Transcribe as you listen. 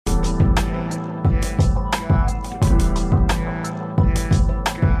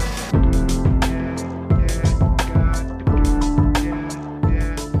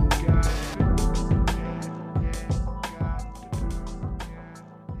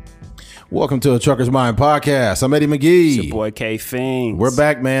Welcome to a Trucker's Mind podcast. I'm Eddie McGee. It's your boy K Fings. We're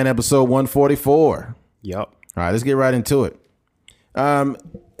back, man. Episode 144. Yep. All right, let's get right into it.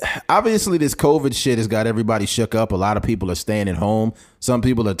 Obviously, this COVID shit has got everybody shook up. A lot of people are staying at home. Some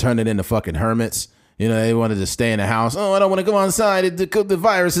people are turning into fucking hermits. You know, they wanted to stay in the house. Oh, I don't want to go outside. The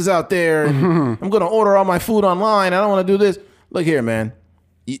virus is out there. I'm going to order all my food online. I don't want to do this. Look here, man.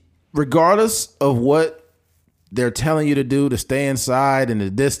 Regardless of what they're telling you to do, to stay inside and the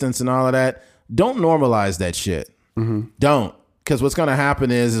distance and all of that, don't normalize that shit. Don't. Because what's going to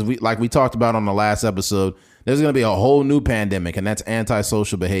happen is like we talked about on the last episode, there's going to be a whole new pandemic, and that's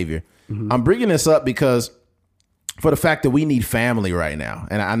antisocial behavior. I'm bringing this up because for the fact that we need family right now.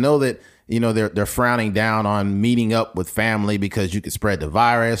 And I know that, you know, they're frowning down on meeting up with family because you could spread the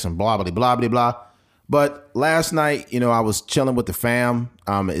virus and blah, blah, blah, blah, blah. But last night, you know, I was chilling with the fam.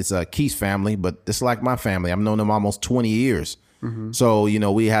 It's Keith's family, but it's like my family. I've known them almost 20 years. So, you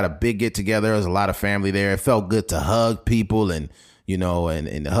know, we had a big get together. There was a lot of family there. It felt good to hug people and, you know,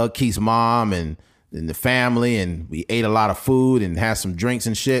 and hug Keith's mom and the family. And we ate a lot of food and had some drinks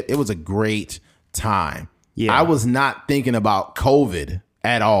and shit. It was a great time. Yeah. I was not thinking about COVID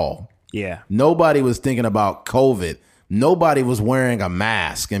at all. Yeah. Nobody was thinking about COVID. Nobody was wearing a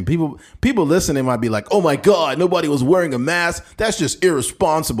mask, and people listening might be like, "Oh my God, nobody was wearing a mask. That's just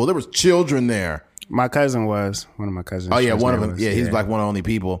irresponsible." There was children there. My cousin was one of my cousins. Oh yeah, one of them. Yeah, he's like one of the only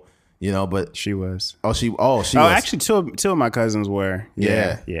people, you know. But she was. She was. Actually, two of my cousins were.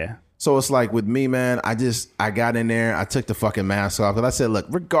 Yeah. Yeah. So it's like with me, man. I got in there. I took the fucking mask off, and I said, "Look,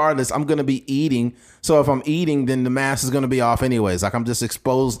 regardless, I'm gonna be eating. So if I'm eating, then the mask is gonna be off anyways. Like I'm just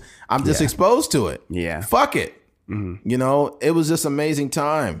exposed. I'm just exposed to it. Yeah. Fuck it." You know, it was just amazing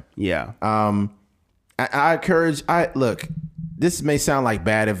time. Yeah. I encourage, look, this may sound like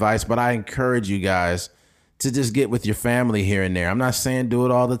bad advice, but I encourage you guys to just get with your family here and there. I'm not saying do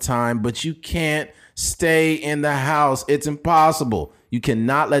it all the time, but you can't stay in the house. It's impossible. You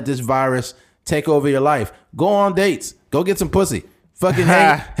cannot let this virus take over your life. Go on dates. Go get some pussy. Fucking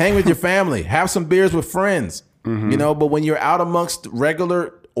hang with your family. Have some beers with friends. You know, but when you're out amongst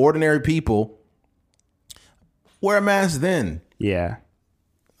regular, ordinary people, wear a mask then. Yeah.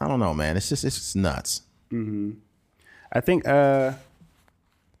 I don't know, man. It's just nuts. I think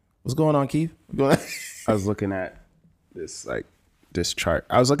What's going on, Keith? I was looking at this chart.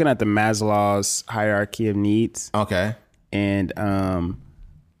 I was looking at the Maslow's hierarchy of needs. Okay. And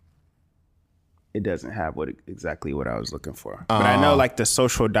it doesn't have exactly what I was looking for. But I know like the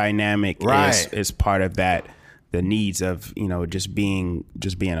social dynamic is part of that. The needs of, you know, just being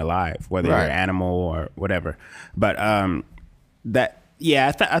alive, whether you're an animal or whatever. But I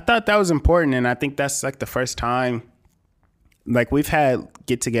thought that was important, and I think that's like the first time. Like we've had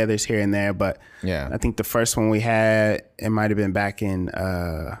get-togethers here and there, but I think the first one we had, it might have been back in,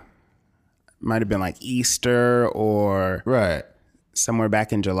 might have been like Easter or somewhere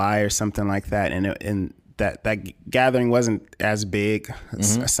back in July or something like that, and that gathering wasn't as big.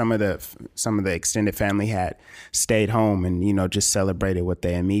 Some of the extended family had stayed home and, you know, just celebrated with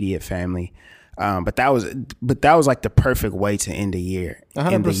their immediate family. But that was like the perfect way to end the year.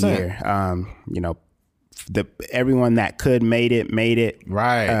 100%. You know, everyone that could made it.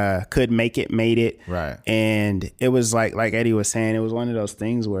 Right. Could make it, made it. Right. And it was like Eddie was saying, it was one of those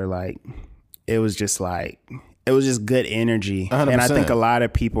things where like it was just good energy. 100%. And I think a lot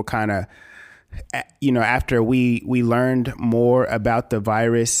of people kind of, you know, after we learned more about the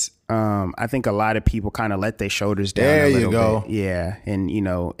virus, I think a lot of people kind of let their shoulders down a little bit. Yeah. And, you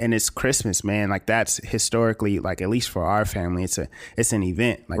know, and it's Christmas, man. Like that's historically, like at least for our family, it's an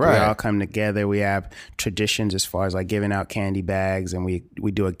event. Like we all come together. We have traditions as far as like giving out candy bags, and we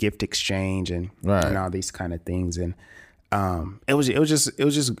do a gift exchange and all these kind of things. And it was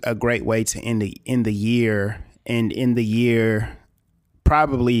just a great way to end the year, and in the year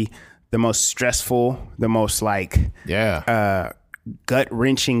probably the most stressful, the most like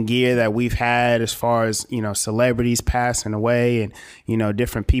gut-wrenching year that we've had, as far as, you know, celebrities passing away and, you know,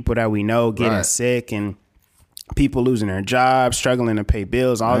 different people that we know getting sick and people losing their jobs, struggling to pay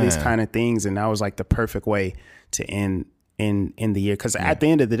bills, all these kind of things. And that was like the perfect way to end the year, because at the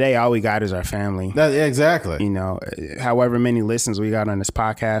end of the day, all we got is our family. Exactly. You know, however many listens we got on this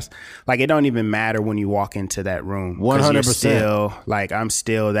podcast, like it don't even matter when you walk into that room. 100%. Still, like I'm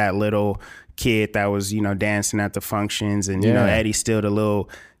still that little kid that was, you know, dancing at the functions, and you know, Eddie's still the little,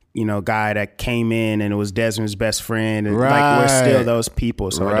 you know, guy that came in and it was Desmond's best friend, and like we're still those people.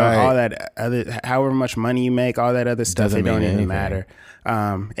 So all that other, however much money you make, all that other stuff, it don't even matter.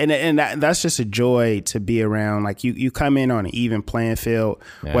 And that's just a joy to be around. Like you come in on an even playing field,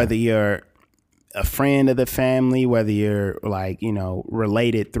 whether you're a friend of the family, whether you're like, you know,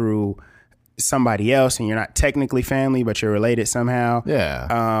 related through somebody else and you're not technically family, but you're related somehow.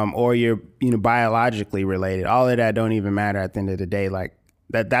 Yeah. Or you're, biologically related. All of that don't even matter at the end of the day. Like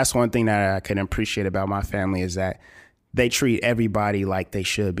that's one thing that I can appreciate about my family is that they treat everybody like they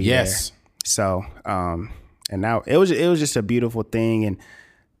should be. Yes. There. So, and now it was just a beautiful thing.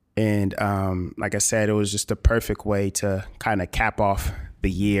 And like I said, it was just the perfect way to kind of cap off the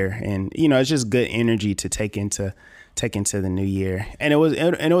year. And, it's just good energy to take into the new year. And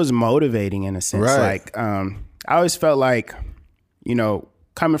it was motivating in a sense. Right. Like, I always felt like,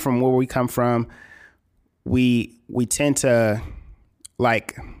 coming from where we come from, we tend to,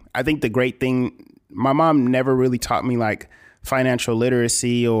 like, I think the great thing, my mom never really taught me like financial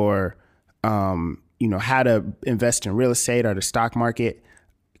literacy or, how to invest in real estate or the stock market,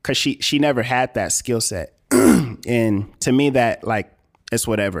 because she never had that skill set. And to me, that, like, it's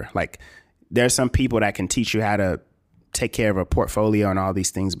whatever. Like, there's some people that can teach you how to take care of a portfolio and all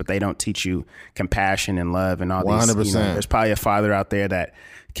these things, but they don't teach you compassion and love and all 100%. these. There's probably a father out there that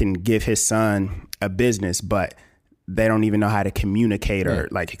can give his son a business, but they don't even know how to communicate or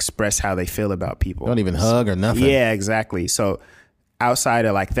like express how they feel about people. Don't even hug or nothing. Yeah, exactly. So outside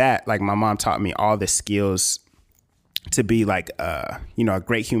of like that, like my mom taught me all the skills to be like, a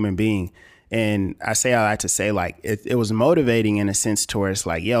great human being. And I like to say like, it was motivating in a sense towards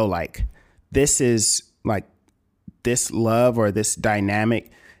like, yo, like this is like this love or this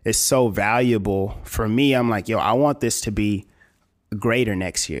dynamic is so valuable for me. I'm like, yo, I want this to be greater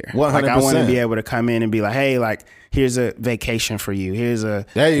next year. 100%. Like I want to be able to come in and be like, hey, like here's a vacation for you. Here's a,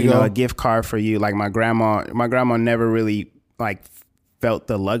 a gift card for you. Like my grandma never really like felt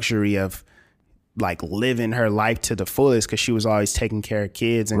the luxury of like living her life to the fullest because she was always taking care of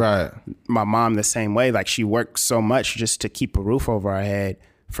kids. And right. My mom the same way. Like she worked so much just to keep a roof over our head.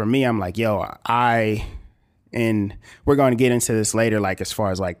 For me, I'm like, yo, and we're going to get into this later, like as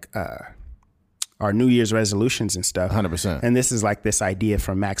far as like our New Year's resolutions and stuff. 100%. And this is like this idea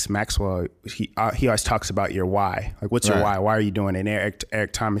from Max Maxwell. He always talks about your why. Like, what's your why? Why are you doing it? And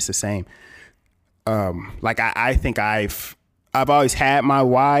Eric Thomas the same. Like I think I've always had my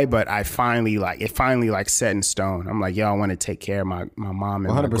why, but it finally set in stone. I'm like, yo, I want to take care of my mom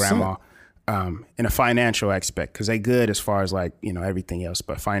and 100%. My grandma. In a financial aspect, because they good as far as like, everything else.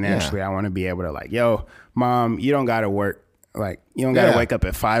 But financially, I want to be able to like, yo, mom, you don't got to work. Like, you don't got to wake up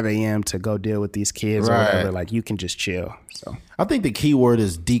at 5 a.m. to go deal with these kids or whatever. Like, you can just chill. So I think the key word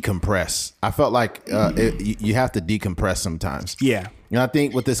is decompress. I felt like you have to decompress sometimes. Yeah. And I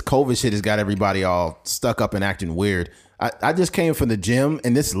think with this COVID shit has got everybody all stuck up and acting weird. I just came from the gym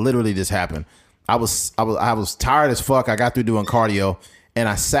and this literally just happened. I was tired as fuck. I got through doing cardio. And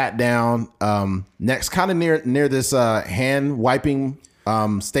I sat down next, kind of near this hand wiping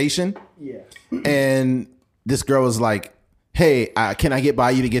station. Yeah. And this girl was like, "Hey, can I get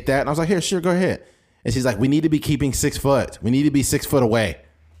by you to get that?" And I was like, "Here, sure, go ahead." And she's like, "We need to be keeping 6 foot. We need to be 6 foot away."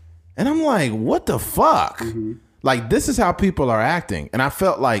 And I'm like, "What the fuck?" Mm-hmm. Like, this is how people are acting. And I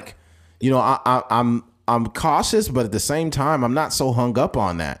felt like, I'm cautious, but at the same time, I'm not so hung up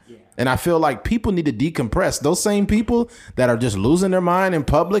on that. Yeah. And I feel like people need to decompress. Those same people that are just losing their mind in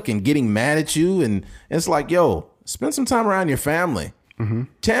public and getting mad at you. And it's like, yo, spend some time around your family. Mm-hmm.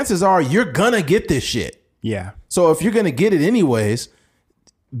 Chances are you're going to get this shit. Yeah. So if you're going to get it anyways,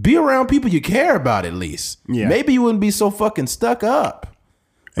 be around people you care about at least. Yeah. Maybe you wouldn't be so fucking stuck up.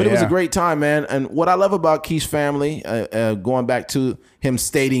 But it was a great time, man. And what I love about Keith's family, going back to him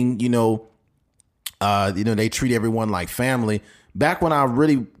stating, they treat everyone like family. Back when I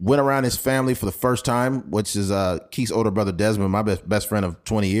really went around his family for the first time, which is Keith's older brother Desmond, my best friend of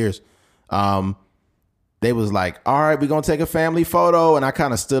 20 years, they was like, "All right, we're going to take a family photo." And I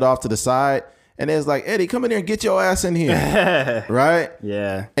kind of stood off to the side. And it was like, "Eddie, come in here and get your ass in here." Right?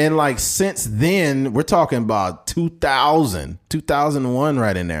 Yeah. And like since then, we're talking about 2001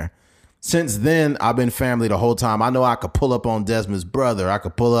 right in there. Since then, I've been family the whole time. I know I could pull up on Desmond's brother. I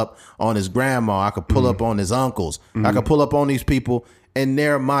could pull up on his grandma. I could pull up on his uncles. Mm-hmm. I could pull up on these people, and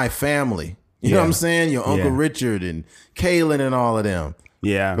they're my family. You know what I'm saying? Your Uncle Richard and Kaylin and all of them.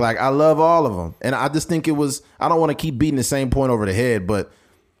 Yeah. Like, I love all of them. And I just think I don't want to keep beating the same point over the head, but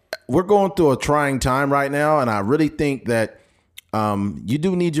we're going through a trying time right now. And I really think that you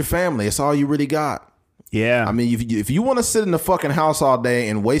do need your family. It's all you really got. Yeah. I mean, if you want to sit in the fucking house all day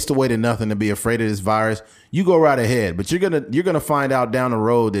and waste away to nothing to be afraid of this virus, you go right ahead. But you're gonna find out down the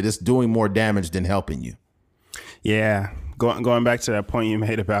road that it's doing more damage than helping you. Yeah. Going back to that point you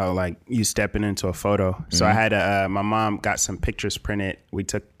made about like you stepping into a photo. Mm-hmm. So I had my mom got some pictures printed.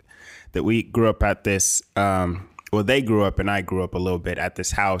 We grew up at this. They grew up and I grew up a little bit at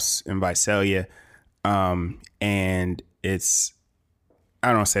this house in Visalia, and it's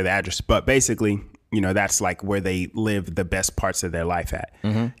I don't say the address, but basically, that's like where they live the best parts of their life at.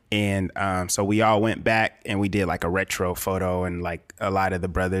 And so we all went back and we did like a retro photo, and like a lot of the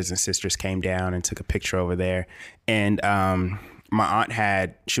brothers and sisters came down and took a picture over there. And my aunt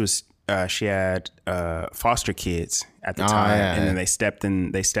she had foster kids at the time, and then they stepped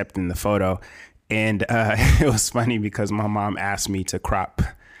in the photo. And it was funny because my mom asked me to crop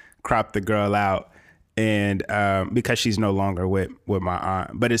the girl out, and because she's no longer with my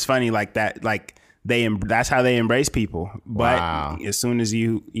aunt. But it's funny like that, like that's how they embrace people. But as soon as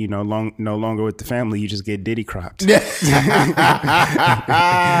you no longer with the family, you just get Diddy cropped. That's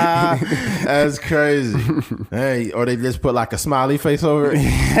crazy. Hey, or they just put like a smiley face over it.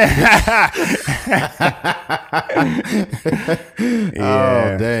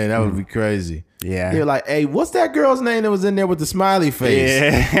 Oh dang, that would be crazy. Yeah. You're like, hey, what's that girl's name that was in there with the smiley face?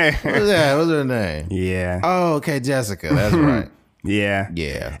 Yeah. What's that? What's her name? Yeah. Oh, okay, Jessica. That's right. Yeah.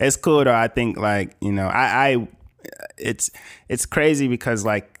 Yeah. It's cool though. I think like, it's crazy because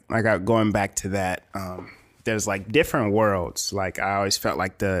like going back to that, there's like different worlds. Like I always felt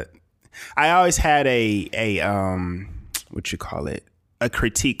like I always had a what you call it? A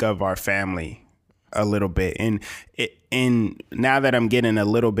critique of our family a little bit. And now that I'm getting a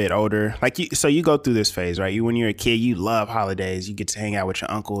little bit older, like you go through this phase, right? When you're a kid, you love holidays. You get to hang out with your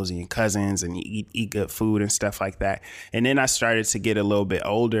uncles and your cousins, and you eat good food and stuff like that. And then I started to get a little bit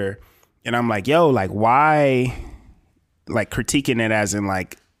older, and I'm like, yo, like why, like critiquing it as in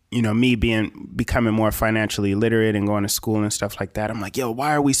like, me becoming more financially literate and going to school and stuff like that. I'm like, yo,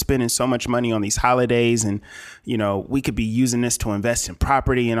 why are we spending so much money on these holidays? And, we could be using this to invest in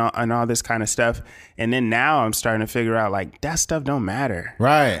property and all this kind of stuff. And then now I'm starting to figure out like that stuff don't matter.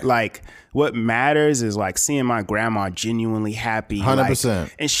 Right. Like what matters is like seeing my grandma genuinely happy. 100%.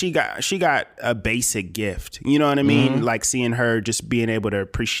 Like, and she got a basic gift. You know what I mean? Like seeing her just being able to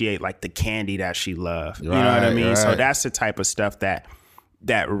appreciate like the candy that she loved. Right, you know what I mean? right. So that's the type of stuff that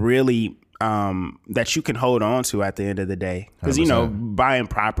really that you can hold on to at the end of the day, because buying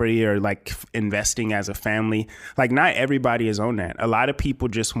property or like investing as a family, like not everybody is on that. A lot of people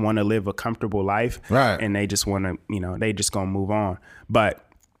just want to live a comfortable life, right? And they just want to they just gonna move on. But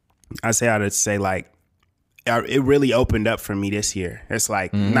I say like it really opened up for me this year. It's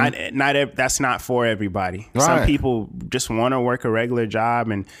like that's not for everybody. Right. Some people just want to work a regular job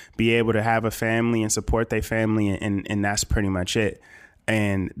and be able to have a family and support their family, and that's pretty much it.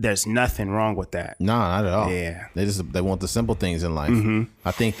 And there's nothing wrong with that. No, not at all. Yeah. They want the simple things in life.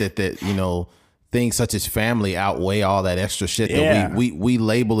 I think that things such as family outweigh all that extra shit that we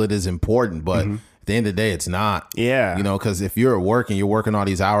label it as important, but at the end of the day, it's not. Yeah. Because if you're at work and you're working all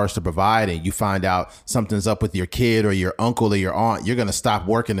these hours to provide, and you find out something's up with your kid or your uncle or your aunt, you're going to stop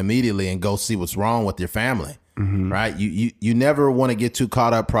working immediately and go see what's wrong with your family. Right. You never want to get too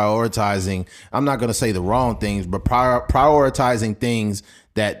caught up prioritizing. I'm not going to say the wrong things, but prioritizing things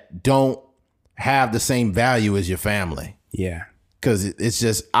that don't have the same value as your family. Yeah. Because it's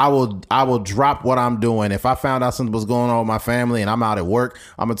just, I will drop what I'm doing. If I found out something was going on with my family and I'm out at work,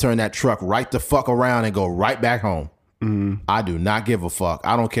 I'm going to turn that truck right the fuck around and go right back home. I do not give a fuck.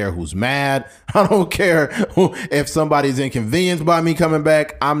 I don't care who's mad. I don't care if somebody's inconvenienced by me coming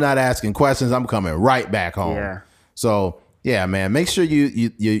back. I'm not asking questions. I'm coming right back home. Yeah. So yeah, man, make sure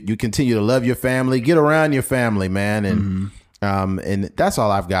you continue to love your family, get around your family, man. And that's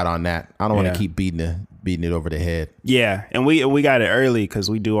all I've got on that. I don't want to keep beating it over the head. Yeah. And we got it early because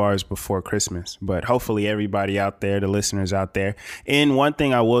we do ours before Christmas, but hopefully everybody out there, the listeners out there. And one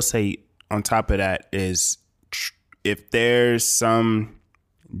thing I will say on top of that is, if there's some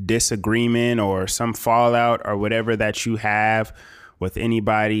disagreement or some fallout or whatever that you have with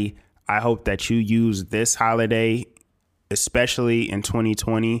anybody, I hope that you use this holiday, especially in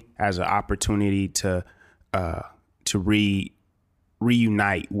 2020, as an opportunity to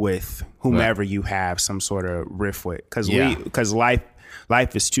reunite with whomever you have some sort of riff with. Because life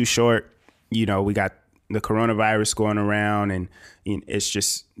is too short. We got the coronavirus going around, and it's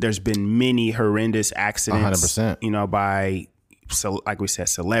just, there's been many horrendous accidents, 100%. By, so like we said,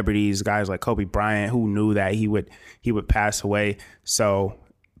 celebrities, guys like Kobe Bryant, who knew that he would pass away. So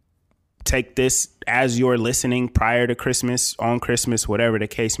take this as you're listening prior to Christmas, on Christmas, whatever the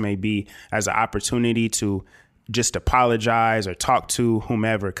case may be, as an opportunity to just apologize or talk to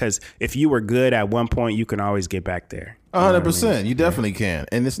whomever. Because if you were good at one point, you can always get back there. 100%. You definitely can.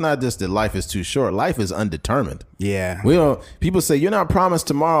 And it's not just that life is too short. Life is undetermined. Yeah. People say you're not promised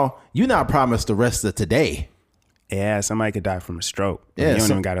tomorrow. You're not promised the rest of today. Yeah. Somebody could die from a stroke. Yeah. You don't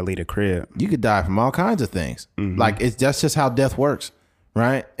even got to leave a crib. You could die from all kinds of things. Like that's just how death works.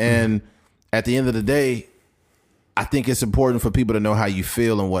 Right. And at the end of the day, I think it's important for people to know how you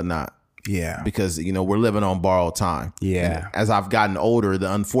feel and whatnot. Yeah. Because, we're living on borrowed time. Yeah. And as I've gotten older,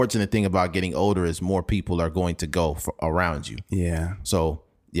 the unfortunate thing about getting older is more people are going to go around you. Yeah. So,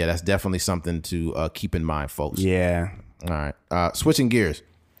 yeah, that's definitely something to keep in mind, folks. Yeah. All right. Switching gears.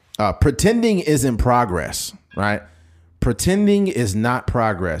 Pretending isn't progress, right? Pretending is not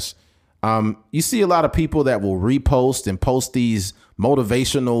progress. You see a lot of people that will repost and post these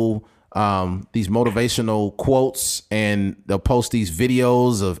motivational quotes, and they'll post these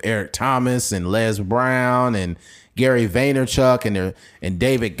videos of Eric Thomas and Les Brown and Gary Vaynerchuk and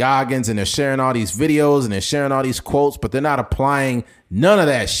David Goggins, and they're sharing all these videos and they're sharing all these quotes, but they're not applying none of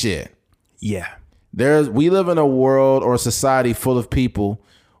that shit. Yeah. We live in a world or a society full of people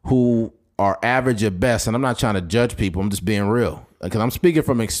who are average at best, and I'm not trying to judge people. I'm just being real because I'm speaking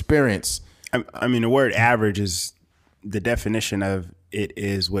from experience. I mean, the word average is the definition of it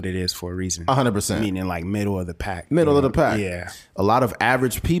is what it is for a reason. 100%. Meaning like middle of the pack. Middle of the pack. Yeah. A lot of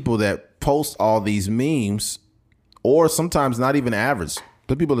average people that post all these memes, or sometimes not even average,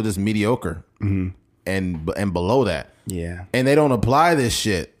 but people are just mediocre and below that. Yeah. And they don't apply this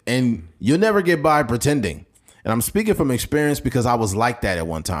shit. And you'll never get by pretending. And I'm speaking from experience because I was like that at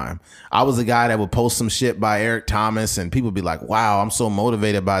one time. I was a guy that would post some shit by Eric Thomas and people would be like, wow, I'm so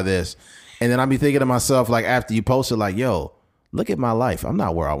motivated by this. And then I'd be thinking to myself, like, after you post it, like, yo, look at my life. I'm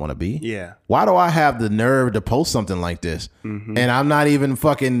not where I want to be. Yeah. Why do I have the nerve to post something like this? And I'm not even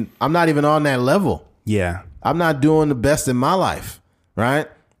on that level. Yeah. I'm not doing the best in my life. Right.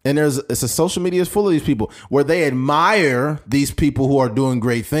 And it's a social media is full of these people where they admire these people who are doing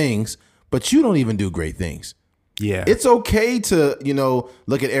great things, but you don't even do great things. Yeah. It's okay to,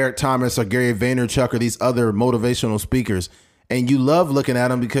 look at Eric Thomas or Gary Vaynerchuk or these other motivational speakers, and you love looking at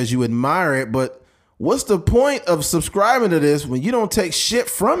them because you admire it. But what's the point of subscribing to this when you don't take shit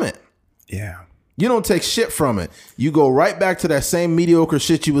from it? Yeah. You don't take shit from it. You go right back to that same mediocre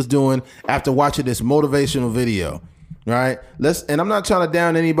shit you was doing after watching this motivational video. Right. And I'm not trying to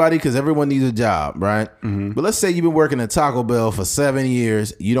down anybody because everyone needs a job. Right. But let's say you've been working at Taco Bell for 7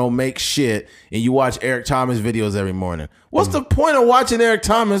 years. You don't make shit and you watch Eric Thomas videos every morning. What's the point of watching Eric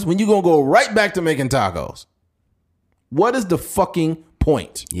Thomas when you're going to go right back to making tacos? What is the fucking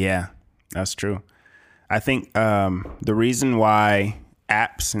point? Yeah, that's true. I think the reason why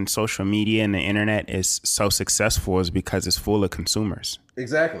apps and social media and the internet is so successful is because it's full of consumers.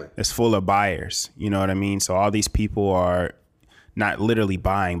 Exactly. It's full of buyers. You know what I mean? So all these people are not literally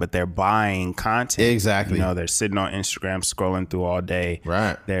buying, but they're buying content. Exactly. They're sitting on Instagram scrolling through all day.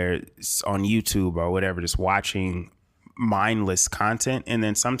 Right. They're on YouTube or whatever, just watching mindless content. And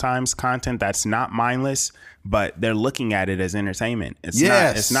then sometimes content that's not mindless, but they're looking at it as entertainment.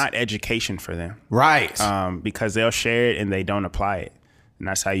 It's not education for them. Right. Because they'll share it and they don't apply it. And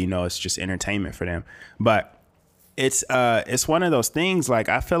that's how you know it's just entertainment for them. But it's one of those things. Like,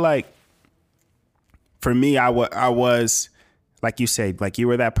 I feel like for me, I was, like you said, like you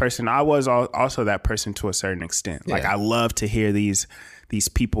were that person. I was also that person to a certain extent. Like, I love to hear these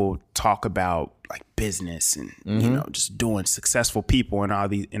people talk about like business and just doing successful people and all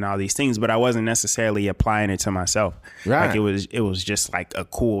these things, but I wasn't necessarily applying it to myself. Right. Like it was just like a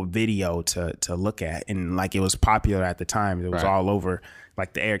cool video to look at, and like it was popular at the time. It was all over.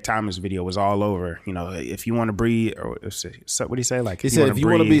 Like the Eric Thomas video was all over. If you want to breathe, or what do you say? Like he said, if you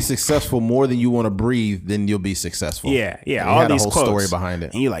want to be successful more than you want to breathe, then you'll be successful. Yeah. All these a whole quotes. Story behind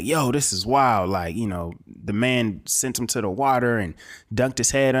it, and you're like, yo, this is wild. Like, the man sent him to the water and dunked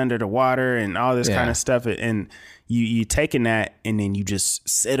his head under the water and all this kind of stuff. And you taking that and then you just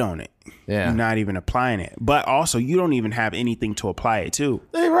sit on it. Yeah. You're not even applying it. But also you don't even have anything to apply it to.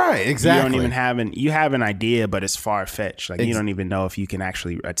 Right, exactly. You don't even you have an idea, but it's far fetched. Like you don't even know if you can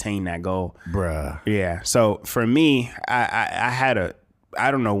actually attain that goal. Bruh. Yeah. So for me, I had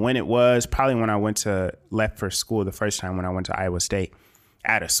I don't know when it was, probably when I left for school the first time when I went to Iowa State.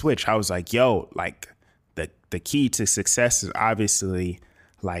 I had a switch. I was like, yo, like the key to success is obviously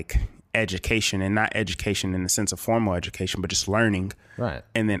like education, and not education in the sense of formal education, but just learning. Right.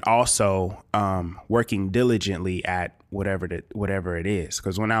 And then also working diligently at whatever it is.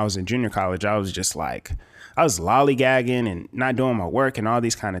 Because when I was in junior college, I was just like, I was lollygagging and not doing my work and all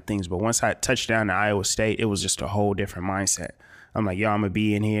these kind of things. But once I touched down to Iowa State, it was just a whole different mindset. I'm like, yo, I'm gonna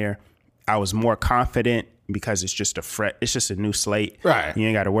be in here. I was more confident because it's just a new slate. Right. You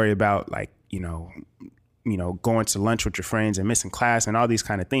ain't got to worry about like, going to lunch with your friends and missing class and all these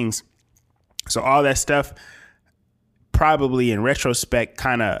kind of things. So all that stuff probably in retrospect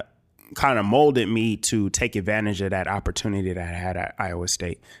kind of molded me to take advantage of that opportunity that I had at Iowa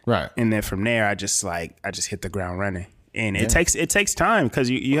State. Right. And then from there, I just hit the ground running. And it takes time because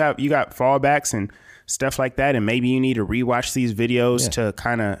you got fallbacks, and stuff like that. And maybe you need to rewatch these videos to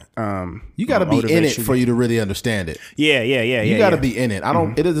kind of you got to be in it for you to really understand it. You got to be in it.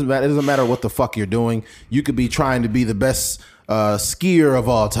 It doesn't matter what the fuck you're doing. You could be trying to be the best skier of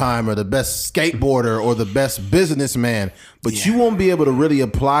all time, or the best skateboarder, or the best businessman, but you won't be able to really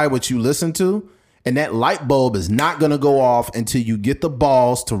apply what you listen to. And that light bulb is not going to go off until you get the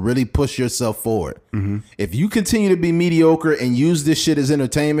balls to really push yourself forward. If you continue to be mediocre and use this shit as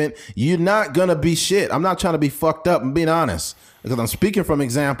entertainment, you're not going to be shit. I'm not trying to be fucked up. I'm being honest, because I'm speaking from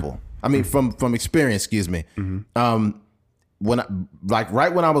example. I mean, from experience, excuse me. Right when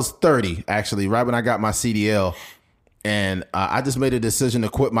I was 30, actually, right when I got my CDL, and I just made a decision to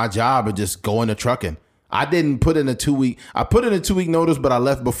quit my job and just go into trucking. I didn't put in a 2-week. I put in a 2-week notice, but I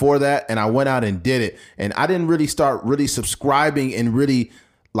left before that, and I went out and did it. And I didn't really start really subscribing, and really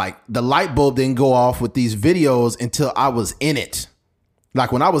like the light bulb didn't go off with these videos until I was in it.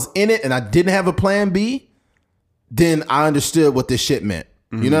 Like when I was in it and I didn't have a plan B, then I understood what this shit meant.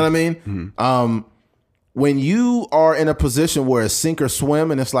 You know what I mean? When you are in a position where it's sink or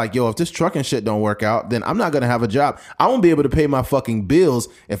swim, and it's like, yo, if this trucking shit don't work out, then I'm not gonna have a job. I won't be able to pay my fucking bills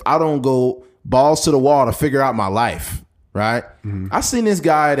if I don't go balls to the wall to figure out my life, right? I seen this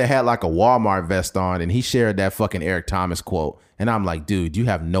guy that had like a Walmart vest on, and he shared that fucking Eric Thomas quote, and I'm like, dude, you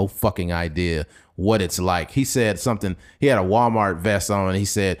have no fucking idea what it's like. He said something, he had a Walmart vest on, and he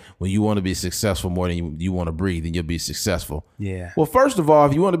said, when you want to be successful more than you want to breathe, then you'll be successful. Yeah. Well, first of all,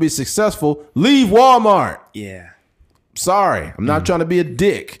 if you want to be successful, leave Walmart. Yeah. Sorry, I'm not trying to be a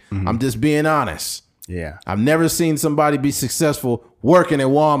dick. I'm just being honest. Yeah. I've never seen somebody be successful working at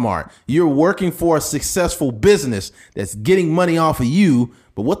Walmart. You're working for a successful business that's getting money off of you,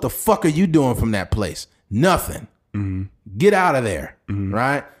 but what the fuck are you doing from that place? Nothing. Get out of there,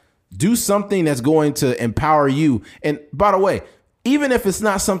 right? Do something that's going to empower you. And by the way, even if it's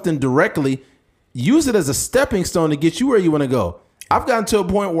not something directly, use it as a stepping stone to get you where you want to go. I've gotten to a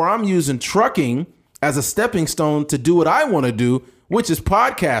point where I'm using trucking as a stepping stone to do what I want to do, which is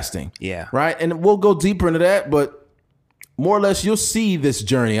podcasting. Yeah. Right. And we'll go deeper into that, but more or less you'll see this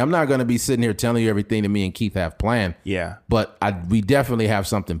journey. I'm not going to be sitting here telling you everything that me and Keith have planned. Yeah. But we definitely have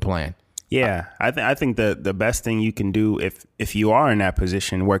something planned. Yeah. I think the best thing you can do if you are in that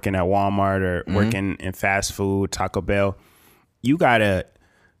position, working at Walmart or working in fast food, Taco Bell, you got to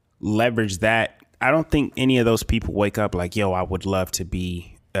leverage that. I don't think any of those people wake up like, yo, I would love to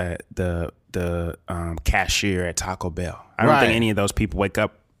be the cashier at Taco Bell. I don't think any of those people wake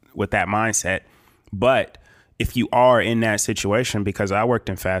up with that mindset. But if you are in that situation, because I worked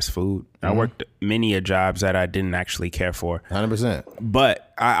in fast food, I worked many jobs that I didn't actually care for. 100%.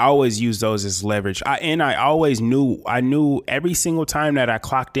 But I always use those as leverage. I always knew every single time that I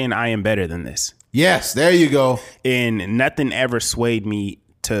clocked in, I am better than this. Yes, there you go. And nothing ever swayed me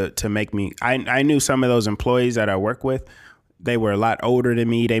to make me. I knew some of those employees that I work with, they were a lot older than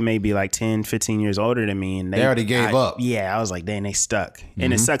me. They may be like 10, 15 years older than me. And they already gave up. Yeah, I was like, dang, they stuck.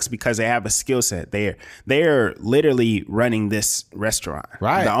 And it sucks because they have a skill set. They're literally running this restaurant.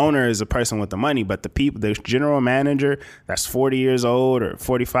 Right. The owner is a person with the money, but the general manager that's 40 years old or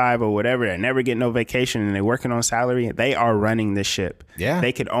 45 or whatever, that never get no vacation and they're working on salary, they are running this ship. Yeah.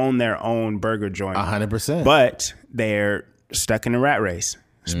 They could own their own burger joint. 100%. But they're stuck in the rat race.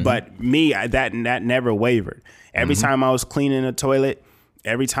 But me, that never wavered. Every time I was cleaning the toilet,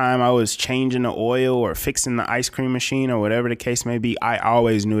 every time I was changing the oil or fixing the ice cream machine or whatever the case may be, I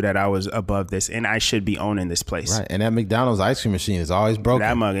always knew that I was above this and I should be owning this place. Right. And that McDonald's ice cream machine is always broken.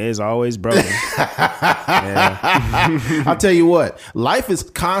 That mug is always broken. I'll tell you what, life is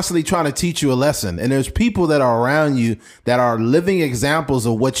constantly trying to teach you a lesson. And there's people that are around you that are living examples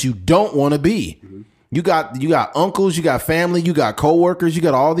of what you don't want to be. You got uncles, you got family, you got coworkers, you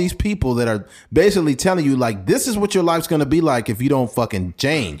got all these people that are basically telling you like, this is what your life's going to be like if you don't fucking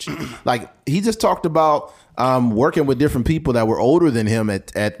change. Like he just talked about working with different people that were older than him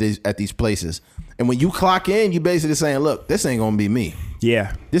at these places. And when you clock in, you basically saying, look, this ain't going to be me.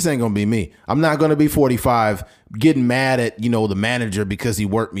 Yeah. This ain't going to be me. I'm not going to be 45 getting mad at, the manager because he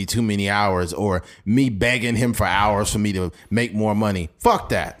worked me too many hours or me begging him for hours for me to make more money. Fuck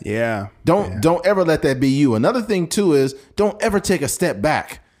that. Yeah. Don't ever let that be you. Another thing too is don't ever take a step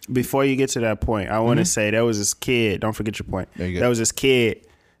back. Before you get to that point, I want to say there was this kid. Don't forget your point. There was this kid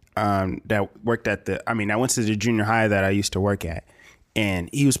that worked at I went to the junior high that I used to work at. And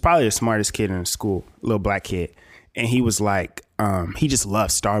he was probably the smartest kid in the school, little black kid. And he was like, he just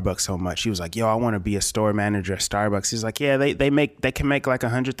loved Starbucks so much. He was like, yo, I want to be a store manager at Starbucks. He's like, yeah, they can make like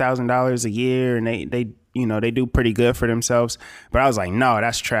 $100,000 a year. And they do pretty good for themselves. But I was like, no,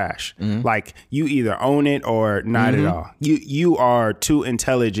 that's trash. Like, you either own it or not at all. You are too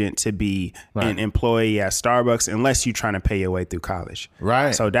intelligent to be an employee at Starbucks unless you're trying to pay your way through college.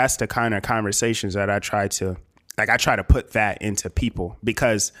 Right. So that's the kind of conversations that I try to put that into people,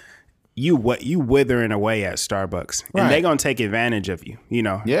 because you withering away at Starbucks, and they're gonna take advantage of you.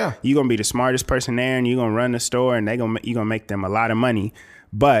 Yeah, you're gonna be the smartest person there, and you're gonna run the store, and you're gonna make them a lot of money.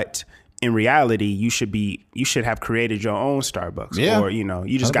 But in reality, you should have created your own Starbucks, or you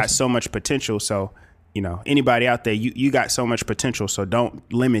just 100%. Got so much potential. So anybody out there, you got so much potential. So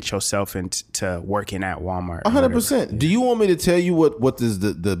don't limit yourself into working at Walmart. 100%. Do you want me to tell you what is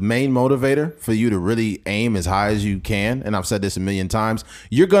the main motivator for you to really aim as high as you can? And I've said this a million times.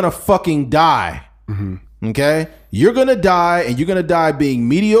 You're gonna fucking die. Okay, you're gonna die, and you're gonna die being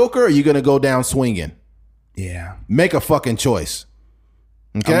mediocre, or you're gonna go down swinging. Yeah, make a fucking choice.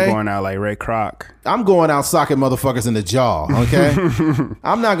 Okay, I'm going out like Ray Kroc. I'm going out socking motherfuckers in the jaw. Okay,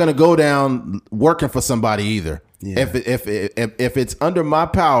 I'm not gonna go down working for somebody either. Yeah. If it's under my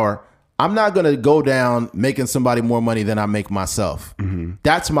power, I'm not gonna go down making somebody more money than I make myself.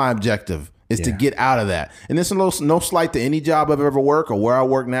 That's my objective, is to get out of that. And it's no slight to any job I've ever worked or where I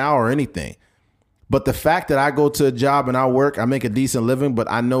work now or anything. But the fact that I go to a job and I make a decent living, but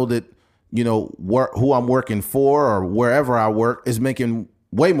I know that who I'm working for or wherever I work is making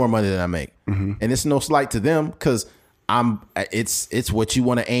way more money than I make. And it's no slight to them, because it's what you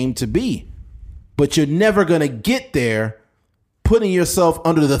want to aim to be. But you're never going to get there putting yourself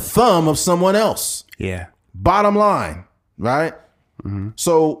under the thumb of someone else. Yeah. Bottom line, right?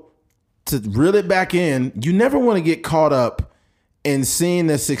 So to reel it back in, you never want to get caught up in seeing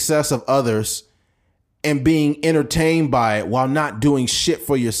the success of others and being entertained by it while not doing shit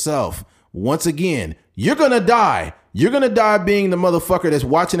for yourself. Once again, you're going to die. You're going to die being the motherfucker that's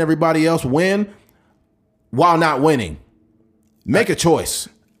watching everybody else win while not winning. Make a choice.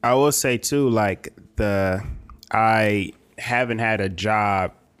 I will say too, like I haven't had a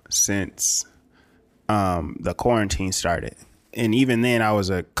job since the quarantine started. And even then I was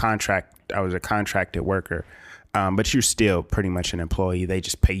a contracted worker. But you're still pretty much an employee. They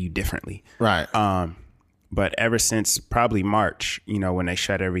just pay you differently. Right. But ever since probably March, when they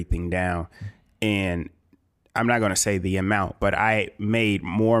shut everything down, and I'm not going to say the amount, but I made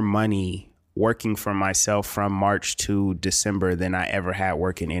more money working for myself from March to December than I ever had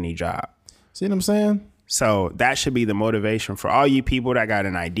working any job. See what I'm saying? So that should be the motivation for all you people that got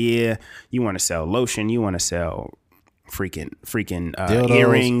an idea. You want to sell lotion. You want to sell freaking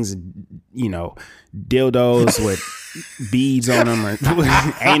earrings, dildos with beads on them, or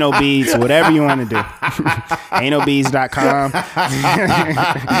anal beads, whatever you want to do. Analbeads.com.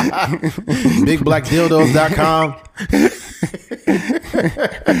 Bigblackdildos.com.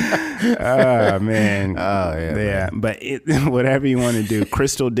 Oh man. Oh yeah. But whatever you want to do.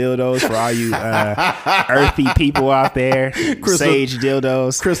 Crystal dildos for all you earthy people out there. Sage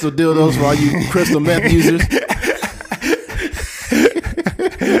dildos. Crystal dildos for all you crystal meth users.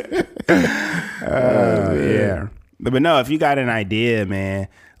 Yeah. But no, if you got an idea, man,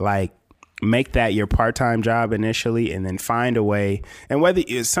 like make that your part-time job initially, and then find a way.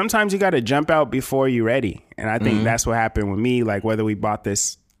 And sometimes you got to jump out before you're ready. And I think that's what happened with me. Like whether we bought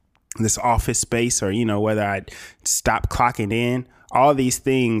this office space, or, whether I stopped clocking in, all these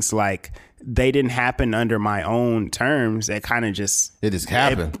things, like they didn't happen under my own terms. It kind of just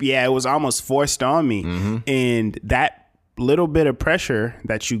happened. It was almost forced on me. And that little bit of pressure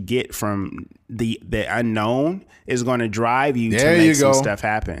that you get from the unknown is going to drive you to make some stuff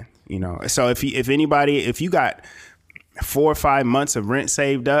happen. So if you got 4 or 5 months of rent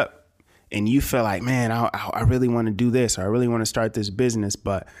saved up, and you feel like, man, I really want to do this, or I really want to start this business,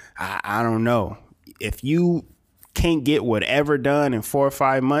 but I don't know. If you can't get whatever done in 4 or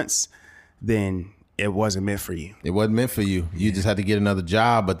 5 months, then it wasn't meant for you. It wasn't meant for you. You just had to get another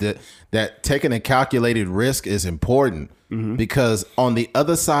job. But that taking a calculated risk is important, because on the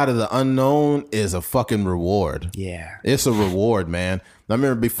other side of the unknown is a fucking reward. Yeah. It's a reward, man. I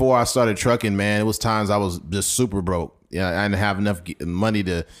remember before I started trucking, man, it was times I was just super broke. Yeah, I didn't have enough money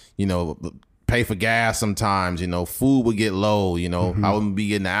to, pay for gas sometimes. Food would get low. I wouldn't be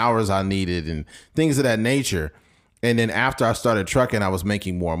getting the hours I needed and things of that nature. And then after I started trucking, I was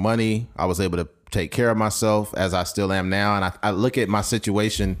making more money. I was able to take care of myself, as I still am now. And I look at my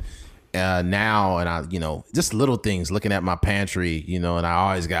situation now, and I, just little things, looking at my pantry, and I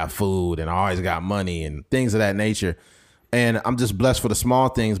always got food and I always got money and things of that nature. And I'm just blessed for the small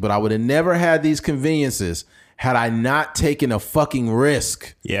things, but I would have never had these conveniences had I not taken a fucking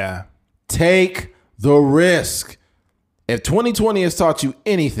risk. Yeah. Take the risk. If 2020 has taught you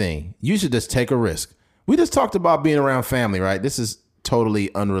anything, you should just take a risk. We just talked about being around family, right? This is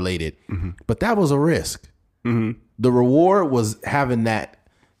totally unrelated, but that was a risk. The reward was having that,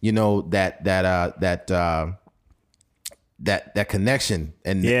 you know, that connection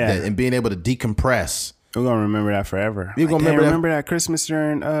and being able to decompress. We're gonna remember that forever. You're gonna remember that Christmas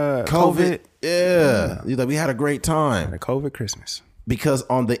during COVID. Yeah, like we had a great time. A COVID Christmas. Because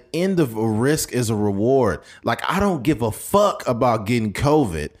on the end of a risk is a reward. Like, I don't give a fuck about getting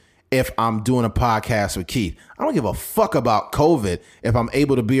COVID if I'm doing a podcast with Keith. I don't give a fuck about COVID if I'm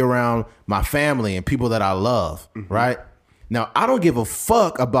able to be around my family and people that I love, right? Now, I don't give a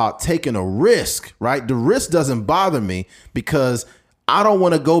fuck about taking a risk, right? The risk doesn't bother me because I don't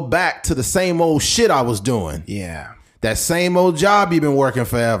want to go back to the same old shit I was doing. Yeah. That same old job you've been working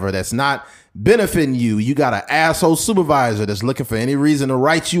forever that's not benefiting you. You got an asshole supervisor that's looking for any reason to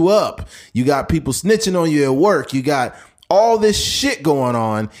write you up. You got people snitching on you at work. You got all this shit going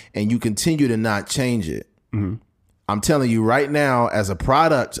on and you continue to not change it. I'm telling you right now, as a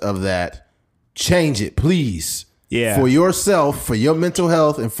product of that, change it, please. Yeah. For yourself, for your mental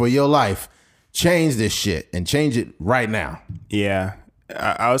health, and for your life, change this shit and change it right now. Yeah.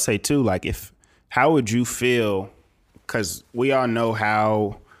 I would say too, like, how would you feel? Because we all know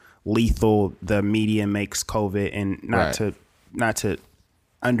how lethal the media makes COVID, and not to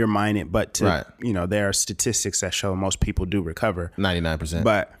undermine it, but to you know, there are statistics that show most people do recover, 99%.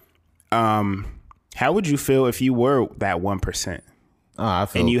 But how would you feel if you were that 1%?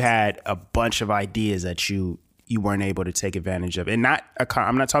 And you had a bunch of ideas that you weren't able to take advantage of, and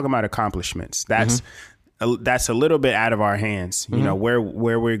I'm not talking about accomplishments. That's a little bit out of our hands. You know, where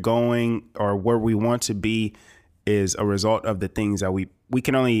we're going or where we want to be is a result of the things that we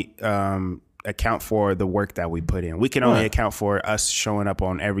can only account for the work that we put in. We can only account for us showing up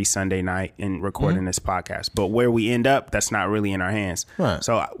on every Sunday night and recording this podcast. But where we end up, that's not really in our hands. Right.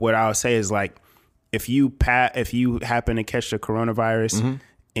 So what I would say is, like, if you happen to catch the coronavirus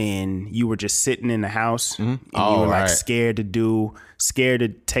and you were just sitting in the house and you were like scared to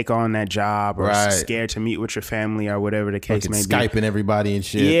take on that job, or scared to meet with your family, or whatever the case may be. Skyping everybody and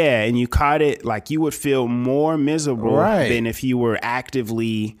shit. Yeah, and you caught it, like, you would feel more miserable than if you were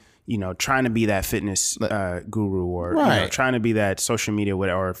actively, you know, trying to be that fitness guru, or you know, trying to be that social media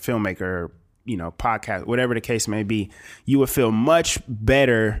or filmmaker, you know, podcast, whatever the case may be. You would feel much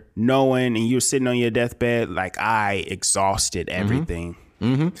better knowing, and you're sitting on your deathbed like, I exhausted everything.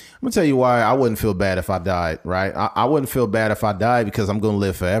 I'm gonna tell you why I wouldn't feel bad if I died, right? I wouldn't feel bad if I died because I'm gonna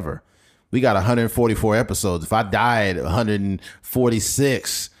live forever. We got 144 episodes. If I died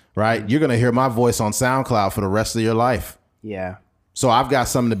 146, right, you're gonna hear my voice on SoundCloud for the rest of your life. Yeah. So I've got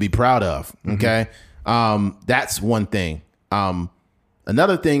something to be proud of. Okay. That's one thing.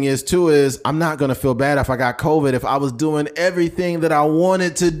 Another thing is I'm not going to feel bad if I got COVID if I was doing everything that I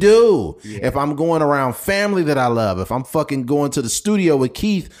wanted to do. Yeah. If I'm going around family that I love, if I'm fucking going to the studio with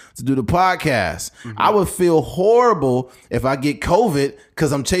Keith to do the podcast, I would feel horrible if I get COVID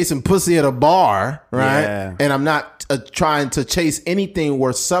because I'm chasing pussy at a bar, right? Yeah. And I'm not trying to chase anything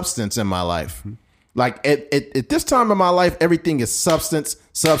worth substance in my life. Like at this time in my life, everything is substance.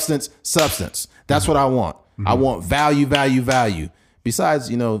 That's what I want. I want value. Besides,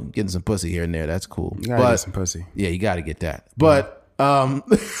 you know, getting some pussy here and there, that's cool. You gotta get some pussy. Yeah, you got to get that. But you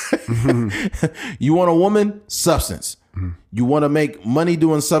want a woman? Substance. You want to make money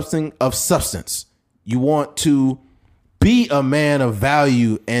doing something of substance. You want to be a man of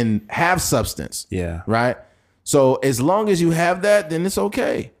value and have substance. Yeah. Right? So as long as you have that, then it's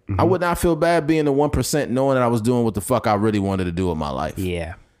okay. I would not feel bad being the 1% knowing that I was doing what the fuck I really wanted to do with my life.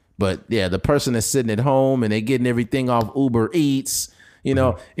 Yeah. But yeah, the person that's sitting at home and they getting everything off Uber Eats, you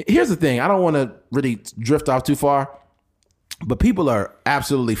know, here's the thing. I don't want to really drift off too far, but people are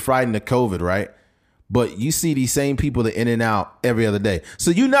absolutely frightened of COVID, right? But you see these same people that in and out every other day.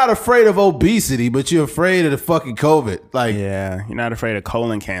 So you're not afraid of obesity, but you're afraid of the fucking COVID. Like, yeah, you're not afraid of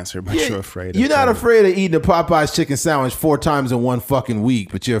colon cancer, but you're afraid of You're not COVID. afraid of eating a Popeye's chicken sandwich 4 times in one fucking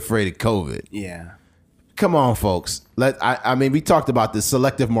week, but you're afraid of COVID. Yeah. Come on, folks. I mean, we talked about this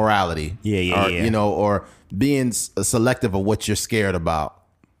selective morality. Yeah. You know, or being selective of what you're scared about.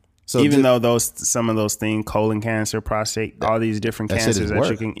 So even though some of those things, colon cancer, prostate, all these different cancers that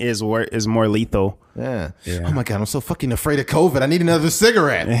you can is more lethal. Yeah. Oh my God, I'm so fucking afraid of COVID. I need another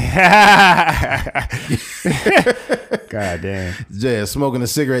cigarette. God damn. Yeah, smoking a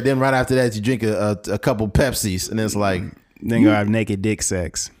cigarette. Then right after that, you drink a couple Pepsis, and it's like. Then you gonna have naked dick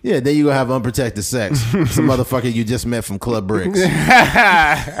sex. Yeah, then you gonna have unprotected sex. Some motherfucker you just met from Club Bricks.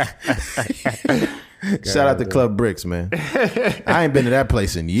 Shout out to Club Bricks, man. I ain't been to that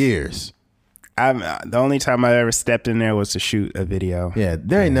place in years. The only time I ever stepped in there was to shoot a video. Yeah,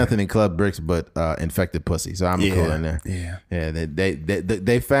 there ain't nothing in Club Bricks but infected pussy, so I'm cool in there. Yeah.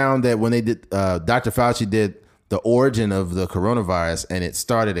 They found that when they did, Dr. Fauci did the origin of the coronavirus, and it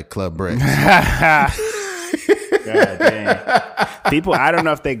started at Club Bricks. God damn. People, I don't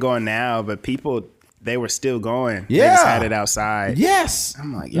know if they're going now, but people, they were still going. Yeah. They just had it outside. Yes.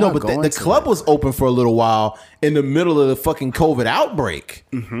 I'm like, no, but the club was open for a little while in the middle of the fucking COVID outbreak.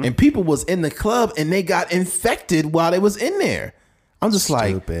 Mm-hmm. And people was in the club and they got infected while they was in there. I'm just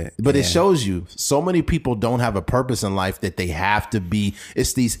Stupid. Like, but it shows you so many people don't have a purpose in life that they have to be.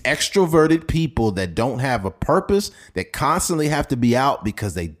 It's these extroverted people that don't have a purpose, that constantly have to be out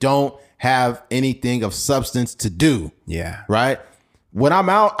because they don't have anything of substance to do. Yeah. Right? When I'm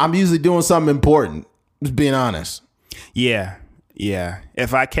out, I'm usually doing something important. Just being honest. Yeah. Yeah.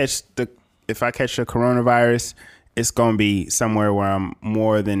 If I catch the coronavirus, it's going to be somewhere where I'm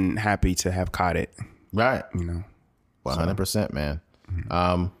more than happy to have caught it. Right. 100%, man.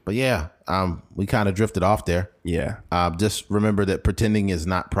 But yeah, we kind of drifted off there. Yeah. Just remember that pretending is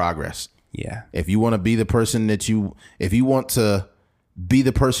not progress. Yeah. If you want to be the person if you want to be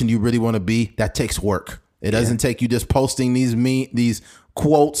the person you really want to be, that takes work. It doesn't take you just posting these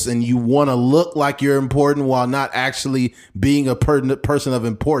quotes and you want to look like you're important while not actually being a person of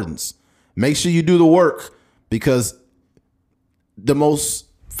importance. Make sure you do the work, because the most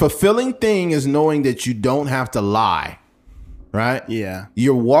fulfilling thing is knowing that you don't have to lie. Right? Yeah.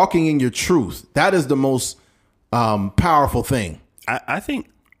 You're walking in your truth. That is the most powerful thing. I think,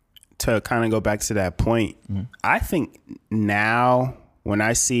 to kind of go back to that point, I think now when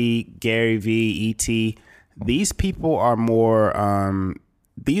I see Gary Vee, E.T., these people are more,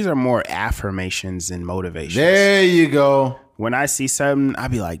 these are more affirmations and motivations. There you go. When I see something, I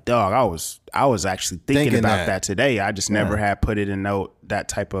be like, dog, I was actually thinking about that today. I just never had put it in that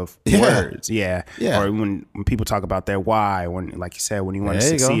type of words. Yeah. Or when people talk about their why, when, like you said, when you want to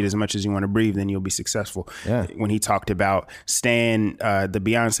succeed as much as you want to breathe, then you'll be successful. Yeah. When he talked about the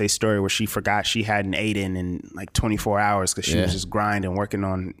Beyonce story where she forgot she hadn't eaten in like 24 hours because she was just grinding, working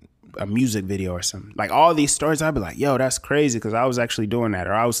on a music video or something. Like all these stories, I'd be like, yo, that's crazy, because I was actually doing that,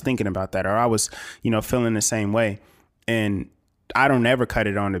 or I was thinking about that, or I was, feeling the same way. And I don't ever cut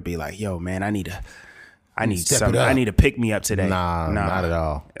it on to be like, yo, man, I need something. I need to pick me up today. Nah, not at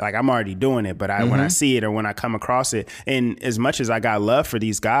all. Like, I'm already doing it, but when I see it or when I come across it, and as much as I got love for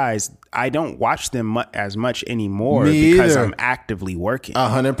these guys, I don't watch them as much anymore because I'm actively working.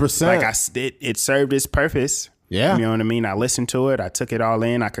 100%. Like it served its purpose. Yeah. You know what I mean? I listened to it. I took it all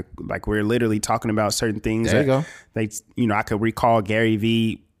in. We're literally talking about certain things. There you go. I could recall Gary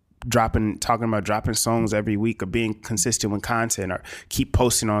Vee talking about dropping songs every week, or being consistent with content, or keep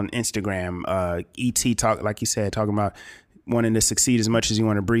posting on Instagram. E.T. like you said, talking about wanting to succeed as much as you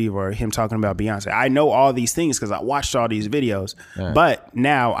want to breathe, or him talking about Beyonce. I know all these things because I watched all these videos, but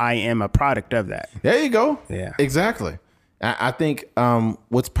now I am a product of that. There you go. Yeah, exactly. I think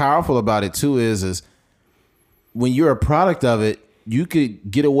what's powerful about it too is when you're a product of it, you could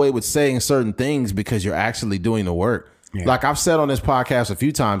get away with saying certain things because you're actually doing the work. Yeah. Like I've said on this podcast a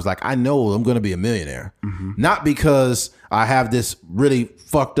few times, like I know I'm going to be a millionaire, not because I have this really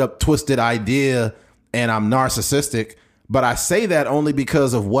fucked up, twisted idea and I'm narcissistic, but I say that only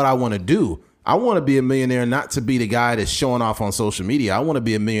because of what I want to do. I want to be a millionaire, not to be the guy that's showing off on social media. I want to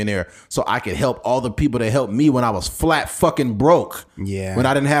be a millionaire so I could help all the people that helped me when I was flat fucking broke. Yeah. When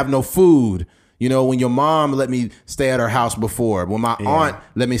I didn't have no food. When your mom let me stay at her house before, when my aunt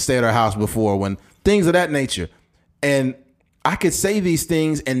let me stay at her house before, when things of that nature. And I could say these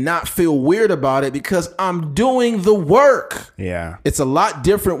things and not feel weird about it because I'm doing the work. Yeah. It's a lot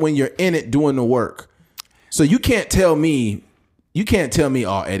different when you're in it doing the work. So you can't tell me,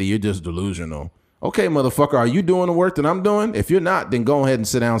 oh, Eddie, you're just delusional. Okay, motherfucker, are you doing the work that I'm doing? If you're not, then go ahead and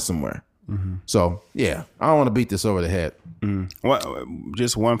sit down somewhere. So, yeah, I don't want to beat this over the head. Well,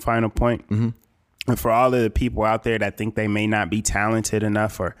 just one final point. And for all of the people out there that think they may not be talented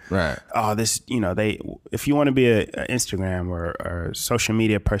enough, or if you want to be an Instagram or social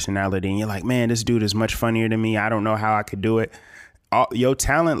media personality, and you're like, man, this dude is much funnier than me, I don't know how I could do it. Your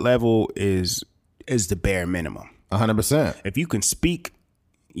talent level is the bare minimum. 100%. If you can speak,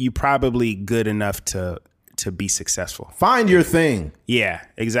 you probably good enough to be successful. Find your thing. Yeah,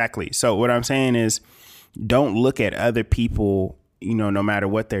 exactly. So what I'm saying is, don't look at other people, no matter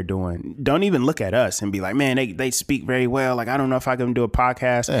what they're doing. Don't even look at us and be like, man, they speak very well. Like, I don't know if I can do a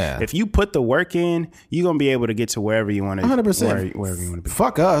podcast. Yeah. If you put the work in, you're going to be able to get to wherever you want to. 100%. Wherever you want to be.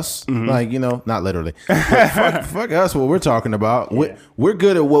 Fuck us. Like, not literally. Fuck us, what we're talking about. Yeah. We're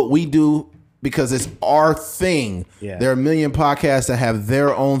good at what we do because it's our thing. Yeah. There are a million podcasts that have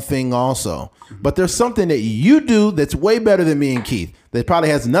their own thing also. But there's something that you do that's way better than me and Keith. That probably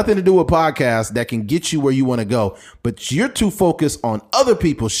has nothing to do with podcasts that can get you where you want to go. But you're too focused on other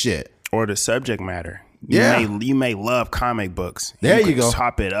people's shit. Or the subject matter. You may love comic books. There you go.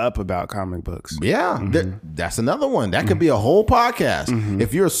 Top it up about comic books. Yeah, that's another one. That could be a whole podcast.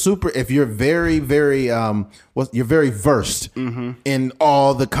 If you're very, very, you're very versed in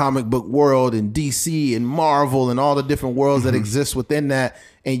all the comic book world and DC and Marvel and all the different worlds that exist within that,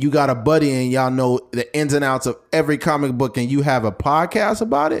 and you got a buddy and y'all know the ins and outs of every comic book, and you have a podcast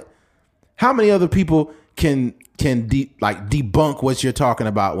about it. How many other people can debunk what you're talking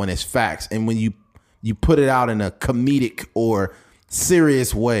about when it's facts, and when you put it out in a comedic or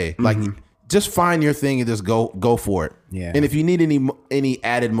serious way? Like, just find your thing and just go for it. Yeah. And if you need any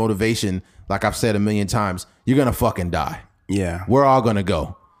added motivation, like I've said a million times, you're gonna fucking die. Yeah. We're all gonna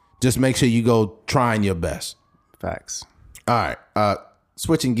go. Just make sure you go trying your best. Facts. All right.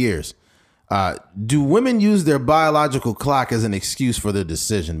 Switching gears. Do women use their biological clock as an excuse for their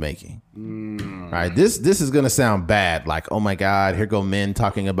decision making? All right. This is going to sound bad. Like, oh my God, here go men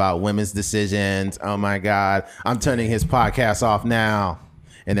talking about women's decisions. Oh my God, I'm turning his podcast off now.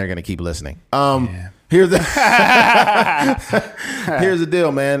 And they're going to keep listening. Here's the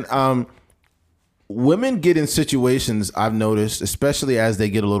deal, man. Women get in situations, I've noticed, especially as they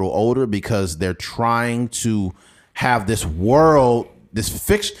get a little older, because they're trying to have this world, this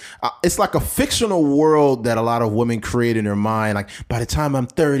fiction. It's like a fictional world that a lot of women create in their mind. Like, by the time I'm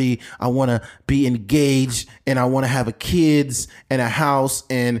 30, I want to be engaged and I want to have kids and a house,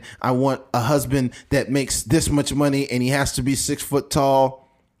 and I want a husband that makes this much money and he has to be 6 foot tall.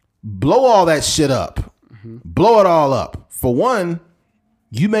 Blow all that shit up. Blow it all up. For one,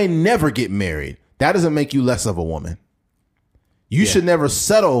 you may never get married. That doesn't make you less of a woman. You should never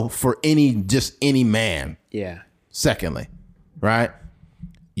settle for any man. Yeah. Secondly, right?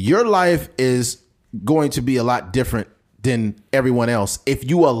 Your life is going to be a lot different than everyone else if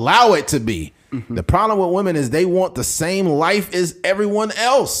you allow it to be. The problem with women is they want the same life as everyone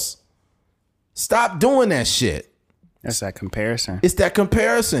else. Stop doing that shit. That's that comparison. It's that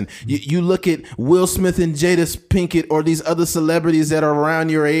comparison. You look at Will Smith and Jada Pinkett or these other celebrities that are around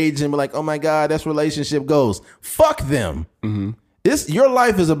your age and be like, oh my God, that's relationship goals. Fuck them. Your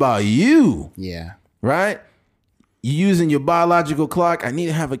life is about you. Yeah. Right? You using your biological clock. I need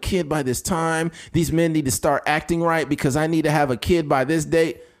to have a kid by this time. These men need to start acting right because I need to have a kid by this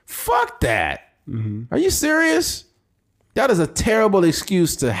date. Fuck that. Are you serious? That is a terrible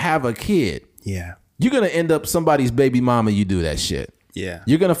excuse to have a kid. Yeah. You're going to end up somebody's baby mama. You do that shit. Yeah.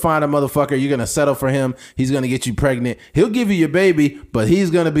 You're going to find a motherfucker. You're going to settle for him. He's going to get you pregnant. He'll give you your baby, but he's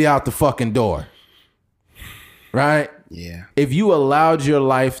going to be out the fucking door. Right? Yeah. If you allowed your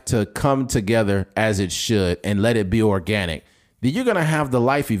life to come together as it should and let it be organic, then you're going to have the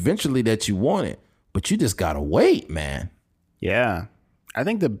life eventually that you wanted, but you just got to wait, man. Yeah. I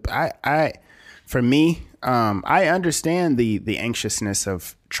think for me, I understand the anxiousness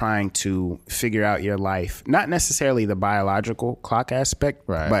of trying to figure out your life, not necessarily the biological clock aspect,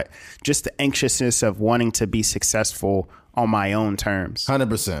 right, but just the anxiousness of wanting to be successful on my own terms.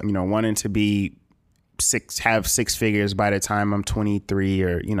 100%. You know, wanting to be have six figures by the time I'm 23,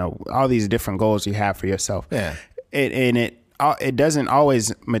 or, you know, all these different goals you have for yourself. Yeah. It doesn't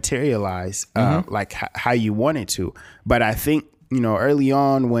always materialize like how you want it to. But I think, you know, early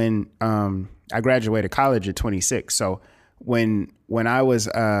on when I graduated college at 26. So when I was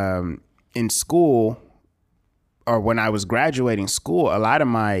in school, or when I was graduating school, a lot of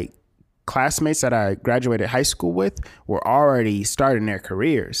my classmates that I graduated high school with were already starting their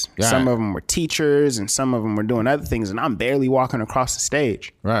careers. Right. Some of them were teachers and some of them were doing other things, and I'm barely walking across the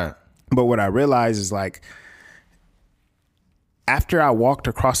stage. Right. But what I realized is, like, after I walked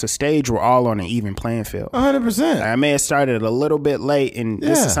across the stage, we're all on an even playing field. 100%. I may have started a little bit late, and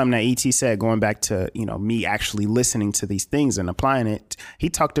this Yeah. is something that ET said, going back to, you know, me actually listening to these things and applying it. He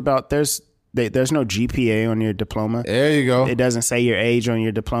talked about there's no GPA on your diploma. There you go. It doesn't say your age on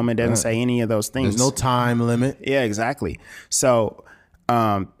your diploma. It doesn't say any of those things. There's no time limit. Yeah, exactly. So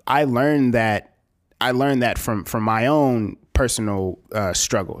I learned that from my own personal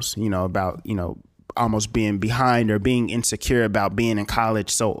struggles, you know, about, you know, almost being behind or being insecure about being in college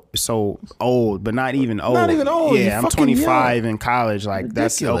so old, but not even old. Not even old. Yeah, You're I'm fucking 25 young. in college. Like,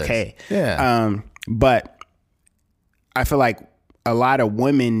 Ridiculous. that's okay. Yeah. But I feel like a lot of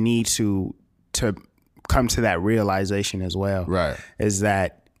women need to come to that realization as well. Right. Is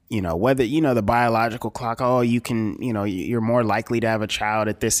that, you know, whether, you know, the biological clock, you can, you know, you're more likely to have a child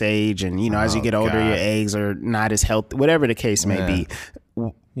at this age. And, you know, as you get older, God. your eggs are not as healthy, whatever the case may be.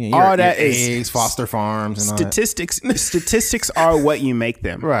 all that is eggs, foster farms, and statistics. Statistics are what you make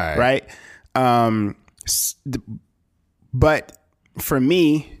them. Right. But for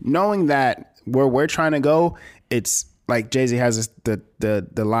me, knowing that where we're trying to go, it's like Jay-Z has the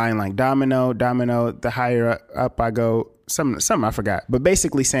line like domino, the higher up I go. Some I forgot, but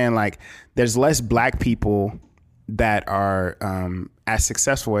basically saying like there's less black people that are as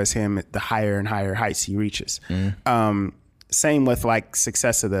successful as him, the higher and higher heights he reaches. Same with like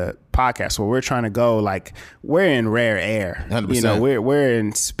success of the podcast, where we're trying to go, like we're in rare air. 100%. You know, we're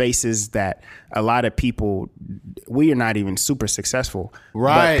in spaces that a lot of people, we are not even super successful.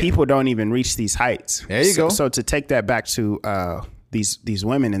 Right. But people don't even reach these heights. There you go. So to take that back to these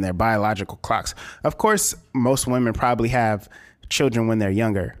women and their biological clocks, of course, most women probably have children when they're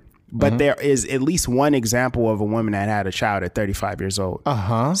younger. But there is at least one example of a woman that had a child at 35 years old.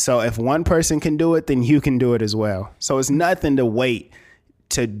 So if one person can do it, then you can do it as well. So it's nothing to wait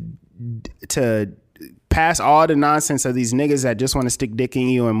to pass all the nonsense of these niggas that just want to stick dick in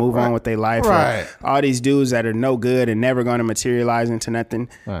you and move on with their life. Or all these dudes that are no good and never going to materialize into nothing.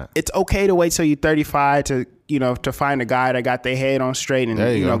 It's okay to wait till you're 35 to, you know, to find a guy that got their head on straight and,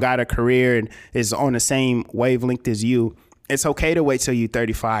 you know, got a career and is on the same wavelength as you. It's okay to wait till you're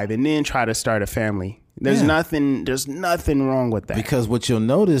 35 and then try to start a family. There's nothing wrong with that. Because what you'll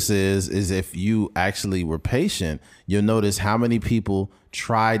notice is if you actually were patient, you'll notice how many people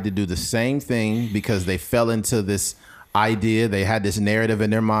tried to do the same thing because they fell into this idea. They had this narrative in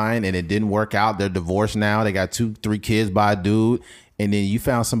their mind and it didn't work out. They're divorced now. They got 2-3 kids by a dude. And then you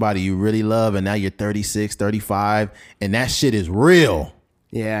found somebody you really love and now you're 36, 35 and that shit is real.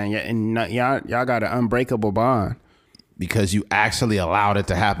 Yeah. And y'all got an unbreakable bond. Because you actually allowed it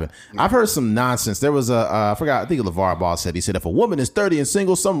to happen. I've heard some nonsense. There was I think LeVar Ball said, he said, if a woman is 30 and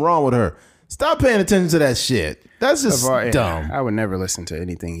single, something wrong with her. Stop paying attention to that shit. That's just dumb. I would never listen to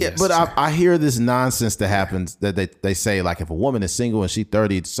anything. Yeah, but I hear this nonsense that happens that they say, like, if a woman is single and she's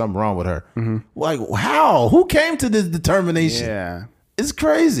 30, something wrong with her. Like, how? Who came to this determination? Yeah. It's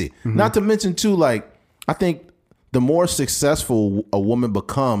crazy. Not to mention, too, like, I think the more successful a woman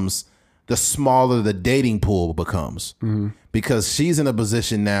becomes, the smaller the dating pool becomes because she's in a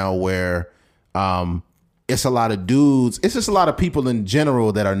position now where it's a lot of dudes. It's just a lot of people in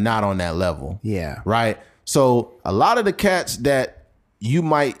general that are not on that level. Yeah. Right. So a lot of the cats that you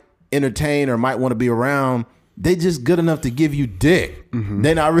might entertain or might want to be around, they just good enough to give you dick.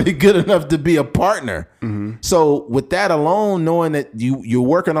 They're not really good enough to be a partner. So with that alone, knowing that you're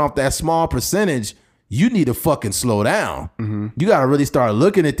working off that small percentage, you need to fucking slow down. You got to really start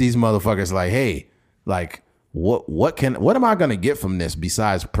looking at these motherfuckers like, hey, like what am I going to get from this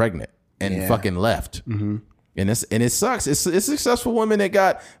besides pregnant and fucking left? And it sucks. It's successful women that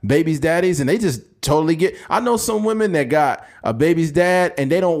got baby's daddies and they just totally get. I know some women that got a baby's dad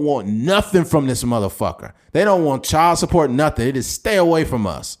and they don't want nothing from this motherfucker. They don't want child support, nothing. They just stay away from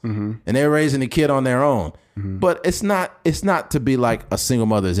us. And they're raising the kid on their own. But it's not to be like a single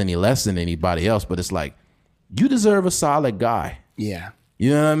mother is any less than anybody else, but it's like you deserve a solid guy. Yeah.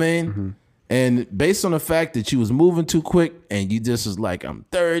 You know what I mean? And based on the fact that you was moving too quick and you just was like, I'm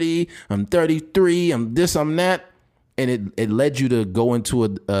 30, I'm 33, I'm this, I'm that. And it led you to go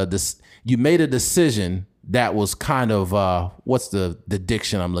into you made a decision that was kind of, what's the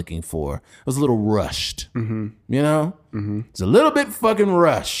diction I'm looking for? It was a little rushed, you know? It's a little bit fucking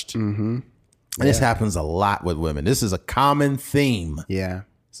rushed. And this happens a lot with women. This is a common theme. Yeah.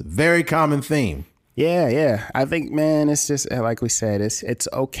 It's a very common theme. Yeah. I think, man, it's just like we said, it's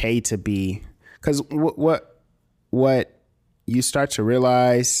okay to be, because what you start to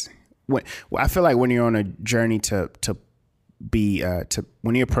realize, I feel like when you're on a journey to be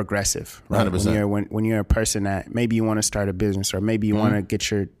when you're progressive, right? 100%. When you're a person that maybe you want to start a business or maybe you want to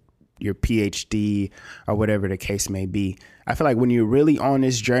get your PhD or whatever the case may be. I feel like when you're really on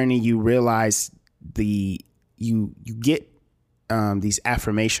this journey, you realize you get these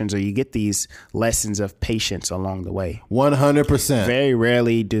affirmations or you get these lessons of patience along the way. 100%. Very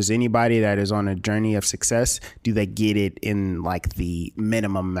rarely does anybody that is on a journey of success, do they get it in like the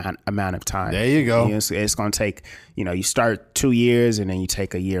minimum amount of time. There you go. You know, it's going to take, you start 2 years and then you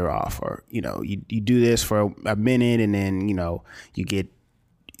take a year off, or, you do this for a minute and then, you get,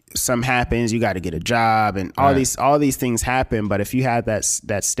 something happens, you got to get a job and all these things happen. But if you have that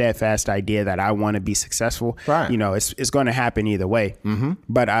steadfast idea that I want to be successful, it's going to happen either way.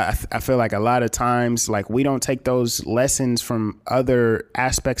 But I feel like a lot of times, like, we don't take those lessons from other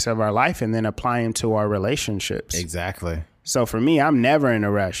aspects of our life and then apply them to our relationships. Exactly. So for me, I'm never in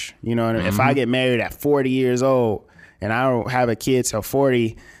a rush. If I get married at 40 years old and I don't have a kid till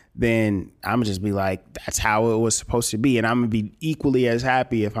 40, then I'm gonna just be like, that's how it was supposed to be. And I'm gonna be equally as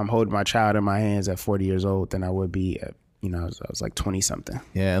happy if I'm holding my child in my hands at 40 years old than I would be at, I was like 20 something.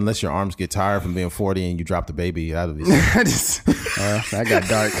 Yeah, unless your arms get tired from being 40 and you drop the baby out of his. That got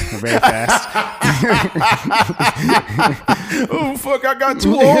dark very fast. Oh, fuck, I got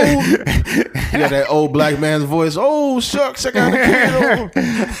too old. You got that old black man's voice. Oh, shucks, I got a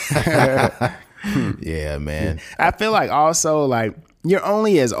kid. Yeah, man. I feel like also, like, you're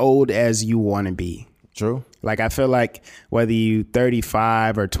only as old as you want to be. True. Like, I feel like whether you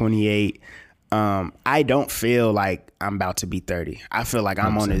 35 or 28, I don't feel like I'm about to be 30. I feel like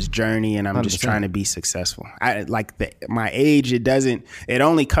I'm 100%. On this journey and I'm just 100%. Trying to be successful. My age, it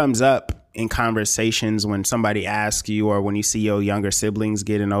only comes up in conversations when somebody asks you, or when you see your younger siblings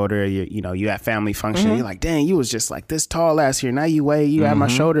getting older, you at family function, mm-hmm. You're like, dang, you was just like this tall last year. Now you weigh, you mm-hmm. at my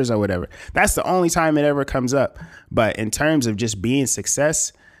shoulders or whatever. That's the only time it ever comes up. But in terms of just being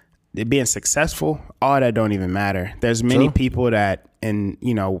successful, all that don't even matter. There's many people that, and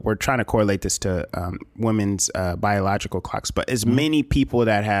we're trying to correlate this to women's biological clocks, but as many people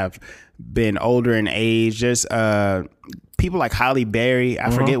that have been older in age, just people like Halle Berry. I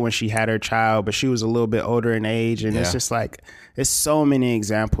forget when she had her child, but she was a little bit older in age, and it's just like, there's so many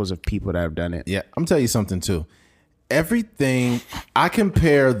examples of people that have done it. Yeah, I'm telling you something too. Everything, I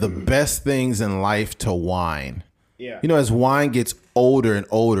compare the best things in life to wine. Yeah. As wine gets older and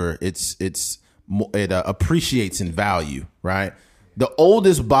older, it appreciates in value, right? The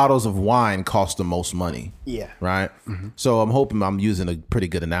oldest bottles of wine cost the most money. Yeah. Right? Mm-hmm. So I'm hoping I'm using a pretty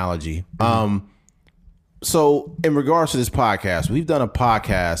good analogy. Mm-hmm. So in regards to this podcast, we've done a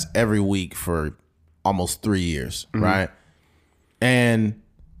podcast every week for almost 3 years, mm-hmm. right? And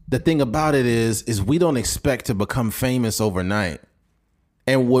the thing about it is we don't expect to become famous overnight.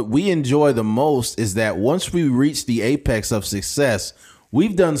 And what we enjoy the most is that once we reach the apex of success,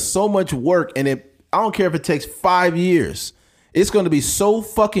 we've done so much work, and I don't care if it takes 5 years. It's going to be so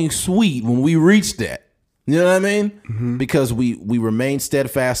fucking sweet when we reach that. You know what I mean? Mm-hmm. Because we remain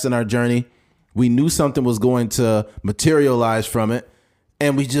steadfast in our journey. We knew something was going to materialize from it,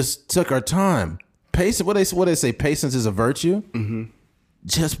 and we just took our time. Patience. What they say? Patience is a virtue. Mm-hmm.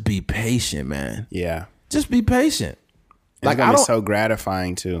 Just be patient, man. Yeah. Just be patient. It's gonna be so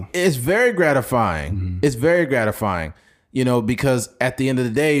gratifying too. It's very gratifying. Mm-hmm. It's very gratifying. Because at the end of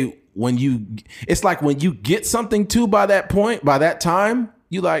the day, it's like when you get something by that point, by that time,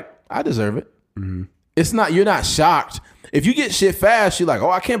 you like, I deserve it. Mm-hmm. You're not shocked. If you get shit fast, you're like,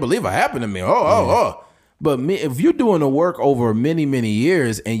 oh, I can't believe it happened to me. Oh. But if you're doing the work over many, many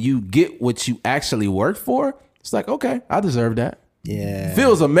years and you get what you actually worked for, it's like, okay, I deserve that. Yeah.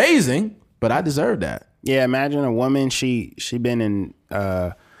 Feels amazing, but I deserve that. Yeah. Imagine a woman, she been in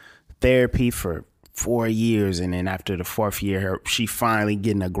therapy for 4 years, and then after the 4th year, she finally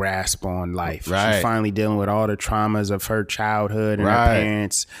getting a grasp on life. Right. She finally dealing with all the traumas of her childhood and her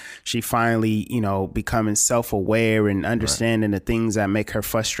parents. She finally, becoming self-aware and understanding the things that make her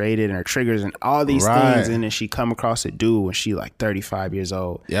frustrated and her triggers and all these things. And then she come across a dude when she like 35 years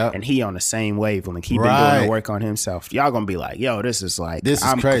old, and he on the same wavelength. He been doing the work on himself. Y'all gonna be like, yo, this is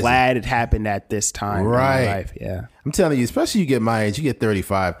I'm crazy. Glad it happened at this time in my life. Yeah, I'm telling you, especially you get my age, you get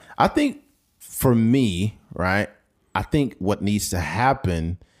 35. I think. For me, right, I think what needs to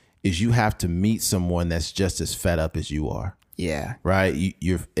happen is you have to meet someone that's just as fed up as you are. Yeah. Right?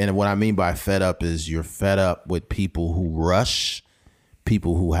 And what I mean by fed up is you're fed up with people who rush,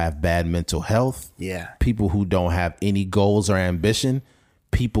 people who have bad mental health, people who don't have any goals or ambition,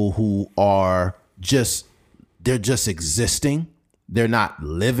 people who are they're just existing. They're not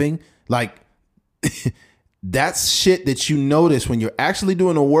living. Like... That's shit that you notice when you're actually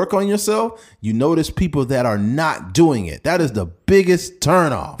doing the work on yourself. You notice people that are not doing it. That is the biggest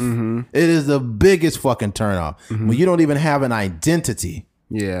turnoff. Mm-hmm. It is the biggest fucking turnoff. Mm-hmm. When you don't even have an identity.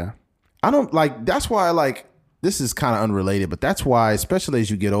 Yeah. That's why this is kind of unrelated, but that's why, especially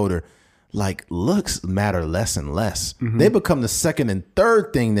as you get older, looks matter less and less. Mm-hmm. They become the second and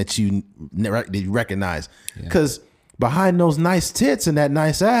third thing that you recognize. Because behind those nice tits and that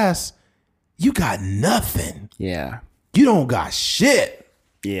nice ass, you got nothing. Yeah. You don't got shit.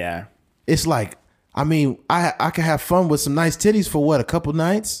 Yeah. It's like, I can have fun with some nice titties for a couple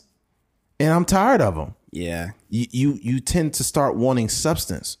nights, and I'm tired of them. Yeah. You tend to start wanting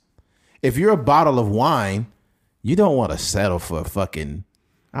substance. If you're a bottle of wine, you don't want to settle for fucking,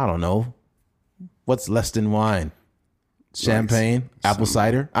 I don't know, what's less than wine? Champagne, apple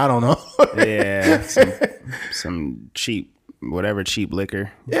cider? I don't know. Yeah. Some cheap. Whatever cheap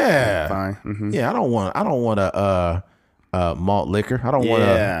liquor. Yeah. Fine. Mm-hmm. Yeah, I don't want a malt liquor. I don't want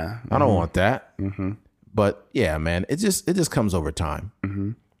I don't want that. Mm-hmm. But yeah, man, it just comes over time.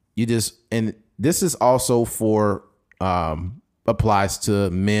 Mm-hmm. and this is also for, applies to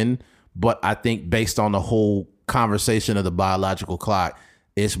men, but I think based on the whole conversation of the biological clock,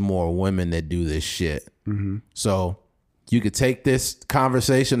 it's more women that do this shit. Mm-hmm. So you could take this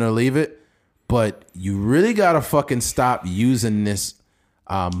conversation or leave it, but you really got to fucking stop using this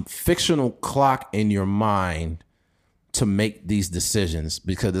fictional clock in your mind to make these decisions,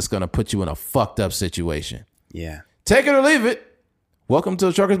 because it's going to put you in a fucked up situation. Yeah. Take it or leave it. Welcome to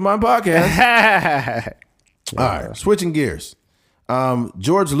the Trucker's Mind Podcast. Yeah. All right, switching gears.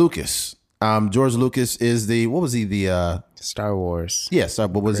 George Lucas. George Lucas is the Star Wars. Yes,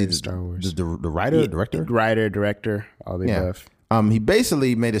 what was he? Star Wars. The writer, director? Director, all the above. He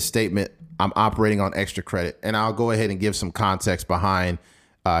basically made a statement, I'm operating on extra credit. And I'll go ahead and give some context behind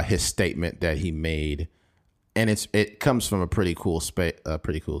his statement that he made. And it comes from a pretty cool spot.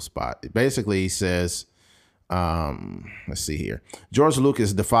 Basically, he says, let's see here. George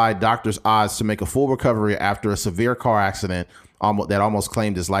Lucas defied doctors' odds to make a full recovery after a severe car accident that almost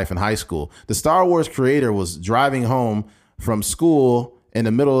claimed his life in high school. The Star Wars creator was driving home from school in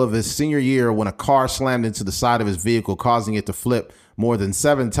the middle of his senior year when a car slammed into the side of his vehicle, causing it to flip more than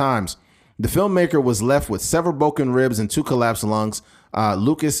 7 times. The filmmaker was left with several broken ribs and 2 collapsed lungs.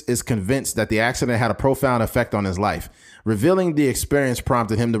 Lucas is convinced that the accident had a profound effect on his life. Revealing the experience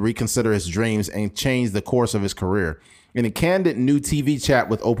prompted him to reconsider his dreams and change the course of his career. In a candid new TV chat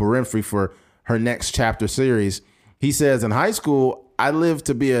with Oprah Winfrey for her next chapter series, he says, in high school, I lived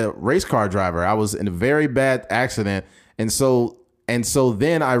to be a race car driver. I was in a very bad accident. And so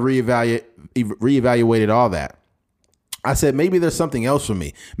then I reevaluated all that. I said, maybe there's something else for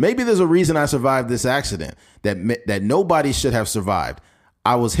me. Maybe there's a reason I survived this accident that nobody should have survived.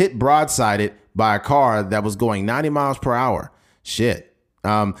 I was hit broadsided by a car that was going 90 miles per hour. Shit.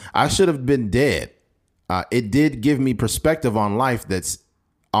 I should have been dead. It did give me perspective on life that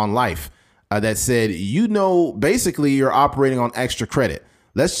said, basically you're operating on extra credit.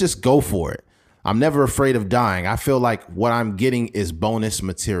 Let's just go for it. I'm never afraid of dying. I feel like what I'm getting is bonus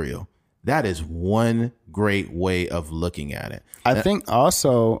material. That is one great way of looking at it. I think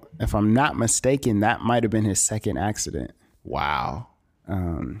also, if I'm not mistaken, that might have been his second accident. Wow.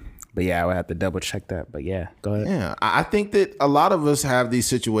 But yeah, I would have to double check that. But yeah, go ahead. Yeah, I think that a lot of us have these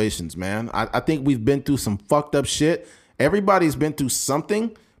situations, man. I think we've been through some fucked up shit. Everybody's been through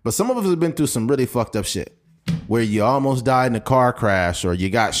something, but some of us have been through some really fucked up shit where you almost died in a car crash, or you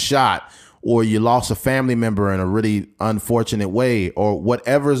got shot, or you lost a family member in a really unfortunate way, or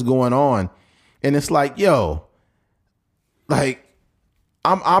whatever's going on. And it's like, yo, like,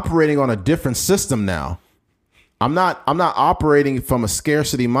 I'm operating on a different system now. I'm not operating from a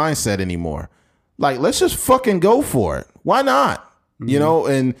scarcity mindset anymore. Like, let's just fucking go for it. Why not? Mm-hmm. You know,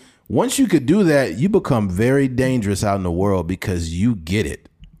 and once you could do that, you become very dangerous out in the world because you get it.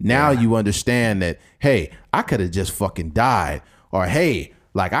 Now you understand that, hey, I could have just fucking died. Or, hey,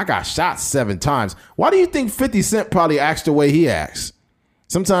 like, I got shot 7 times. Why do you think 50 Cent probably acts the way he acts?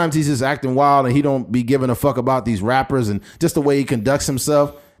 Sometimes he's just acting wild and he don't be giving a fuck about these rappers and just the way he conducts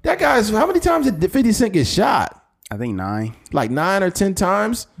himself. That guy's, how many times did 50 Cent get shot? I think 9. Like 9 or 10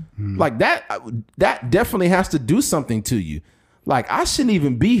 times? Like that definitely has to do something to you. Like, I shouldn't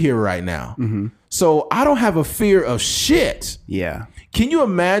even be here right now. Mm-hmm. So I don't have a fear of shit. Yeah. Can you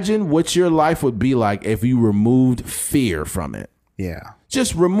imagine what your life would be like if you removed fear from it? Yeah.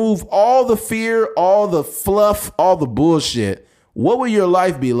 Just remove all the fear, all the fluff, all the bullshit. What would your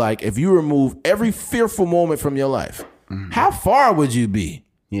life be like if you remove every fearful moment from your life? Mm-hmm. How far would you be?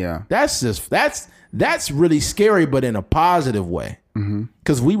 Yeah. That's really scary, but in a positive way.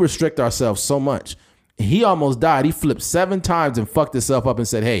 Because we restrict ourselves so much. He almost died. He flipped 7 times and fucked himself up and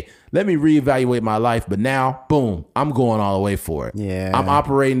said, hey, let me reevaluate my life. But now, boom, I'm going all the way for it. Yeah. I'm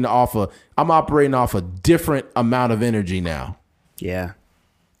operating off a different amount of energy now. Yeah.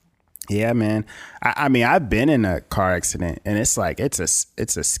 Yeah, man. I mean, I've been in a car accident, and it's like, it's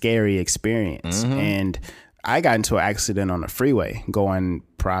a scary experience. Mm-hmm. And I got into an accident on the freeway going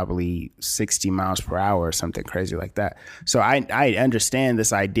probably 60 miles per hour or something crazy like that. So I understand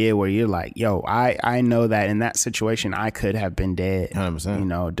this idea where you're like, yo, I know that in that situation, I could have been dead, 100%. You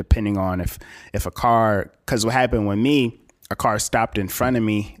know, depending on if a car, because what happened with me, a car stopped in front of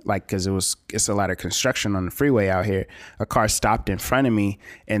me, like, because it's a lot of construction on the freeway out here. A car stopped in front of me,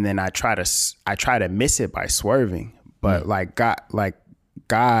 and then I try to miss it by swerving, but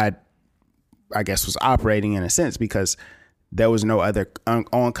God, I guess, was operating in a sense because there was no other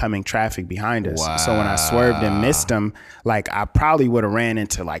oncoming traffic behind us. Wow. So when I swerved and missed them, like, I probably would have ran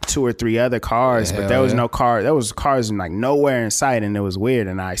into like 2 or 3 other cars, but there was no car. There was cars like nowhere in sight, and it was weird.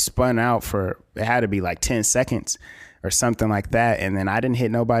 And I spun out for, it had to be like 10 seconds. or something like that. And then I didn't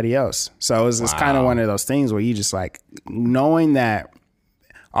hit nobody else. So it's kind of one of those things where you just like knowing that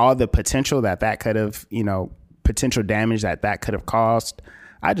all the potential that could have, potential damage that could have caused.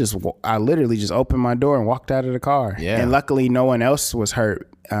 I literally just opened my door and walked out of the car. Yeah. And luckily no one else was hurt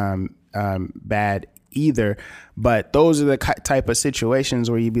bad either. But those are the type of situations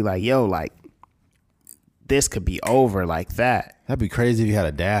where you'd be like, yo, like this could be over like that. That'd be crazy if you had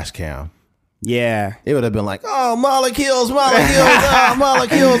a dash cam. Yeah. It would have been like, oh, molecules, oh,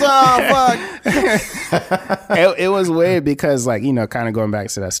 molecules, oh, fuck. It was weird because, like, kind of going back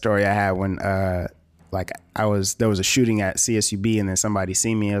to that story I had when, there was a shooting at CSUB and then somebody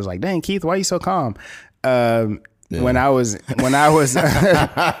seen me. I was like, dang, Keith, why are you so calm? When I was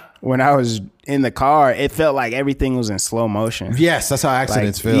in the car, it felt like everything was in slow motion. Yes, that's how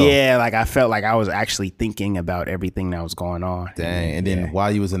accidents feel. Yeah, like I felt like I was actually thinking about everything that was going on. Dang. And then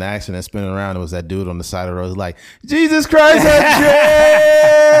while you was in the accident spinning around, it was that dude on the side of the road like, Jesus Christ, Andres!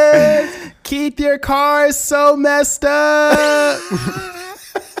 Keith, your car is so messed up.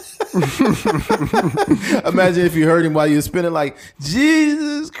 Imagine if you heard him while you were spinning like,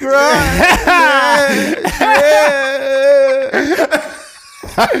 Jesus Christ.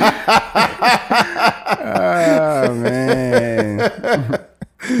 Oh man.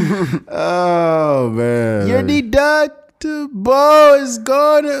 Oh man. Your deductible is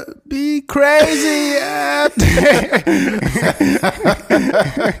gonna be crazy after.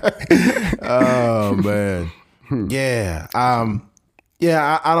 Oh man. Yeah.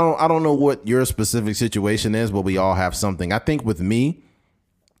 Yeah, I don't know what your specific situation is, but we all have something. I think with me,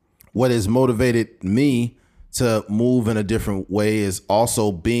 what has motivated me to move in a different way is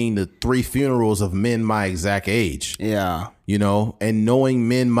also being the 3 funerals of men my exact age. Yeah. And knowing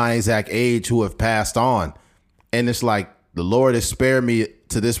men my exact age who have passed on. And it's like the Lord has spared me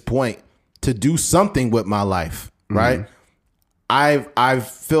to this point to do something with my life, right? I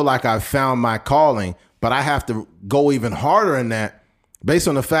feel like I've found my calling, but I have to go even harder in that based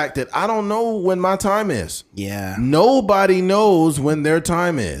on the fact that I don't know when my time is. Yeah. Nobody knows when their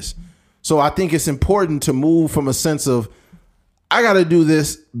time is. So I think it's important to move from a sense of, I got to do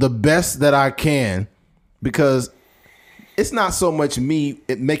this the best that I can, because it's not so much me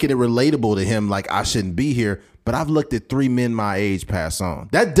making it relatable to him like I shouldn't be here, but I've looked at 3 men my age pass on.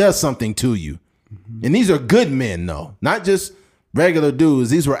 That does something to you. Mm-hmm. And these are good men, though, not just regular dudes.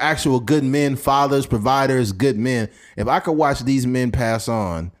 These were actual good men, fathers, providers, good men. If I could watch these men pass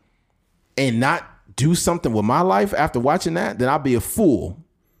on and not do something with my life after watching that, then I'll be a fool.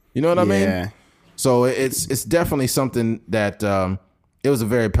 You know what I mean? So it's definitely something that it was a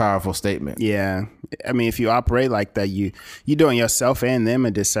very powerful statement. Yeah. I mean, if you operate like that, you're doing yourself and them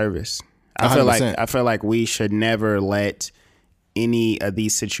a disservice. I feel like we should never let any of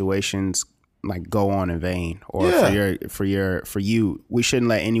these situations like go on in vain, or for you, we shouldn't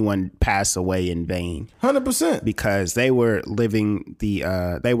let anyone pass away in vain. 100%. Because they were living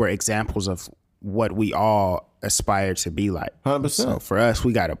they were examples of what we all aspire to be like. 100%. So for us,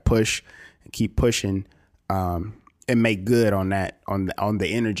 we got to push and keep pushing, and make good on that, on the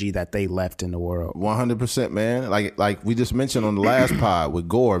energy that they left in the world. 100%, man. Like we just mentioned on the last pod with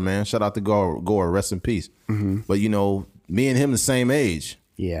Gore, man. Shout out to Gore, rest in peace. Mm-hmm. But me and him the same age.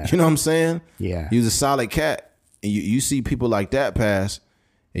 Yeah. You know what I'm saying? Yeah. He was a solid cat. And you see people like that pass,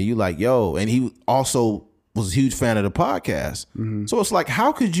 and you like, yo, and he also was a huge fan of the podcast. Mm-hmm. So it's like,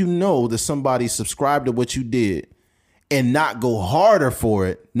 how could you know that somebody subscribed to what you did and not go harder for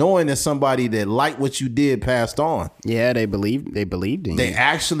it, knowing that somebody that liked what you did passed on? Yeah, they believed in you. They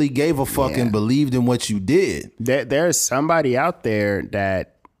actually gave a fuck and believed in what you did. There's somebody out there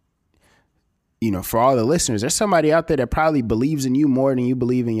that, for all the listeners, there's somebody out there that probably believes in you more than you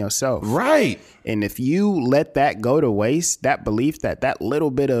believe in yourself. Right. And if you let that go to waste, that belief, that little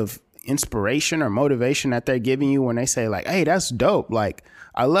bit of inspiration or motivation that they're giving you when they say like, hey, that's dope. Like,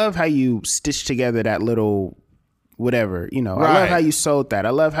 I love how you stitched together that little whatever, Right. I love how you sold that. I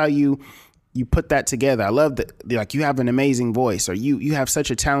love how you put that together. I love that, like, you have an amazing voice, or you have such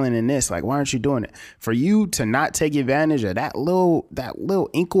a talent in this. Like, why aren't you doing it? For you to not take advantage of that little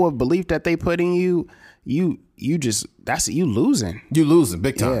inkle of belief that they put in you, you losing. You losing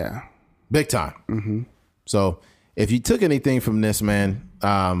big time. Yeah, big time. Mm-hmm. So if you took anything from this, man,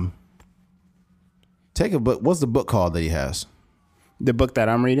 take a book. What's the book called that he has? The book that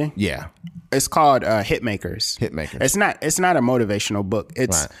I'm reading? Yeah. It's called Hitmakers. Hitmakers. It's not a motivational book.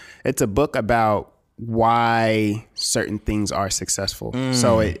 It's a book about why certain things are successful.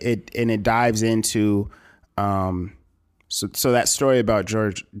 So it dives into so that story about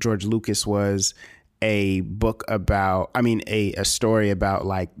George Lucas was a book about, a story about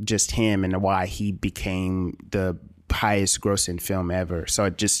like just him and why he became the highest grossing film ever. So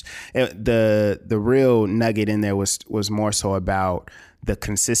the real nugget in there was more so about the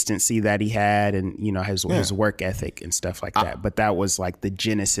consistency that he had and, you know, his work ethic and stuff like that. But that was like the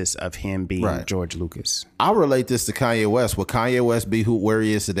genesis of him being George Lucas. I'll relate this to Kanye West. Would Kanye West be where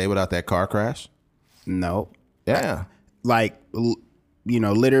he is today without that car crash? No. Yeah. Like, you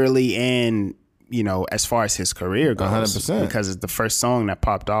know, literally, and, you know, as far as his career goes, 100%. because the first song that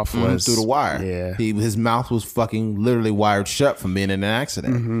popped off was Through the Wire. Yeah. His mouth was fucking literally wired shut from being in an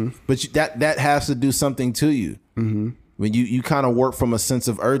accident. But that has to do something to you. When you kind of work from a sense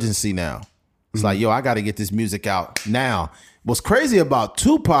of urgency now. It's like, yo, I got to get this music out now. What's crazy about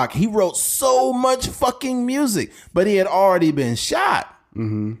Tupac, he wrote so much fucking music, but he had already been shot.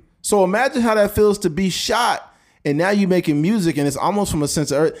 So imagine how that feels to be shot, and now you making music, and it's almost from a sense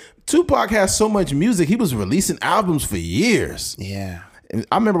of urgency. Tupac has so much music, he was releasing albums for years. Yeah. And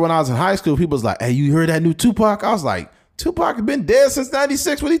I remember when I was in high school, people was like, hey, you heard that new Tupac? I was like, Tupac has been dead since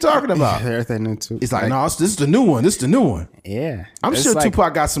 96. What are you talking about? Everything new too. He's like, no, this is the new one. This is the new one. Yeah. I'm sure like,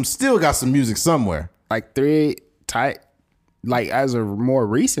 Tupac still got some music somewhere. Like like as a more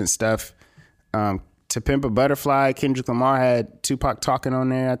recent stuff, To Pimp a Butterfly, Kendrick Lamar had Tupac talking on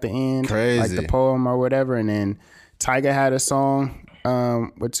there at the end. Crazy. Like the poem or whatever. And then Tyga had a song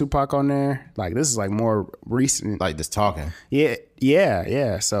with Tupac on there. Like this is like more recent. Like just talking. Yeah.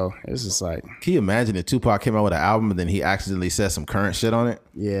 So it's just like, can you imagine if Tupac came out with an album and then he accidentally said some current shit on it?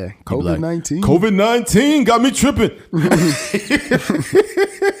 Yeah. COVID-19. Like, COVID-19 got me tripping.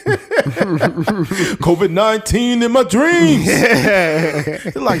 COVID-19 in my dreams.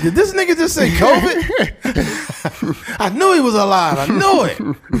 Like, did this nigga just say COVID? I knew he was alive. I knew it.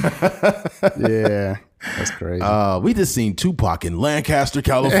 Yeah. That's crazy. We just seen Tupac in Lancaster,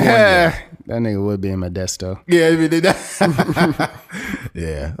 California. That nigga would be in Modesto. Yeah, I mean,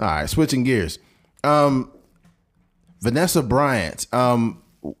 yeah. All right, switching gears. Vanessa Bryant,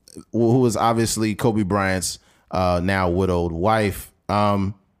 who was obviously Kobe Bryant's now widowed wife.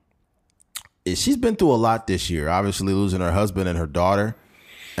 She's been through a lot this year. Obviously, losing her husband and her daughter,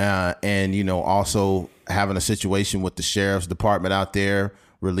 and you know, also having a situation with the sheriff's department out there,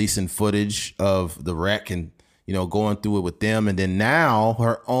 releasing footage of the wreck and, you know, going through it with them. And then now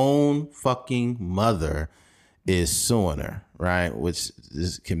her own fucking mother is suing her, right? Which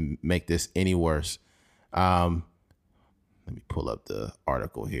can make this any worse. Let me pull up the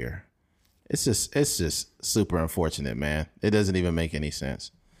article here. It's just super unfortunate, man. It doesn't even make any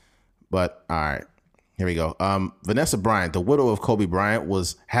sense. But all right, here we go. Vanessa Bryant, the widow of Kobe Bryant,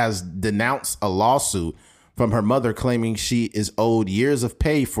 has denounced a lawsuit from her mother claiming she is owed years of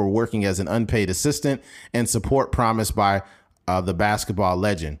pay for working as an unpaid assistant and support promised by the basketball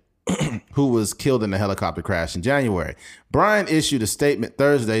legend who was killed in a helicopter crash in January. Bryant issued a statement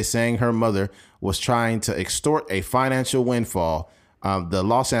Thursday saying her mother was trying to extort a financial windfall. The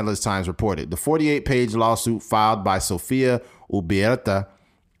Los Angeles Times reported the 48-page lawsuit filed by Sofia Ubierta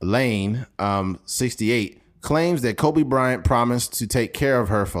Lane, 68, claims that Kobe Bryant promised to take care of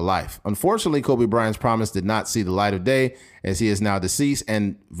her for life. Unfortunately, Kobe Bryant's promise did not see the light of day as he is now deceased,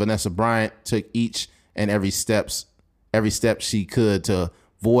 and Vanessa Bryant took each and every step she could to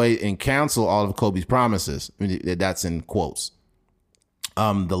void and cancel all of Kobe's promises. I mean, that's in quotes.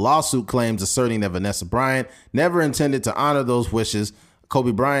 The lawsuit claims asserting that Vanessa Bryant never intended to honor those wishes.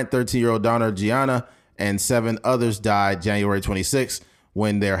 Kobe Bryant, 13-year-old daughter Gianna, and 7 others died January 26th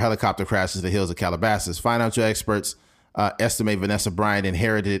when their helicopter crashed in the hills of Calabasas. Financial experts estimate Vanessa Bryant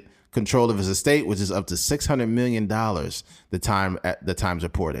inherited control of his estate, which is up to $600 million, the Times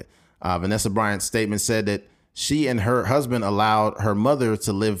reported. Vanessa Bryant's statement said that she and her husband allowed her mother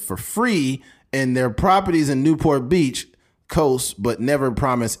to live for free in their properties in Newport Beach coast, but never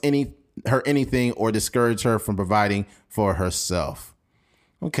promised her anything or discouraged her from providing for herself.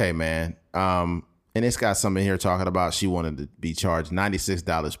 Okay, man. And it's got something here talking about she wanted to be charged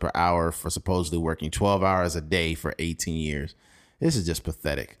 $96 per hour for supposedly working 12 hours a day for 18 years. This is just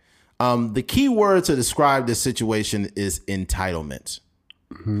pathetic. The key word to describe this situation is entitlement.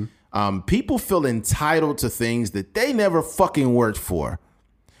 People feel entitled to things that they never fucking worked for.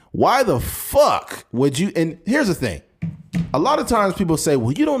 Why the fuck would you? And here's the thing. A lot of times people say,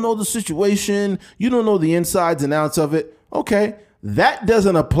 well, you don't know the situation. You don't know the insides and outs of it. Okay. That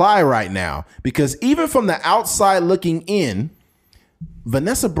doesn't apply right now because even from the outside looking in,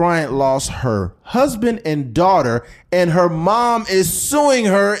 Vanessa Bryant lost her husband and daughter, and her mom is suing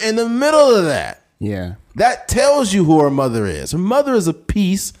her in the middle of that. Yeah. That tells you who her mother is. Her mother is a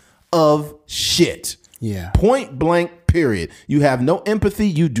piece of shit. Yeah. Point blank, period. You have no empathy.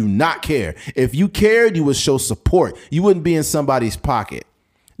 You do not care. If you cared, you would show support. You wouldn't be in somebody's pocket.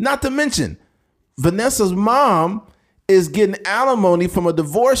 Not to mention, Vanessa's mom is getting alimony from a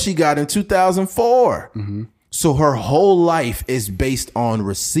divorce she got in 2004. So her whole life is based on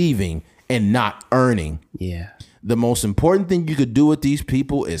receiving and not earning. Yeah. The most important thing you could do with these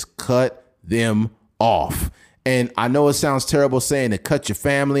people is cut them off. And I know it sounds terrible saying to cut your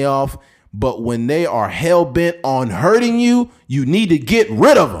family off, but when they are hell-bent on hurting you, you need to get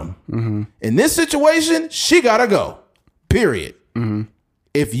rid of them. In this situation, she gotta go. Period.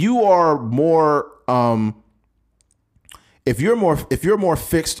 If you are more if you're more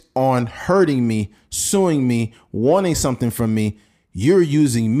fixed on hurting me, suing me, wanting something from me, you're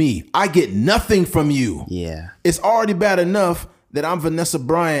using me. I get nothing from you. Yeah. It's already bad enough that I'm Vanessa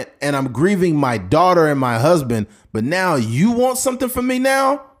Bryant and I'm grieving my daughter and my husband, but now you want something from me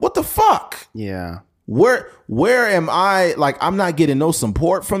now? What the fuck? Yeah. Where am I? Like, I'm not getting no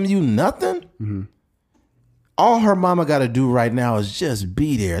support from you, nothing? All her mama got to do right now is just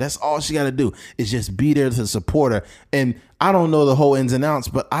be there. That's all she got to do is just be there to support her. And I don't know the whole ins and outs,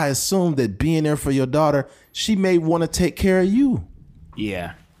 but I assume that being there for your daughter, she may want to take care of you.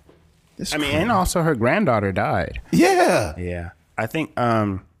 Yeah. And also her granddaughter died. Yeah. Yeah. I think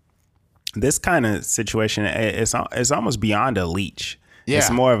this kind of situation is almost beyond a leech. Yeah.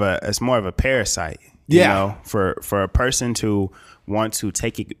 It's more of a parasite. You know, for a person to want to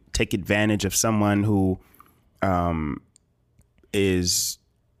take advantage of someone who is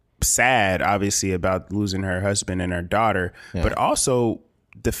sad, obviously, about losing her husband and her daughter, but also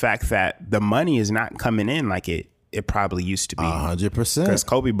the fact that the money is not coming in like it probably used to be. 100%. Because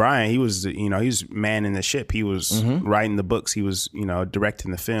Kobe Bryant, he was manning the ship. He was writing the books. He was,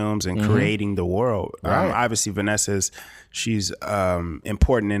 directing the films and creating the world. Right. Obviously, she's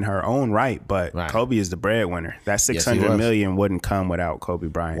important in her own right, but Kobe is the breadwinner. That $600 million wouldn't come without Kobe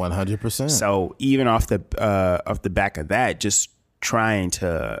Bryant. 100%. So even off the back of that, just trying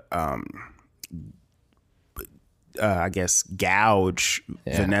to I guess gouge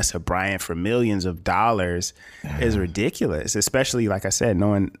Vanessa Bryant for millions of dollars is ridiculous, especially like I said,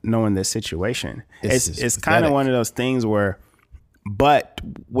 knowing this situation. It's kind of one of those things where, but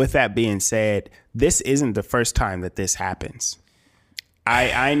with that being said, this isn't the first time that this happens.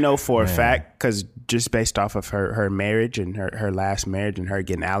 I know for a fact, because just based off of her marriage and her last marriage and her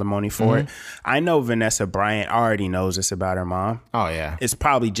getting alimony for it, I know Vanessa Bryant already knows this about her mom. Oh yeah, it's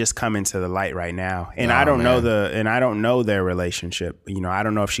probably just coming to the light right now, and I don't know their relationship. I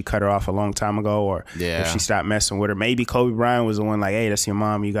don't know if she cut her off a long time ago or if she stopped messing with her. Maybe Kobe Bryant was the one like, hey, that's your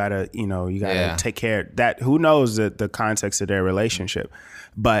mom. You gotta take care of that. Who knows the context of their relationship,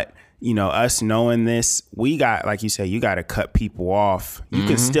 but. Us knowing this, we got, like you say, you got to cut people off. You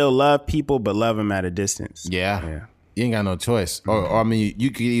can still love people, but love them at a distance. Yeah. You ain't got no choice. Or I mean, you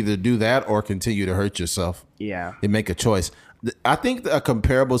could either do that or continue to hurt yourself. Yeah. You make a choice. I think a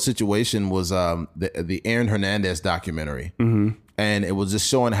comparable situation was the Aaron Hernandez documentary. And it was just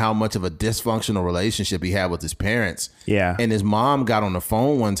showing how much of a dysfunctional relationship he had with his parents. Yeah. And his mom got on the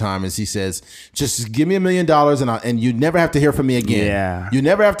phone one time and she says, just give me $1 million and you never have to hear from me again. Yeah. You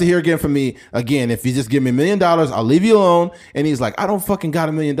never have to hear again from me again. If you just give me $1 million, I'll leave you alone. And he's like, I don't fucking got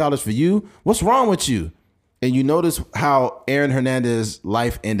 $1 million for you. What's wrong with you? And you notice how Aaron Hernandez's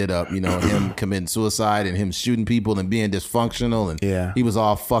life ended up, him committing suicide and him shooting people and being dysfunctional. And he was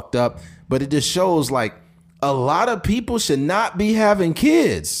all fucked up. But it just shows like, a lot of people should not be having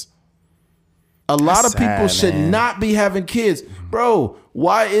kids. A lot of people should not be having kids. Bro,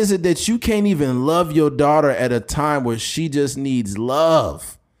 why is it that you can't even love your daughter at a time where she just needs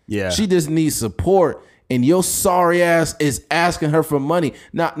love? Yeah. She just needs support. And your sorry ass is asking her for money.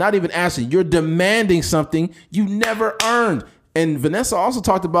 Not even asking. You're demanding something you never earned. And Vanessa also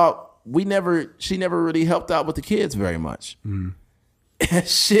talked about she never really helped out with the kids very much.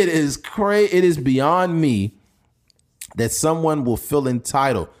 Shit is crazy. It is beyond me that someone will feel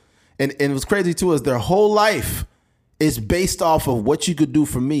entitled. And what's crazy too is their whole life is based off of what you could do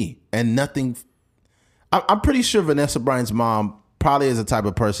for me and nothing. I'm pretty sure Vanessa Bryant's mom probably is the type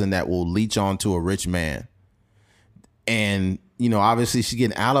of person that will leech on to a rich man. And, obviously she's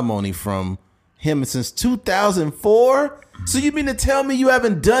getting alimony from him since 2004. So you mean to tell me you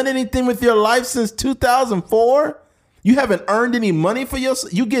haven't done anything with your life since 2004? You haven't earned any money for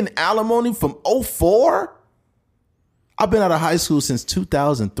yourself? You getting alimony from 2004? I've been out of high school since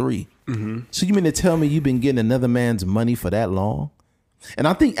 2003. So you mean to tell me you've been getting another man's money for that long? And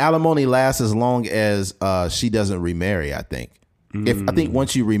I think alimony lasts as long as she doesn't remarry, I think. I think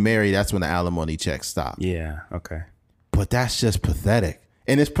once you remarry, that's when the alimony checks stop. Yeah, okay. But that's just pathetic.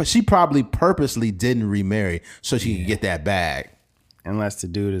 And she probably purposely didn't remarry so she could get that bag. Unless the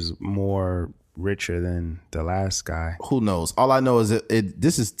dude is more richer than the last guy. Who knows? All I know is that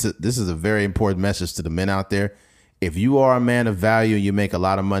this is a very important message to the men out there. if you are a man of value and you make a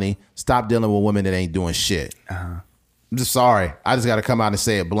lot of money, stop dealing with women that ain't doing shit. I'm just sorry. I just got to come out and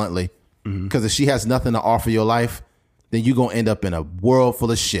say it bluntly. Because if she has nothing to offer your life, then you're going to end up in a world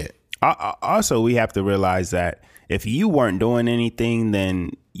full of shit. Also, we have to realize that if you weren't doing anything,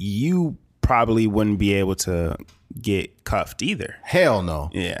 then you probably wouldn't be able to get cuffed either. Hell no.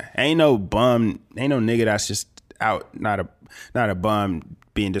 Yeah. Ain't no nigga that's just out, not a bum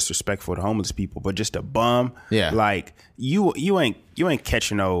being disrespectful to homeless people, but just a bum. Yeah. Like you ain't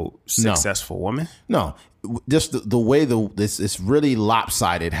catching no successful woman. No. Just the way it's really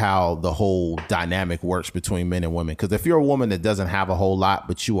lopsided how the whole dynamic works between men and women. Because if you're a woman that doesn't have a whole lot,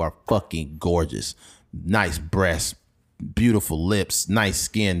 but you are fucking gorgeous, nice breasts, beautiful lips, nice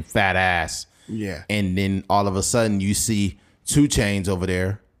skin, fat ass. Yeah. And then all of a sudden you see 2 Chainz over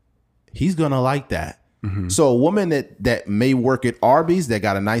there. He's going to like that. So a woman that may work at Arby's that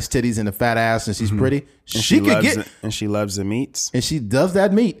got a nice titties and a fat ass and she's pretty, and she loves the meats. And she does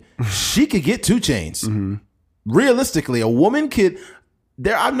that meat. She could get 2 Chainz. Realistically, a woman could.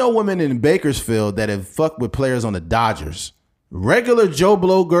 I know women in Bakersfield that have fucked with players on the Dodgers. Regular Joe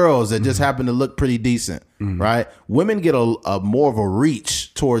Blow girls that just happen to look pretty decent, right? Women get a more of a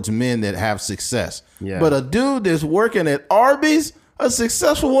reach towards men that have success. Yeah. But a dude that's working at Arby's, a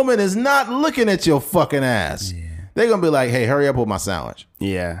successful woman is not looking at your fucking ass. Yeah. They're going to be like, hey, hurry up with my sandwich.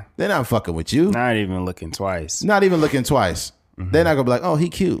 Yeah. They're not fucking with you. Not even looking twice. Not even looking twice. They're not going to be like, oh, he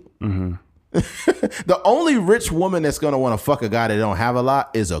cute. The only rich woman that's going to want to fuck a guy that don't have a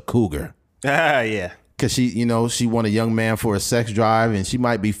lot is a cougar. Yeah. Because she want a young man for a sex drive and she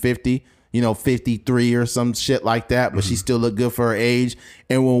might be 50, 53 or some shit like that, but she still look good for her age.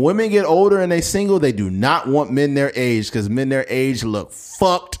 And when women get older and they single, they do not want men their age because men their age look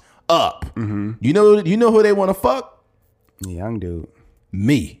fucked up. You know who they want to fuck? Young dude.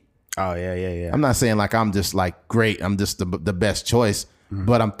 Me. Oh, yeah. I'm not saying like I'm just like great. I'm just the best choice,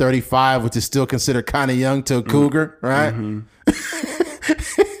 but I'm 35, which is still considered kind of young to a cougar, right?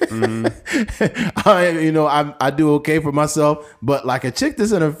 I do okay for myself, but like a chick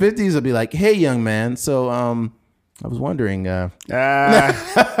that's in her 50s will be like, hey, young man, so I was wondering. Yeah.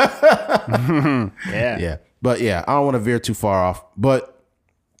 But yeah, I don't want to veer too far off. But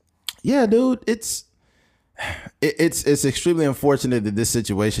yeah, dude, it's extremely unfortunate that this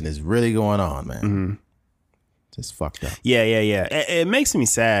situation is really going on, man. Just fucked up. Yeah. It makes me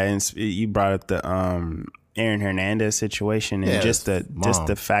sad. And you brought up the Aaron Hernandez situation and just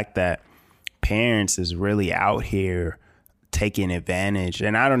the fact that parents is really out here taking advantage.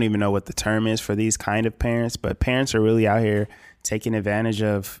 And I don't even know what the term is for these kind of parents, but parents are really out here taking advantage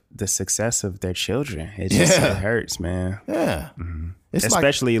of the success of their children. It hurts, man. Yeah.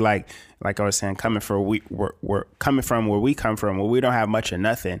 Especially like I was saying, coming from we're coming from where we come from, where we don't have much of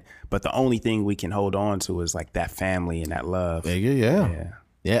nothing, but the only thing we can hold on to is like that family and that love.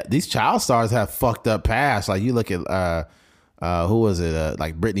 Yeah, these child stars have fucked up past. Like you look at who was it?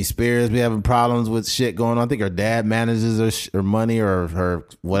 Like Britney Spears be having problems with shit going on. I think her dad manages her money or her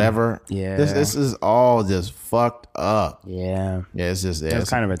whatever. Yeah, this is all just fucked up. Yeah, it's just it's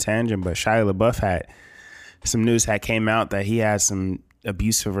kind of a tangent. But Shia LaBeouf had some news that came out that he had some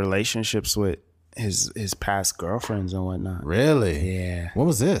abusive relationships with his past girlfriends and whatnot. Really? Yeah. When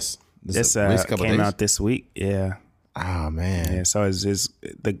was this? This came out this week. Yeah. Oh man. Yeah. So it's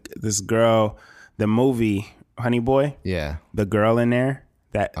this girl, the movie Honey Boy. Yeah. The girl in there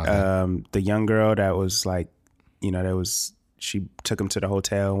that the young girl that was like, she took him to the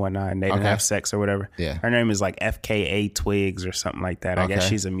hotel and whatnot, and they didn't have sex or whatever. Yeah. Her name is like FKA Twigs or something like that. I guess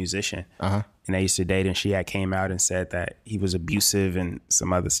she's a musician. And they used to date, and she had came out and said that he was abusive and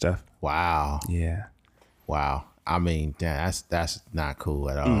some other stuff. Wow. Yeah. Wow. I mean, that's not cool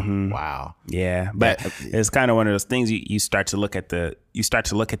at all. Wow. Yeah, but it's kind of one of those things you start to look at the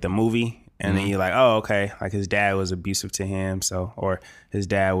movie, and then you're like, oh, okay, like his dad was abusive to him, or his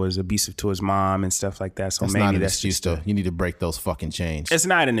dad was abusive to his mom and stuff like that. So that's maybe not an that's excuse just you need to break those fucking chains. It's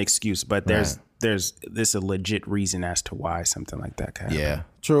not an excuse, but there's a legit reason as to why something like that can happen. Yeah,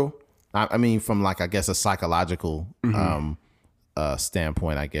 true. I mean, from like I guess a psychological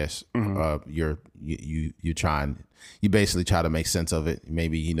standpoint, I guess you basically try to make sense of it.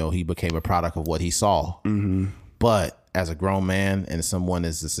 Maybe he became a product of what he saw. But as a grown man and someone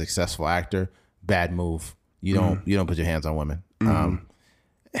is a successful actor, bad move. You don't put your hands on women.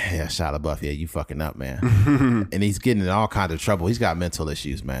 Yeah, Shia LaBeouf, you fucking up, man. And he's getting in all kinds of trouble. He's got mental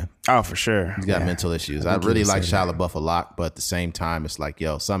issues, man. Oh, for sure. He's got mental issues. I really like Shia LaBeouf a lot, but at the same time, it's like,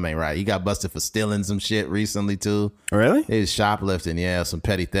 yo, something ain't right. He got busted for stealing some shit recently, too. Really? He was shoplifting, some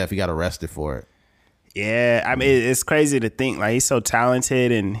petty theft. He got arrested for it. Yeah, I mean, it's crazy to think like he's so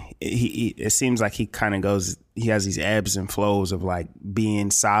talented, and he it seems like he kind of goes. He has these ebbs and flows of like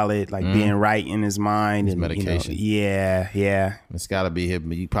being solid, like being right in his mind, his and medication. Yeah. It's got to be him.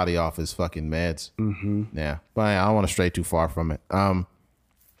 He probably off his fucking meds. Yeah, but I don't want to stray too far from it.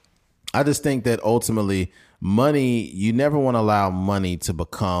 I just think that ultimately, money. You never want to allow money to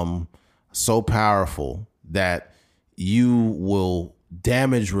become so powerful that you will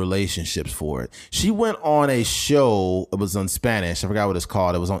damage relationships for it. She went on a show. It was on Spanish. I forgot what it's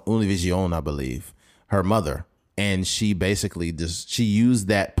called. It was on Univision, I believe. Her mother, and she basically she used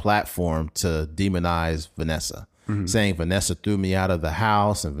that platform to demonize Vanessa, saying Vanessa threw me out of the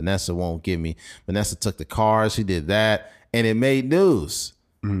house, and Vanessa won't give me. Vanessa took the cars. She did that, and it made news.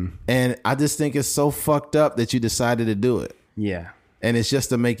 And I just think it's so fucked up that you decided to do it. Yeah, and it's just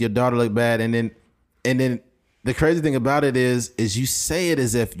to make your daughter look bad, and then. The crazy thing about it is you say it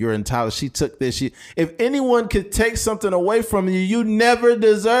as if you're entitled. She took this. If anyone could take something away from you, you never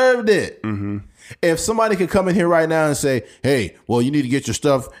deserved it. If somebody could come in here right now and say, hey, well, you need to get your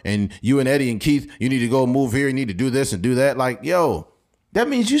stuff, and you and Eddie and Keith, you need to go move here. You need to do this and do that. Like, yo, that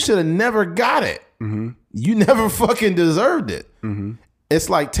means you should have never got it. You never fucking deserved it. It's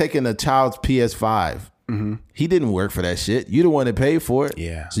like taking a child's PS5. He didn't work for that shit. You the one that paid for it.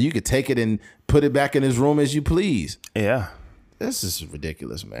 Yeah. So you could take it and put it back in his room as you please. Yeah. This is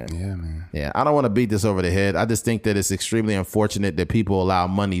ridiculous, man. Yeah, man. Yeah. I don't want to beat this over the head. I just think that it's extremely unfortunate that people allow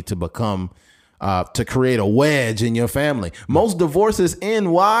money to become, to create a wedge in your family. Most divorces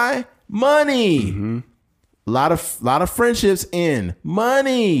end. Why? Money. A lot of friendships end.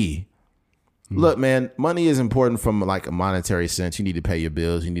 Money. Look, man, money is important from like a monetary sense. You need to pay your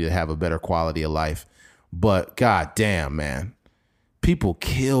bills. You need to have a better quality of life. But god damn, man, people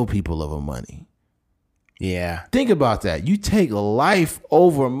kill people over money. Yeah. Think about that. You take life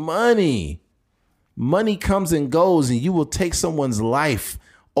over money. Money comes and goes, and you will take someone's life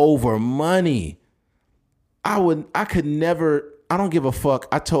over money. I could never, I don't give a fuck.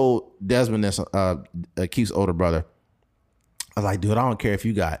 I told Desmond this, Keith's older brother. I was like, dude, I don't care if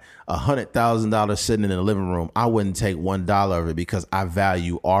you got $100,000 sitting in the living room. I wouldn't take $1 of it because I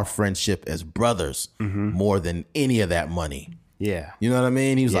value our friendship as brothers more than any of that money. Yeah. You know what I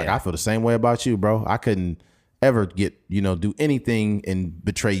mean? He was like, I feel the same way about you, bro. I couldn't ever do anything and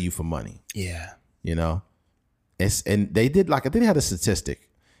betray you for money. Yeah. You know? And they did like, I think they had a statistic.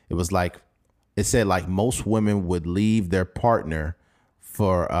 It was like, it said like most women would leave their partner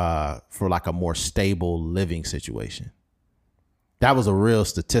for like a more stable living situation. That was a real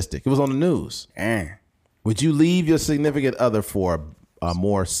statistic. It was on the news. Would you leave your significant other for a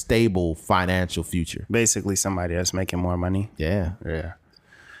more stable financial future? Basically, somebody that's making more money. Yeah. Yeah.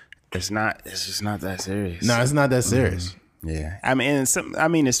 It's just not that serious. No, it's not that serious. Yeah. I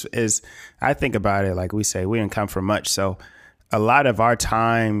mean, it's I think about it, like we say, we didn't come from much. So a lot of our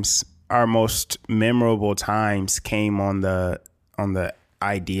times, our most memorable times came on the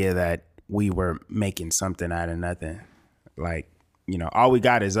idea that we were making something out of nothing. Like, all we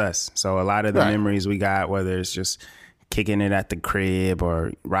got is us. So a lot of the memories we got, whether it's just kicking it at the crib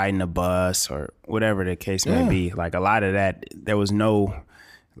or riding a bus or whatever the case may be, like a lot of that, there was no,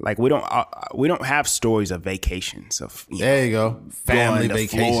 like we don't have stories of vacations of there you go, family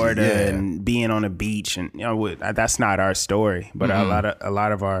vacation, Florida and being on a beach, and that's not our story. But a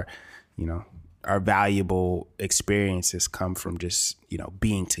lot of our our valuable experiences come from just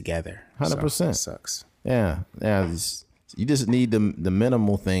being together. 100%. Sucks. Yeah. You just need the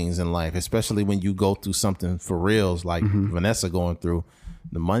minimal things in life, especially when you go through something for reals like Vanessa going through.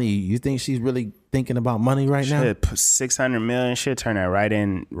 The money, you think she's really thinking about money right now? $600 million, she'll turn that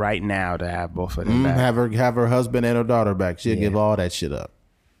right now to have both of them back. Have her husband and her daughter back. She'll give all that shit up.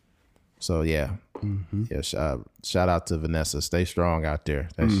 So yeah. Shout out to Vanessa. Stay strong out there.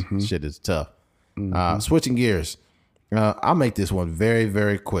 That shit is tough. Switching gears. I'll make this one very,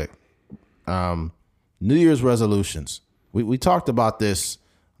 very quick. New Year's resolutions. We talked about this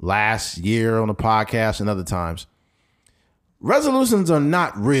last year on the podcast and other times. Resolutions are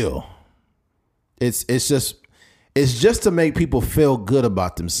not real. It's just to make people feel good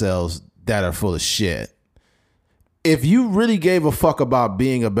about themselves that are full of shit. If you really gave a fuck about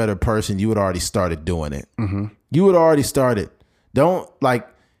being a better person, you would already started doing it. You would already started.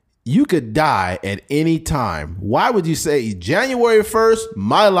 You could die at any time. Why would you say January 1st,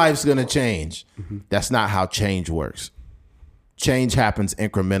 my life's going to change? That's not how change works. Change happens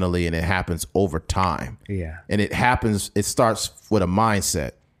incrementally and it happens over time. Yeah. And it starts with a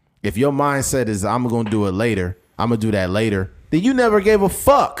mindset. If your mindset is I'm going to do it later, I'm going to do that later, then you never gave a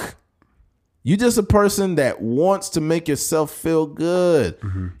fuck. You just a person that wants to make yourself feel good.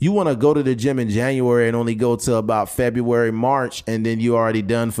 You want to go to the gym in January and only go till about February, March, and then you already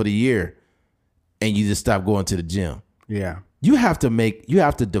done for the year, and you just stop going to the gym. Yeah. You have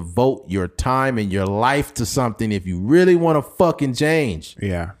to devote your time and your life to something if you really want to fucking change.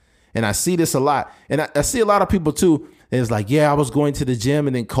 Yeah. And I see this a lot. And I see a lot of people too. It's like, yeah, I was going to the gym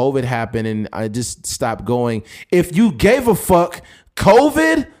and then COVID happened and I just stopped going. If you gave a fuck,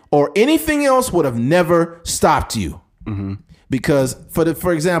 COVID or anything else would have never stopped you. Because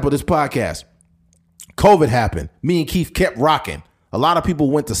for example, this podcast, COVID happened. Me and Keith kept rocking. A lot of people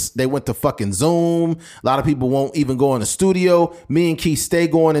went to fucking Zoom. A lot of people won't even go in the studio. Me and Keith stay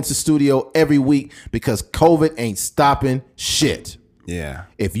going into studio every week because COVID ain't stopping shit. Yeah.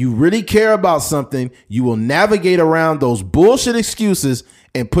 If you really care about something, you will navigate around those bullshit excuses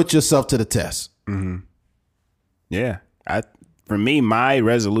and put yourself to the test. Yeah. For me, my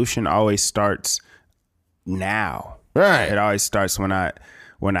resolution always starts now. Right. It always starts when I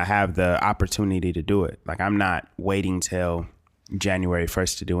have the opportunity to do it. Like, I'm not waiting till January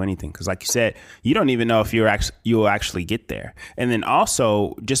 1st to do anything. Because like you said, you don't even know if you'll actually get there. And then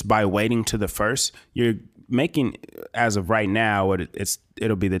also, just by waiting to the 1st, you're making, as of right now,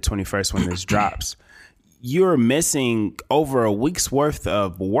 it'll be the 21st when this drops. You're missing over a week's worth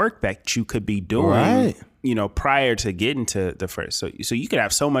of work that you could be doing. Right. Prior to getting to the 1st. So you could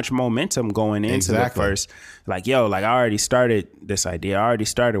have so much momentum going into the 1st. Like, I already started this idea. I already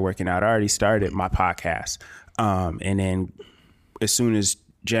started working out. I already started my podcast. And then as soon as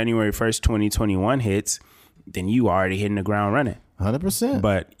January 1st, 2021 hits, then you already hitting the ground running. 100%.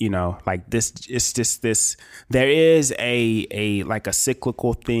 But, like this, it's just this, there is a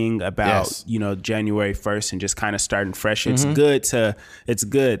cyclical thing about, January 1st and just kind of starting fresh. It's good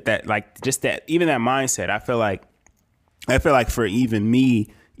that like just that, even that mindset, I feel like for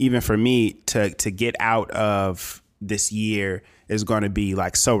even for me to get out of this year is going to be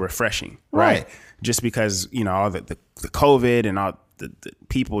like so refreshing. Right. Just because, all the COVID and all the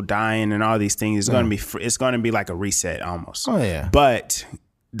people dying and all these things, it's going to be like a reset almost. Oh yeah. But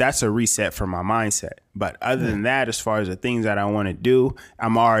that's a reset for my mindset. But other than that, as far as the things that I want to do,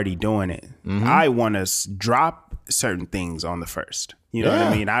 I'm already doing it. I want to drop certain things on the 1st. You know what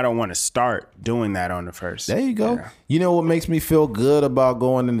I mean? I don't want to start doing that on the 1st. There you go. Yeah. You know what makes me feel good about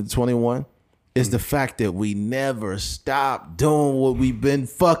going into 21 is the fact that we never stop doing what we've been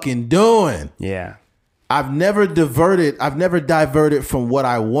fucking doing. Yeah. I've never diverted from what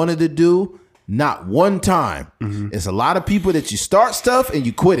I wanted to do, not one time. It's a lot of people that you start stuff and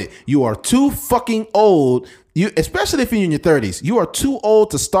you quit it. You are too fucking old. Especially if you're in your 30s, you are too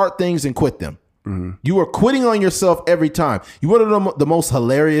old to start things and quit them. You are quitting on yourself every time. You want to know the most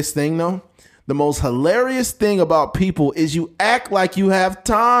hilarious thing though? The most hilarious thing about people is you act like you have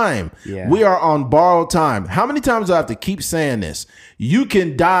time. Yeah. We are on borrowed time. How many times do I have to keep saying this? You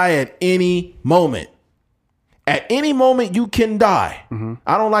can die at any moment. At any moment, you can die.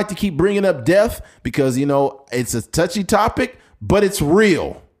 I don't like to keep bringing up death because, it's a touchy topic, but it's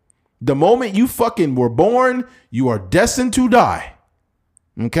real. The moment you fucking were born, you are destined to die.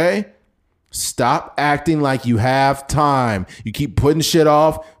 Okay? Stop acting like you have time. You keep putting shit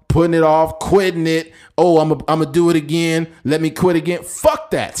off, quitting it. Oh, I'm going to do it again. Let me quit again.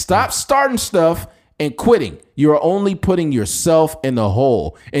 Fuck that. Stop starting stuff and quitting. You're only putting yourself in the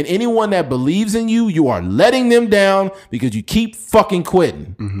hole. And anyone that believes in you, you are letting them down because you keep fucking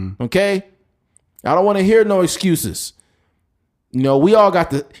quitting. Okay? I don't want to hear no excuses. We all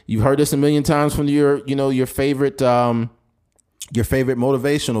got you've heard this a million times from your favorite motivational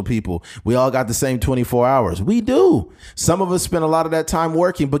people. We all got the same 24 hours. We do. Some of us spend a lot of that time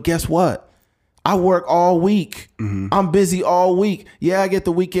working, but guess what? I work all week. I'm busy all week. Yeah, I get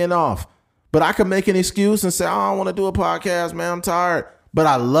the weekend off. But I can make an excuse and say, I don't want to do a podcast, man. I'm tired. But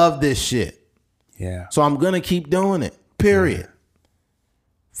I love this shit. Yeah. So I'm going to keep doing it. Period.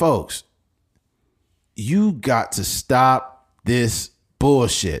 Folks, you got to stop this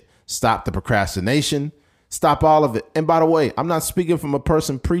bullshit. Stop the procrastination. Stop all of it. And by the way, I'm not speaking from a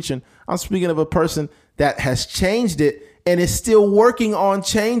person preaching. I'm speaking of a person that has changed it and is still working on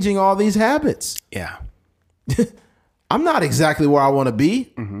changing all these habits. Yeah. I'm not exactly where I want to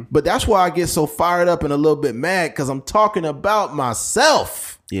be, but that's why I get so fired up and a little bit mad because I'm talking about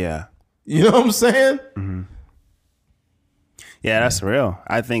myself. Yeah. You know what I'm saying? Yeah, that's real.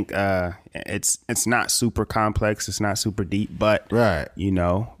 I think it's not super complex. It's not super deep, but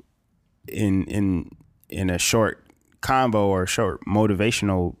in a short convo or short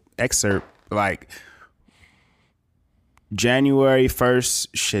motivational excerpt, like January 1st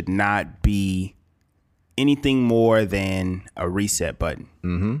should not be anything more than a reset button.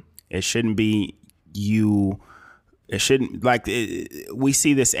 It shouldn't be you. It shouldn't we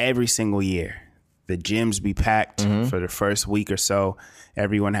see this every single year. The gyms be packed for the first week or so.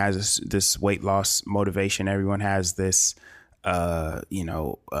 Everyone has this weight loss motivation. Everyone has this, I'm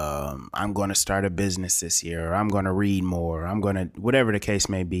going to start a business this year, or I'm going to read more, or I'm going to, whatever the case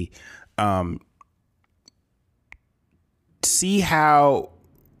may be. See how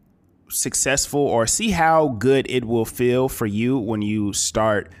successful, or see how good it will feel for you when you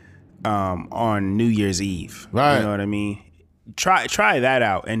start on New Year's Eve. Right. You know what I mean? Try that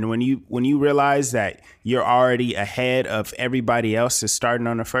out. And when you realize that you're already ahead of everybody else that's starting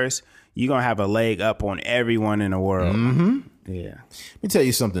on the first, you're going to have a leg up on everyone in the world. Mm-hmm. Yeah. Let me tell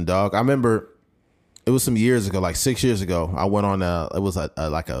you something, dog. I remember it was some years ago, like 6 years ago, I went on a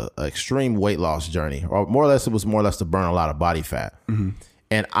extreme weight loss journey, or more or less to burn a lot of body fat. Mm-hmm.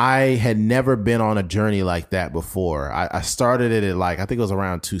 And I had never been on a journey like that before. I started it at I think it was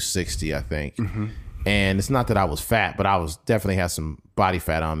around 260, I think. Mm-hmm. And it's not that I was fat, but I was definitely had some body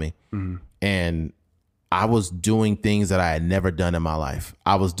fat on me. Mm-hmm. And I was doing things that I had never done in my life.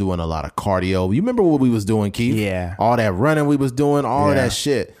 I was doing a lot of cardio. You remember what we was doing, Keith? Yeah. All that running we was doing, all of that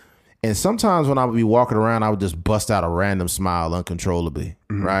shit. And sometimes when I would be walking around, I would just bust out a random smile uncontrollably,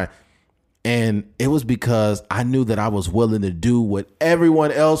 right? And it was because I knew that I was willing to do what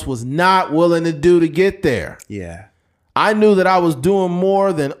everyone else was not willing to do to get there. Yeah. I knew that I was doing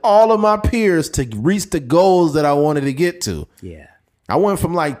more than all of my peers to reach the goals that I wanted to get to. Yeah. I went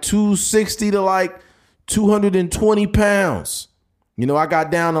from 260 to 220 pounds. I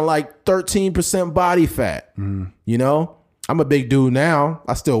got down to 13% body fat. I'm a big dude now.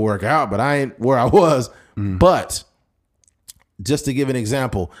 I still work out, but I ain't where I was. But just to give an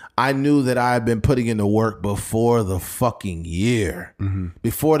example, I knew that I had been putting in the work before the fucking year. Mm-hmm.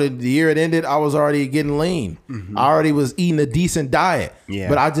 Before the year had ended, I was already getting lean. Mm-hmm. I already was eating a decent diet. Yeah.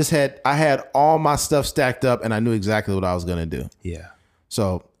 But I had all my stuff stacked up, and I knew exactly what I was going to do. Yeah.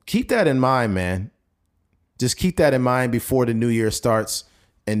 So keep that in mind, man. Just keep that in mind before the new year starts,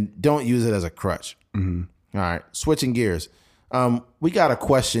 and don't use it as a crutch. Mm-hmm. All right. Switching gears. We got a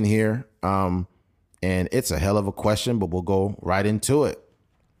question here. And it's a hell of a question, but we'll go right into it.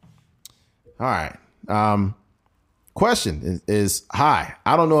 All right. Question is, hi,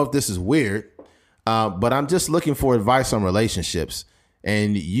 I don't know if this is weird, but I'm just looking for advice on relationships.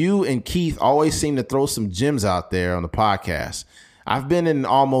 And you and Keith always seem to throw some gems out there on the podcast. I've been in an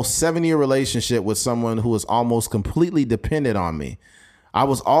almost 7-year relationship with someone who is almost completely dependent on me. I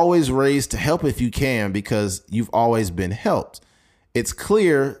was always raised to help if you can because you've always been helped. It's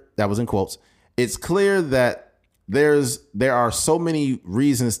clear, that was in quotes, it's clear that there are so many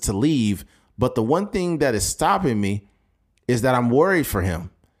reasons to leave, but the one thing that is stopping me is that I'm worried for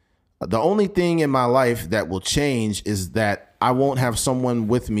him. The only thing in my life that will change is that I won't have someone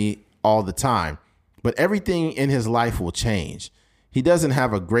with me all the time, but everything in his life will change. He doesn't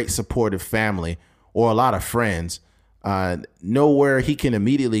have a great supportive family or a lot of friends, nowhere he can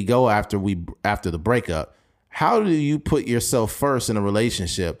immediately go after the breakup. How do you put yourself first in a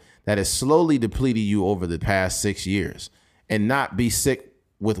relationship that has slowly depleted you over the past 6 years and not be sick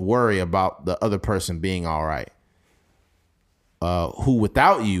with worry about the other person being all right? Who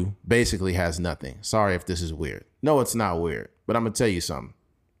without you basically has nothing. Sorry if this is weird. No, it's not weird, but I'm going to tell you something.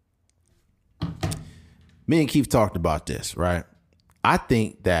 Me and Keith talked about this, right? I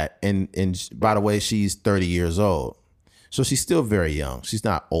think that, and by the way, she's 30 years old. So she's still very young. She's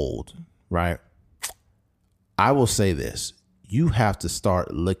not old, right? I will say this. You have to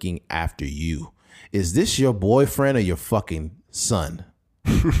start looking after you. Is this your boyfriend or your fucking son?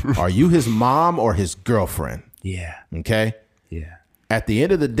 Are you his mom or his girlfriend? Yeah. Okay? Yeah. At the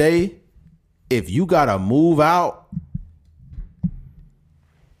end of the day, if you got to move out,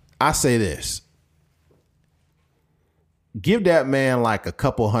 I say this. Give that man like a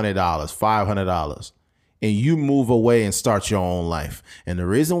couple $100, $500, and you move away and start your own life. And the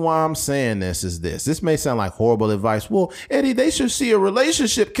reason why I'm saying this is this may sound like horrible advice. Well, Eddie, they should see a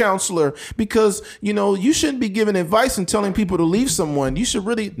relationship counselor because, you shouldn't be giving advice and telling people to leave someone. You should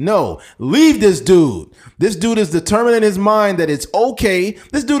leave this dude. This dude is determined in his mind that it's okay.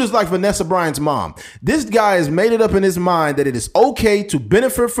 This dude is like Vanessa Bryant's mom. This guy has made it up in his mind that it is okay to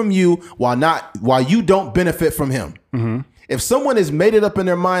benefit from you while you don't benefit from him. Mm-hmm. If someone has made it up in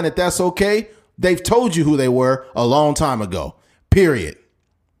their mind that that's okay, they've told you who they were a long time ago, period.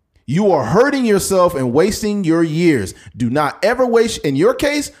 You are hurting yourself and wasting your years. Do not ever waste, in your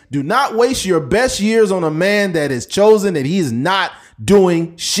case, do not waste your best years on a man that has chosen that he is not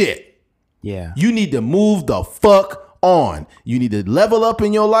doing shit. Yeah. You need to move the fuck on. You need to level up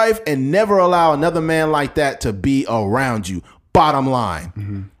in your life and never allow another man like that to be around you. Bottom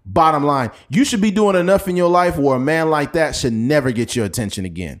line. Bottom line. You should be doing enough in your life where a man like that should never get your attention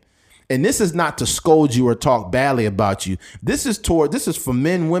again. And this is not to scold you or talk badly about you. This is for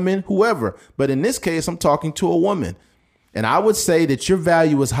men, women, whoever. But in this case, I'm talking to a woman. And I would say that your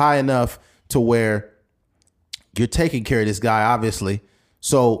value is high enough to where you're taking care of this guy, obviously.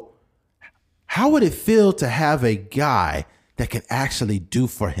 So how would it feel to have a guy that can actually do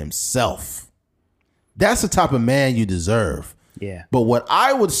for himself? That's the type of man you deserve. Yeah. But what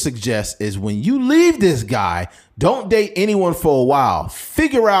I would suggest is when you leave this guy, don't date anyone for a while.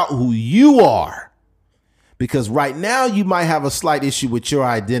 Figure out who you are. Because right now you might have a slight issue with your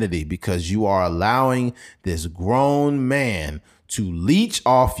identity because you are allowing this grown man to leech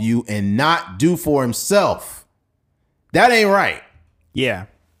off you and not do for himself. That ain't right. Yeah.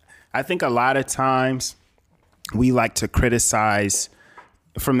 I think a lot of times we like to criticize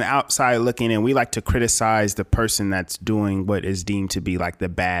from the outside looking in. We like to criticize the person that's doing what is deemed to be like the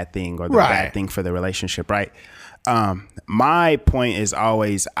bad thing or the bad thing for the relationship. Right. My point is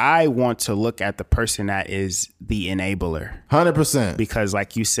always, I want to look at the person that is the enabler. 100%. Because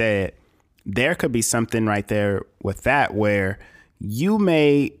like you said, there could be something right there with that where you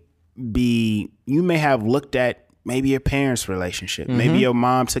may have looked at maybe your parents' relationship. Maybe your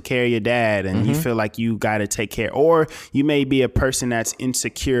mom took care of your dad and you feel like you got to take care. Or you may be a person that's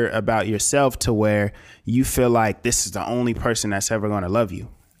insecure about yourself to where you feel like this is the only person that's ever going to love you.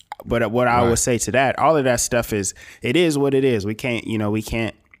 But what I would say to that, all of that stuff is, it is what it is. We can't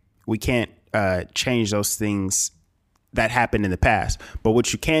change those things that happened in the past. But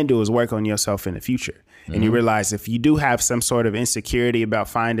what you can do is work on yourself in the future. And you realize if you do have some sort of insecurity about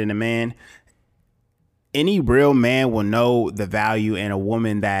finding a man, any real man will know the value in a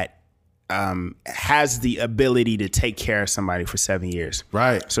woman that has the ability to take care of somebody for 7 years.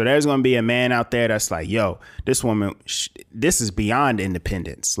 Right. So there's going to be a man out there that's like, yo, this woman, this is beyond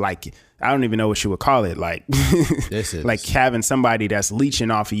independence. Like, I don't even know what you would call it. Like, this is like having somebody that's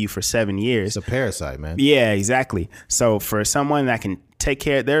leeching off of you for 7 years. It's a parasite, man. Yeah, exactly. So for someone that can take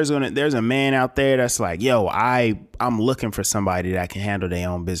care, there's a man out there that's like, yo, I'm looking for somebody that can handle their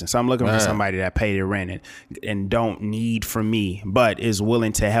own business. I'm looking for somebody that pay their rent and don't need from me, but is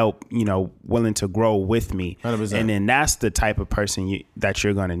willing to help, willing to grow with me. 100%. And then that's the type of person that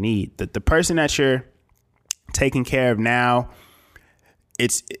you're going to need. The person that you're taking care of now,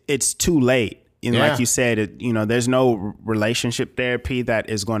 it's too late. Like you said, there's no relationship therapy that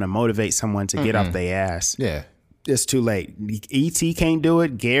is going to motivate someone to get off their ass. Yeah. It's too late. E.T. can't do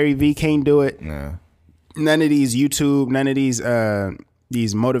it. Gary Vee can't do it. Yeah. None of these YouTube, none of these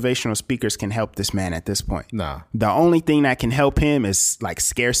motivational speakers can help this man at this point. Nah. The only thing that can help him is like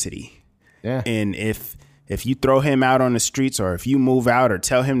scarcity. Yeah. And if you throw him out on the streets or if you move out or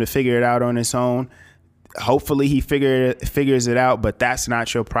tell him to figure it out on his own, hopefully he figures it out, but that's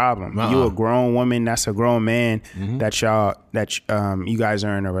not your problem. You a grown woman, that's a grown man that you guys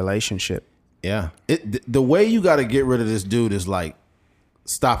are in a relationship. Yeah. The way you got to get rid of this dude is like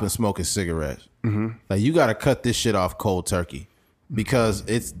stopping smoking cigarettes. Like you got to cut this shit off cold turkey because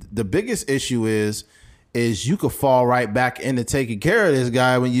it's the biggest issue is you could fall right back into taking care of this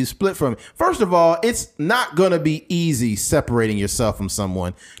guy when you split from him. First of all, it's not going to be easy separating yourself from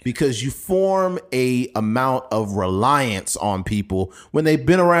someone because you form a amount of reliance on people when they've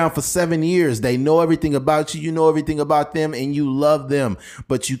been around for 7 years. They know everything about you. You know everything about them and you love them,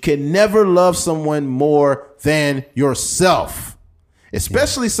 but you can never love someone more than yourself.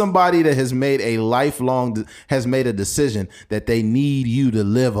 Especially somebody that has made a decision that they need you to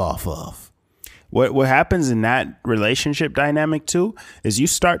live off of. What happens in that relationship dynamic too is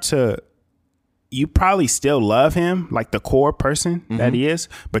you probably still love him, like the core person that he is,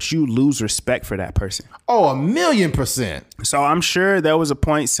 but you lose respect for that person. Oh, 1,000,000%. So I'm sure there was a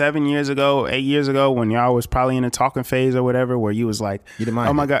point 7 years ago, 8 years ago when y'all was probably in a talking phase or whatever, where you was like,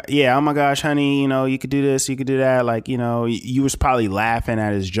 oh my God, yeah, oh my gosh, honey, you could do this, you could do that. Like, you was probably laughing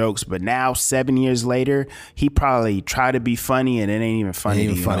at his jokes, but now 7 years later, he probably tried to be funny and it ain't even funny. It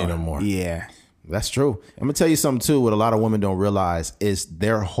ain't even funny no more. Yeah. That's true. I'm gonna tell you something too. What a lot of women don't realize is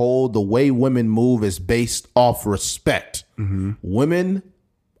the way women move is based off respect. Women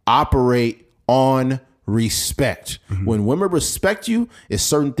operate on respect. When women respect you, it's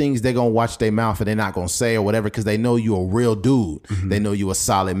certain things they're gonna watch their mouth and they're not gonna say or whatever because they know you a real dude. They know you a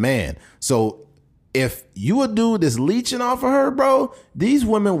solid man. So if you a dude that's leeching off of her, bro, these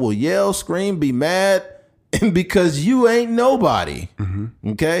women will yell, scream, be mad, because you ain't nobody.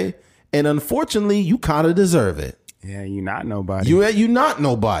 Okay. And unfortunately, you kind of deserve it. Yeah, you're not nobody. You not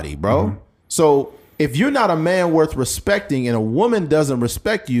nobody, bro. So if you're not a man worth respecting and a woman doesn't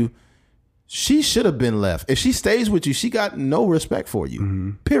respect you, she should have been left. If she stays with you, she got no respect for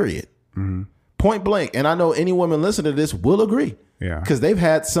you. Period. Point blank. And I know any woman listening to this will agree. Yeah. Because they've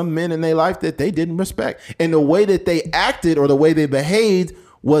had some men in their life that they didn't respect. And the way that they acted or the way they behaved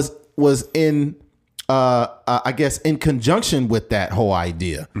was in, I guess, in conjunction with that whole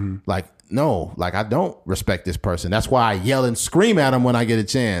idea. Like, no, like I don't respect this person. That's why I yell and scream at them when I get a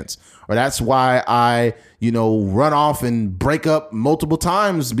chance. Or that's why I, run off and break up multiple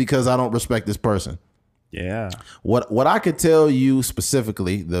times because I don't respect this person. Yeah. What I could tell you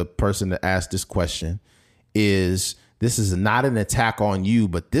specifically, the person that asked this question, is this is not an attack on you,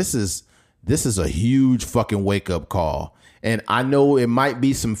 but this is a huge fucking wake up call. And I know it might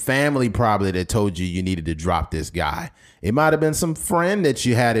be some family probably that told you needed to drop this guy. It might have been some friend that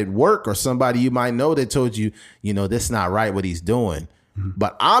you had at work or somebody you might know that told you, this is not right what he's doing.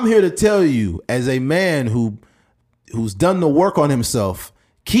 But I'm here to tell you, as a man who's done the work on himself,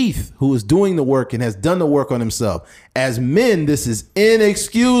 Keith, who is doing the work and has done the work on himself, as men, this is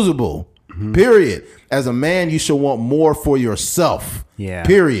inexcusable. Period. As a man, you should want more for yourself. Yeah.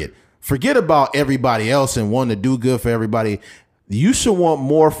 Period. Forget about everybody else and wanting to do good for everybody. You should want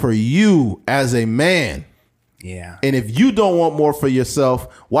more for you as a man. Yeah. And if you don't want more for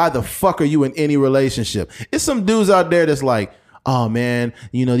yourself, why the fuck are you in any relationship? It's some dudes out there that's like, oh man,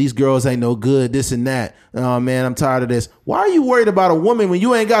 these girls ain't no good, this and that. Oh man, I'm tired of this. Why are you worried about a woman when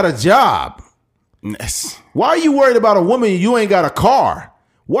you ain't got a job? Yes. Why are you worried about a woman when you ain't got a car?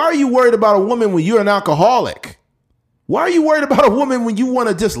 Why are you worried about a woman when you're an alcoholic? Why are you worried about a woman when you want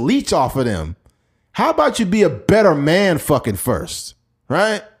to just leech off of them? How about you be a better man fucking first,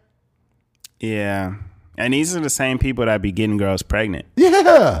 right? Yeah. And these are the same people that be getting girls pregnant.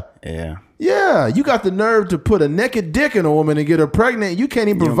 Yeah. Yeah. Yeah. You got the nerve to put a naked dick in a woman and get her pregnant. You can't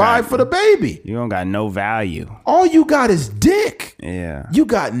even provide for the baby. You don't got no value. All you got is dick. Yeah. You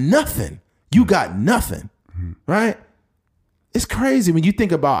got nothing. You got nothing. Right? It's crazy when you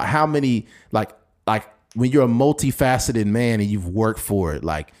think about how many, like when you're a multifaceted man and you've worked for it,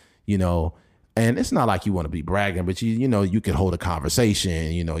 and it's not like you want to be bragging, but you can hold a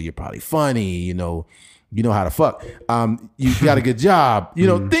conversation, you're probably funny, you know how to fuck. You got a good job,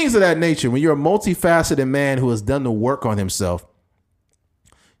 things of that nature. When you're a multifaceted man who has done the work on himself,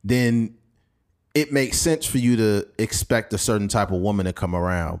 then it makes sense for you to expect a certain type of woman to come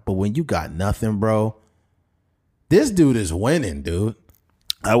around. But when you got nothing, bro, this dude is winning, dude.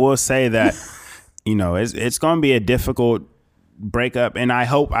 I will say that, it's going to be a difficult breakup. And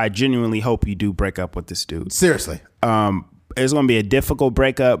I genuinely hope you do break up with this dude. Seriously. It's going to be a difficult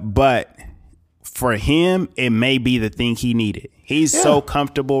breakup, but for him, it may be the thing he needed. He's so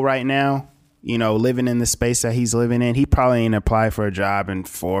comfortable right now, living in the space that he's living in. He probably ain't applied for a job in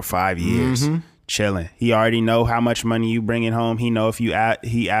 4 or 5 years, chilling. He already know how much money you bringing home. He know if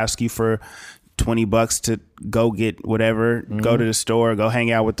he asks you for $20 to go get whatever, go to the store, go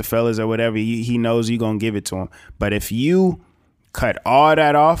hang out with the fellas or whatever, he knows you gonna give it to him. But if you cut all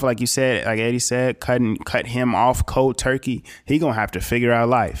that off, like you said, like Eddie said, cut him off cold turkey, he gonna have to figure out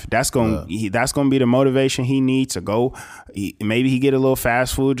life. That's gonna be the motivation he needs to go. Maybe he get a little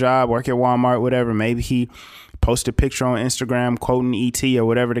fast food job, work at Walmart, whatever. Maybe he post a picture on Instagram quoting ET or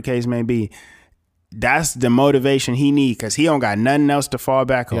whatever the case may be. That's the motivation he need, because he don't got nothing else to fall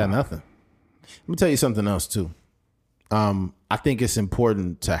back on. Yeah, nothing. Let me tell you something else too. I think it's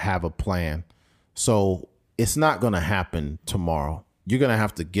important to have a plan. So it's not going to happen tomorrow. You're going to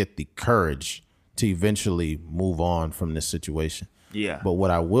have to get the courage to eventually move on from this situation. Yeah. But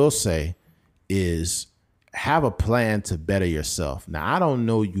what I will say is have a plan to better yourself. Now, I don't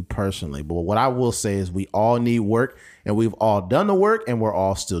know you personally, but what I will say is we all need work, and we've all done the work, and we're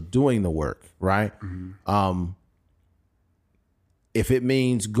all still doing the work, right? If it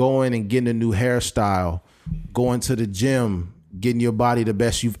means going and getting a new hairstyle, going to the gym, getting your body the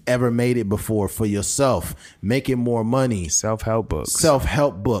best you've ever made it before for yourself, making more money, self-help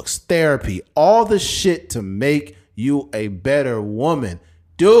books, therapy, all the shit to make you a better woman,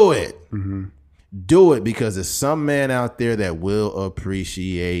 do it. Do it, because there's some man out there that will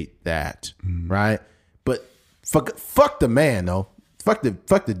appreciate that, right? But fuck the man, though. Fuck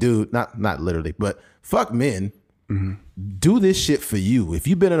the dude, not literally, but fuck men. Do this shit for you. If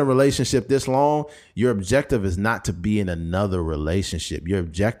you've been in a relationship this long, your objective is not to be in another relationship. Your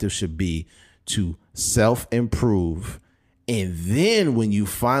objective should be to self-improve. And then when you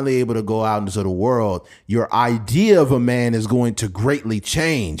finally able to go out into the world, your idea of a man is going to greatly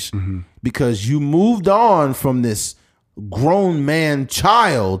change because you moved on from this grown man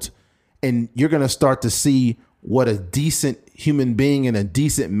child, and you're going to start to see what a decent human being and a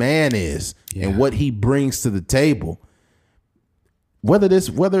decent man is and what he brings to the table. whether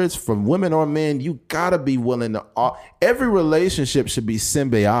it's from women or men, you gotta be willing to. Every relationship should be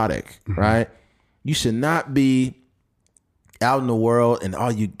symbiotic, right? You should not be out in the world and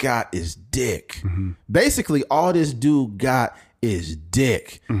all you got is dick. Basically, all this dude got is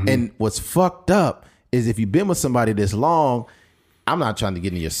dick. And what's fucked up is if you've been with somebody this long, I'm not trying to get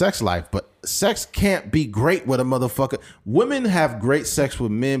into your sex life, but sex can't be great with a motherfucker. Women have great sex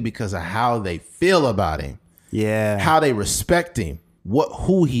with men because of how they feel about him. Yeah. How they respect him,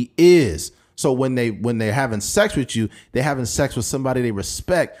 who he is. So when they're having sex with you, they're having sex with somebody they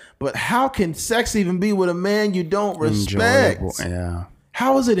respect. But how can sex even be with a man you don't respect? Enjoyable. Yeah.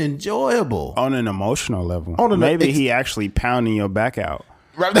 How is it enjoyable? On an emotional level. Maybe he actually pounding your back out.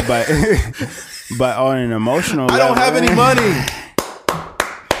 Right. But on an emotional level. I don't have any money.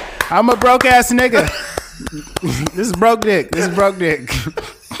 I'm a broke ass nigga. This is broke dick.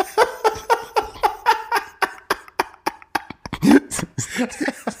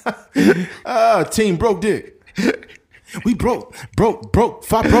 Team broke dick. We broke,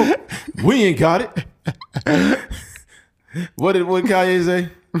 five broke. We ain't got it. What Kanye say?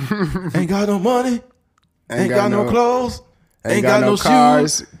 Ain't got no money. Ain't got no clothes. Ain't got no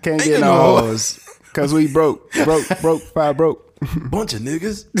cars. Shoes. Can't get no hoes. Cause we broke, five broke. Bunch of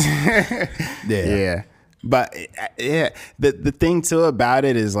niggas. Yeah. But yeah, the thing too about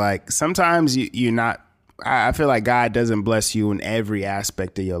it is like sometimes you're not. I feel like God doesn't bless you in every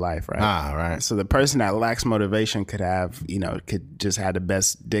aspect of your life, right? Right. So the person that lacks motivation could just have the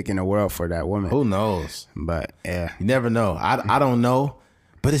best dick in the world for that woman. Who knows? But yeah, you never know. I don't know,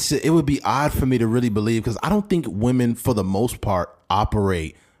 but it would be odd for me to really believe because I don't think women, for the most part,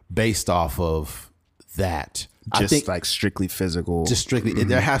 operate based off of that. Just I think like strictly physical. Just strictly.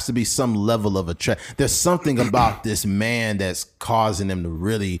 There has to be some level of attraction. There's something about this man that's causing them to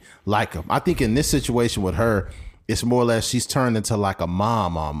really like him. I think in this situation with her, it's more or less she's turned into like a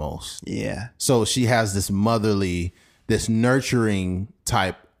mom almost. Yeah. So she has this motherly, this nurturing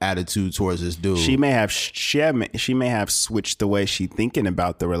type attitude towards this dude. She may have switched the way she's thinking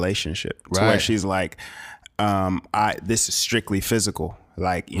about the relationship to where she's like, this is strictly physical.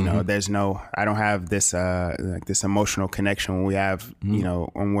 Like, you know, I don't have this, like this emotional connection when we have, you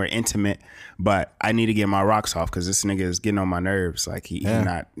know, when we're intimate, but I need to get my rocks off because this nigga is getting on my nerves. Like he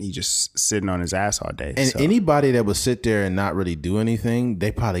just sitting on his ass all day. And anybody that would sit there and not really do anything,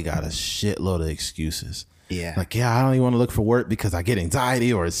 they probably got a shitload of excuses. Yeah. Like, I don't even want to look for work because I get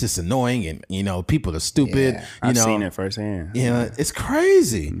anxiety or it's just annoying and, you know, people are stupid. Yeah, I've seen it firsthand. You know, it's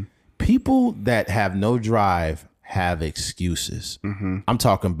crazy. People that have no drive have excuses. I'm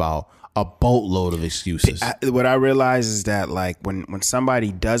talking about a boatload of excuses. What I realize is that like when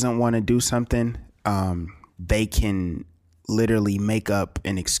somebody doesn't want to do something, they can literally make up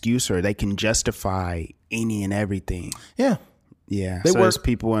an excuse or they can justify any and everything. Yeah. There's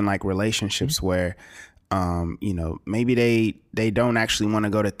people in like relationships where you know, maybe they don't actually want to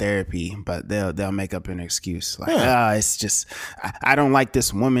go to therapy, but they'll make up an excuse like, it's just I don't like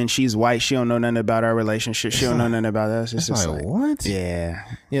this woman. She's white. She don't know nothing about our relationship. She don't know nothing about us. It's just like what? Yeah,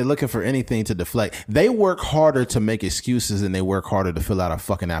 looking for anything to deflect. They work harder to make excuses than they work harder to fill out a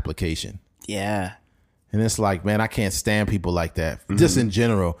fucking application. Yeah, and it's like, man, I can't stand people like that. Just in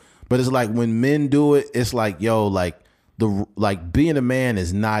general. But it's like when men do it, it's like, yo, like. Being a man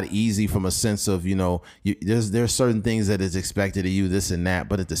is not easy from a sense of, you know, there's certain things that is expected of you, this and that,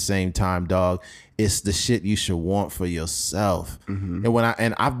 but at the same time, dog, it's the shit you should want for yourself.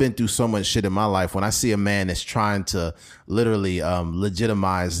 And I've been through so much shit in my life. When I see a man that's trying to literally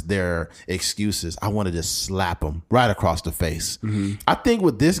legitimize their excuses, I want to just slap him right across the face. I think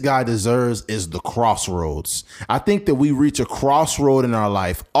what this guy deserves is the crossroads. I think that we reach a crossroad in our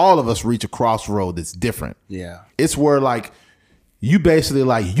life. All of us reach a crossroad that's different. Yeah. It's where like you basically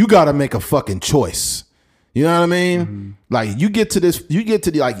like you got to make a fucking choice. You know what I mean? Like you get to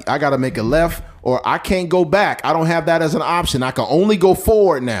the like I got to make a left or I can't go back. I don't have that as an option. I can only go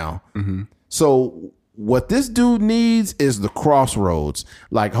forward now. So what this dude needs is the crossroads.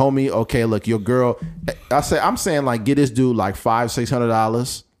 Like, homie, okay, look, your girl. I'm saying like get this dude like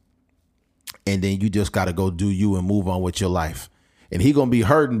 $500-$600, and then you just got to go do you and move on with your life. And he gonna be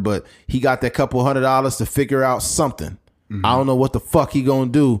hurting, but he got that couple $100 to figure out something. I don't know what the fuck he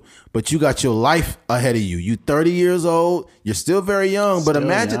gonna do, but you got your life ahead of you. You 30 years old, you're still very young, but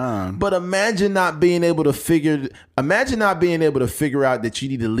imagine not being able to figure out that you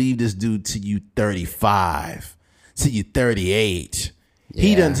need to leave this dude till you 35, till you 38.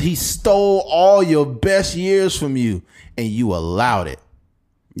 Yeah. He stole all your best years from you and you allowed it.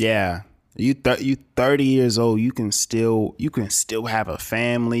 Yeah. You 30 years old, you can still have a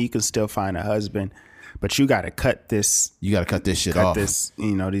family, you can still find a husband. but you got to cut this. You got to cut this shit cut off. This,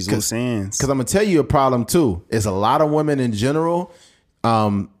 these loose ends. Because I'm gonna tell you a problem too. Is a lot of women in general,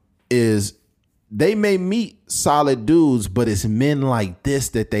 is they may meet solid dudes, but it's men like this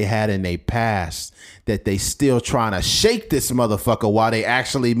that they had in their past that they still trying to shake this motherfucker while they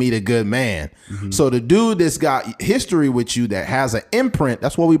actually meet a good man. Mm-hmm. So the dude that's got history with you that has an imprint,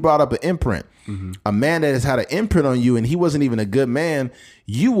 that's why we brought up an imprint. Mm-hmm. A man that has had an imprint on you and he wasn't even a good man,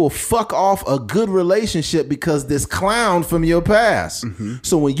 you will fuck off a good relationship because this clown from your past. Mm-hmm.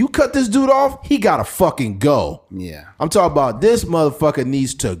 So when you cut this dude off, he gotta fucking go. Yeah. I'm talking about this motherfucker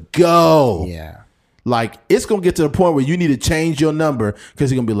needs to go. Yeah. Like, it's going to get to the point where you need to change your number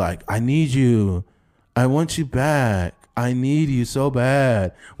because he's going to be like, I need you. I want you back. I need you so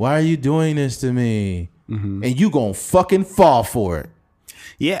bad. Why are you doing this to me? Mm-hmm. And you going to fucking fall for it.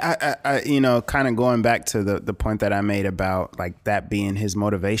 Yeah, I kind of going back to the point that I made about like that being his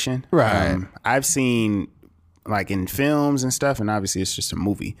motivation. Right. I've seen like in films and stuff, and obviously it's just a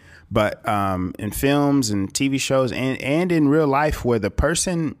movie, but in films and TV shows and in real life where the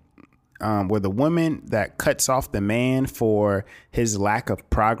person... where the woman that cuts off the man for his lack of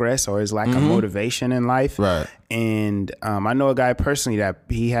progress or his lack of motivation in life. Right. And I know a guy personally that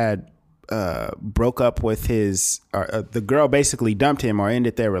he had broke up with his, the girl basically dumped him or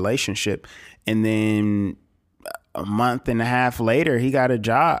ended their relationship. And then a month and a half later, he got a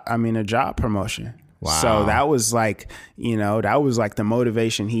job promotion. Wow. So that was like, the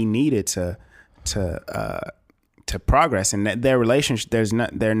motivation he needed to progress. And their relationship,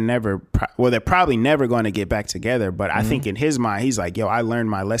 they're probably never going to get back together. But I think in his mind, he's like, yo, I learned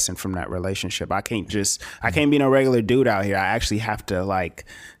my lesson from that relationship. I can't be no regular dude out here. I actually have to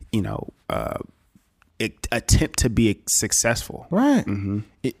attempt to be successful. Right. Mm-hmm.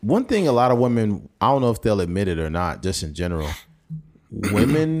 One thing a lot of women, I don't know if they'll admit it or not, just in general,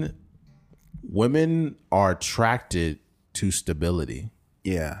 women are attracted to stability.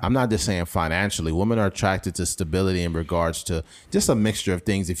 Yeah. I'm not just saying financially. Women are attracted to stability in regards to just a mixture of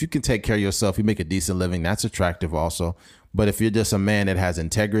things. If you can take care of yourself, you make a decent living, that's attractive also. But if you're just a man that has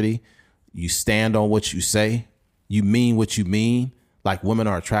integrity, you stand on what you say, you mean what you mean, like women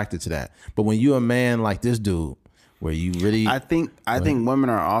are attracted to that. But when you're a man like this dude, where you really... I think women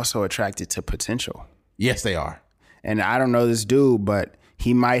are also attracted to potential. Yes, they are. And I don't know this dude, but...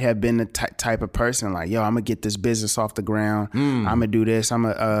 he might have been the type of person like, yo, I'm gonna get this business off the ground. I'm gonna do this. I'm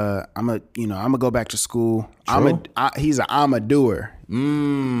gonna go back to school. He's I'm a doer.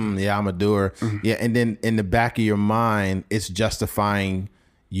 Yeah, I'm a doer. Mm-hmm. Yeah, and then in the back of your mind, it's justifying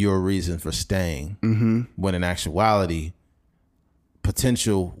your reason for staying. Mm-hmm. When in actuality,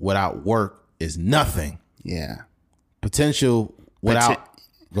 potential without work is nothing. Yeah, potential without.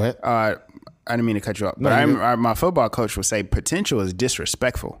 Go ahead. I didn't mean to cut you off, but my football coach would say potential is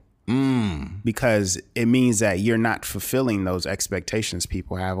disrespectful because it means that you're not fulfilling those expectations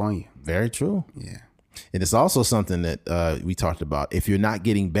people have on you. Very true. Yeah. And it's also something that we talked about. If you're not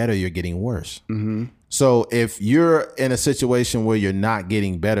getting better, you're getting worse. Mm-hmm. So if you're in a situation where you're not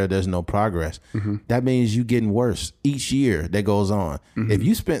getting better, there's no progress. Mm-hmm. That means you're getting worse each year that goes on. Mm-hmm. If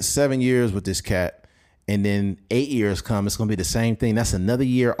you spent 7 years with this cat, and then 8 years come, it's going to be the same thing. That's another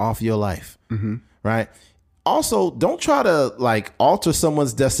year off your life, right? Also, don't try to like alter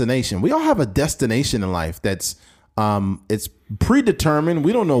someone's destination. We all have a destination in life that's it's predetermined.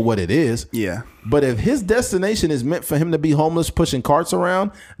 We don't know what it is. Yeah. But if his destination is meant for him to be homeless, pushing carts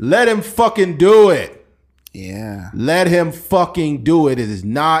around, let him fucking do it. Yeah. Let him fucking do it. It is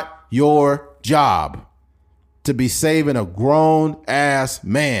not your job to be saving a grown ass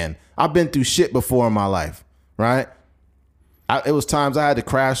man. I've been through shit before in my life, right? It was times I had to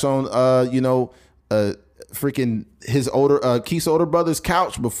crash on, freaking Keith's older brother's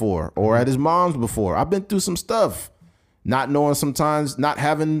couch before, or at his mom's before. I've been through some stuff, not knowing sometimes, not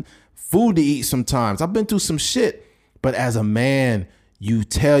having food to eat sometimes. I've been through some shit. But as a man, you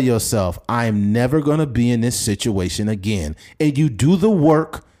tell yourself, I'm never going to be in this situation again. And you do the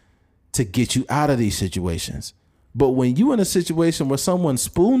work to get you out of these situations. But when you're in a situation where someone's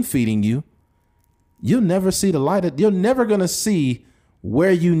spoon feeding you, you'll never see the light. You're never going to see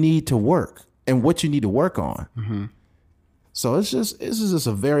where you need to work and what you need to work on. Mm-hmm. So this is just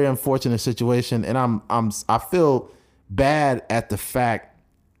a very unfortunate situation. And I feel bad at the fact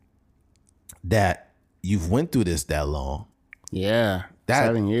that you've went through this that long. Yeah.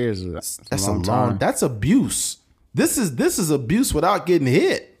 7 years. That's a long time. That's abuse. This is abuse without getting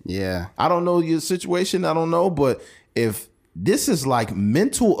hit. Yeah. I don't know your situation. I don't know. But if this is like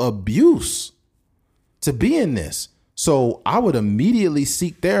mental abuse to be in this. So I would immediately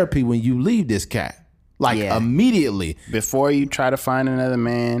seek therapy when you leave this cat. Like immediately. Before you try to find another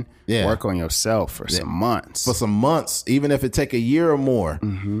man, work on yourself for some months. For some months, even if it take a year or more.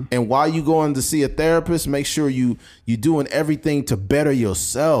 Mm-hmm. And while you going to see a therapist, make sure you doing everything to better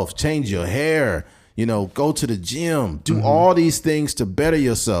yourself. Change your hair, go to the gym, do all these things to better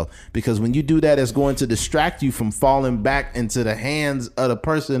yourself. Because when you do that, it's going to distract you from falling back into the hands of the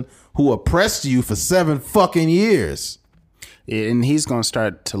person who oppressed you for 7 fucking years. And he's going to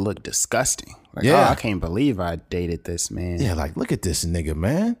start to look disgusting. Like, I can't believe I dated this man. Yeah, like, look at this nigga,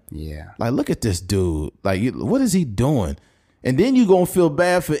 man. Yeah. Like, look at this dude. Like, what is he doing? And then you going to feel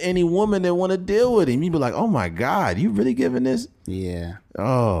bad for any woman that want to deal with him. You be like, oh, my God, you really giving this? Yeah.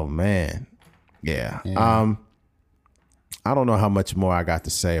 Oh, man. Yeah. I don't know how much more I got to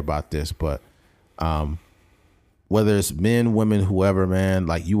say about this, but whether it's men, women, whoever, man,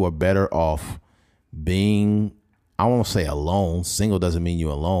 like, you are better off being, I won't say alone. Single doesn't mean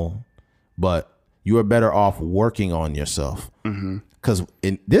you're alone. But you are better off working on yourself. Because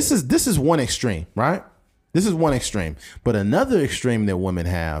this is one extreme, right? This is one extreme. But another extreme that women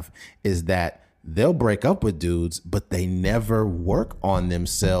have is that they'll break up with dudes, but they never work on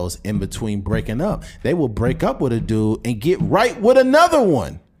themselves in between breaking up. They will break up with a dude and get right with another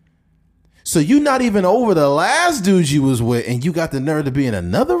one. So you not even over the last dude you was with, and you got the nerve to be in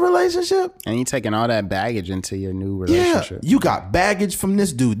another relationship? And you taking all that baggage into your new relationship. Yeah, you got baggage from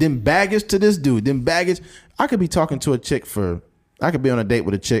this dude, then baggage to this dude, then baggage. I could be talking to a chick I could be on a date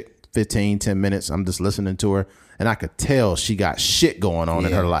with a chick 15, 10 minutes. I'm just listening to her, and I could tell she got shit going on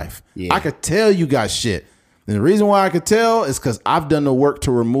in her life. Yeah. I could tell you got shit. And the reason why I could tell is because I've done the work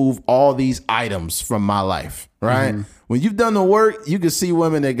to remove all these items from my life, right? When you've done the work, you can see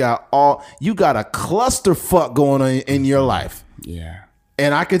women that you got a clusterfuck going on in your life. Yeah.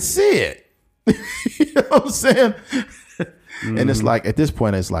 And I could see it. You know what I'm saying? And it's like, at this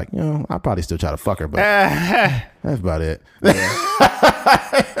point, it's like, I'll probably still try to fuck her, but that's about it.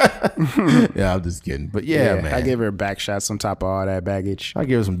 Yeah, I'm just kidding. But man. I give her back shots on top of all that baggage. I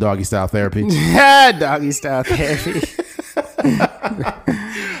give her some doggy style therapy. Doggy style therapy.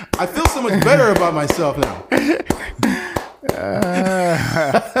 I feel so much better about myself now.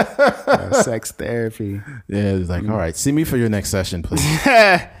 Sex therapy. Yeah, it's like, all right, see me for your next session, please.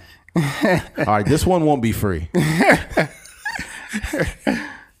 All right, this one won't be free.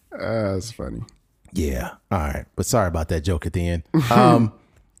 That's funny. Yeah. All right. But sorry about that joke at the end.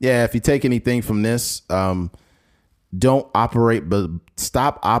 If you take anything from this, don't operate, but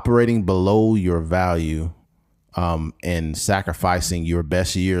stop operating below your value and sacrificing your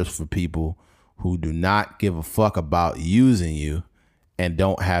best years for people who do not give a fuck about using you and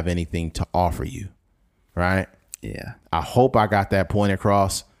don't have anything to offer you. Right? Yeah. I hope I got that point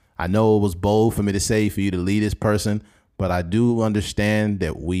across. I know it was bold for me to say for you to leave this person, but I do understand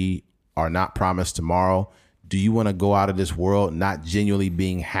that we are not promised tomorrow. Do you want to go out of this world not genuinely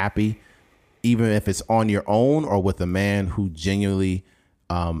being happy, even if it's on your own or with a man who genuinely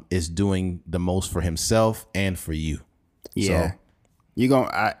is doing the most for himself and for you? Yeah. So,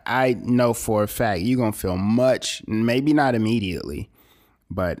 I know for a fact you're going to feel much, maybe not immediately,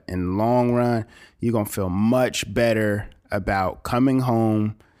 but in the long run, you're going to feel much better about coming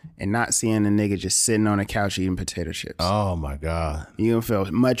home and not seeing a nigga just sitting on a couch eating potato chips. Oh, my God. You're going to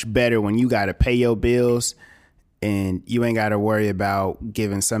feel much better when you got to pay your bills and you ain't got to worry about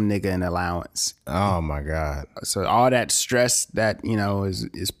giving some nigga an allowance. Oh, my God. So all that stress that,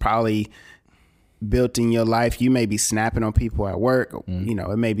 is probably built in your life. You may be snapping on people at work.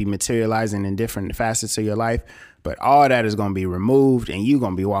 It may be materializing in different facets of your life. But all that is going to be removed and you're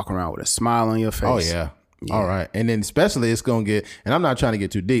going to be walking around with a smile on your face. Oh, yeah. Yeah. All right. And then especially it's going to get, and I'm not trying to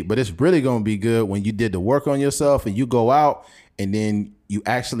get too deep, but it's really going to be good when you did the work on yourself and you go out and then you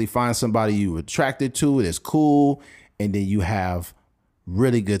actually find somebody you attracted to, that's cool, and then you have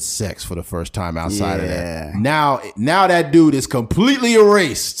really good sex for the first time outside of that. Now that dude is completely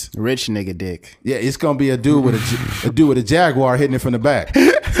erased. Rich nigga dick. Yeah, it's going to be a dude with a Jaguar hitting it from the back.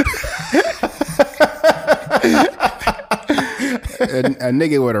 A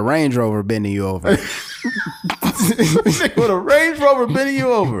nigga with a Range Rover bending you over. With a Range Rover bending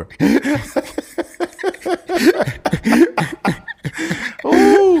you over.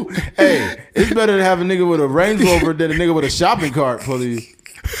 Ooh, hey, it's better to have a nigga with a Range Rover than a nigga with a shopping cart, please.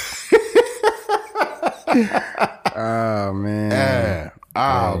 Oh man.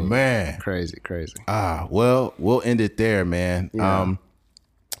 Oh man. Crazy. Well, we'll end it there, man. Yeah.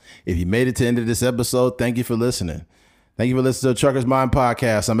 If you made it to the end of this episode, thank you for listening. Thank you for listening to the Trucker's Mind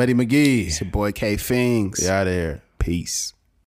Podcast. I'm Eddie McGee. It's your boy K Fings. We out of here. Peace.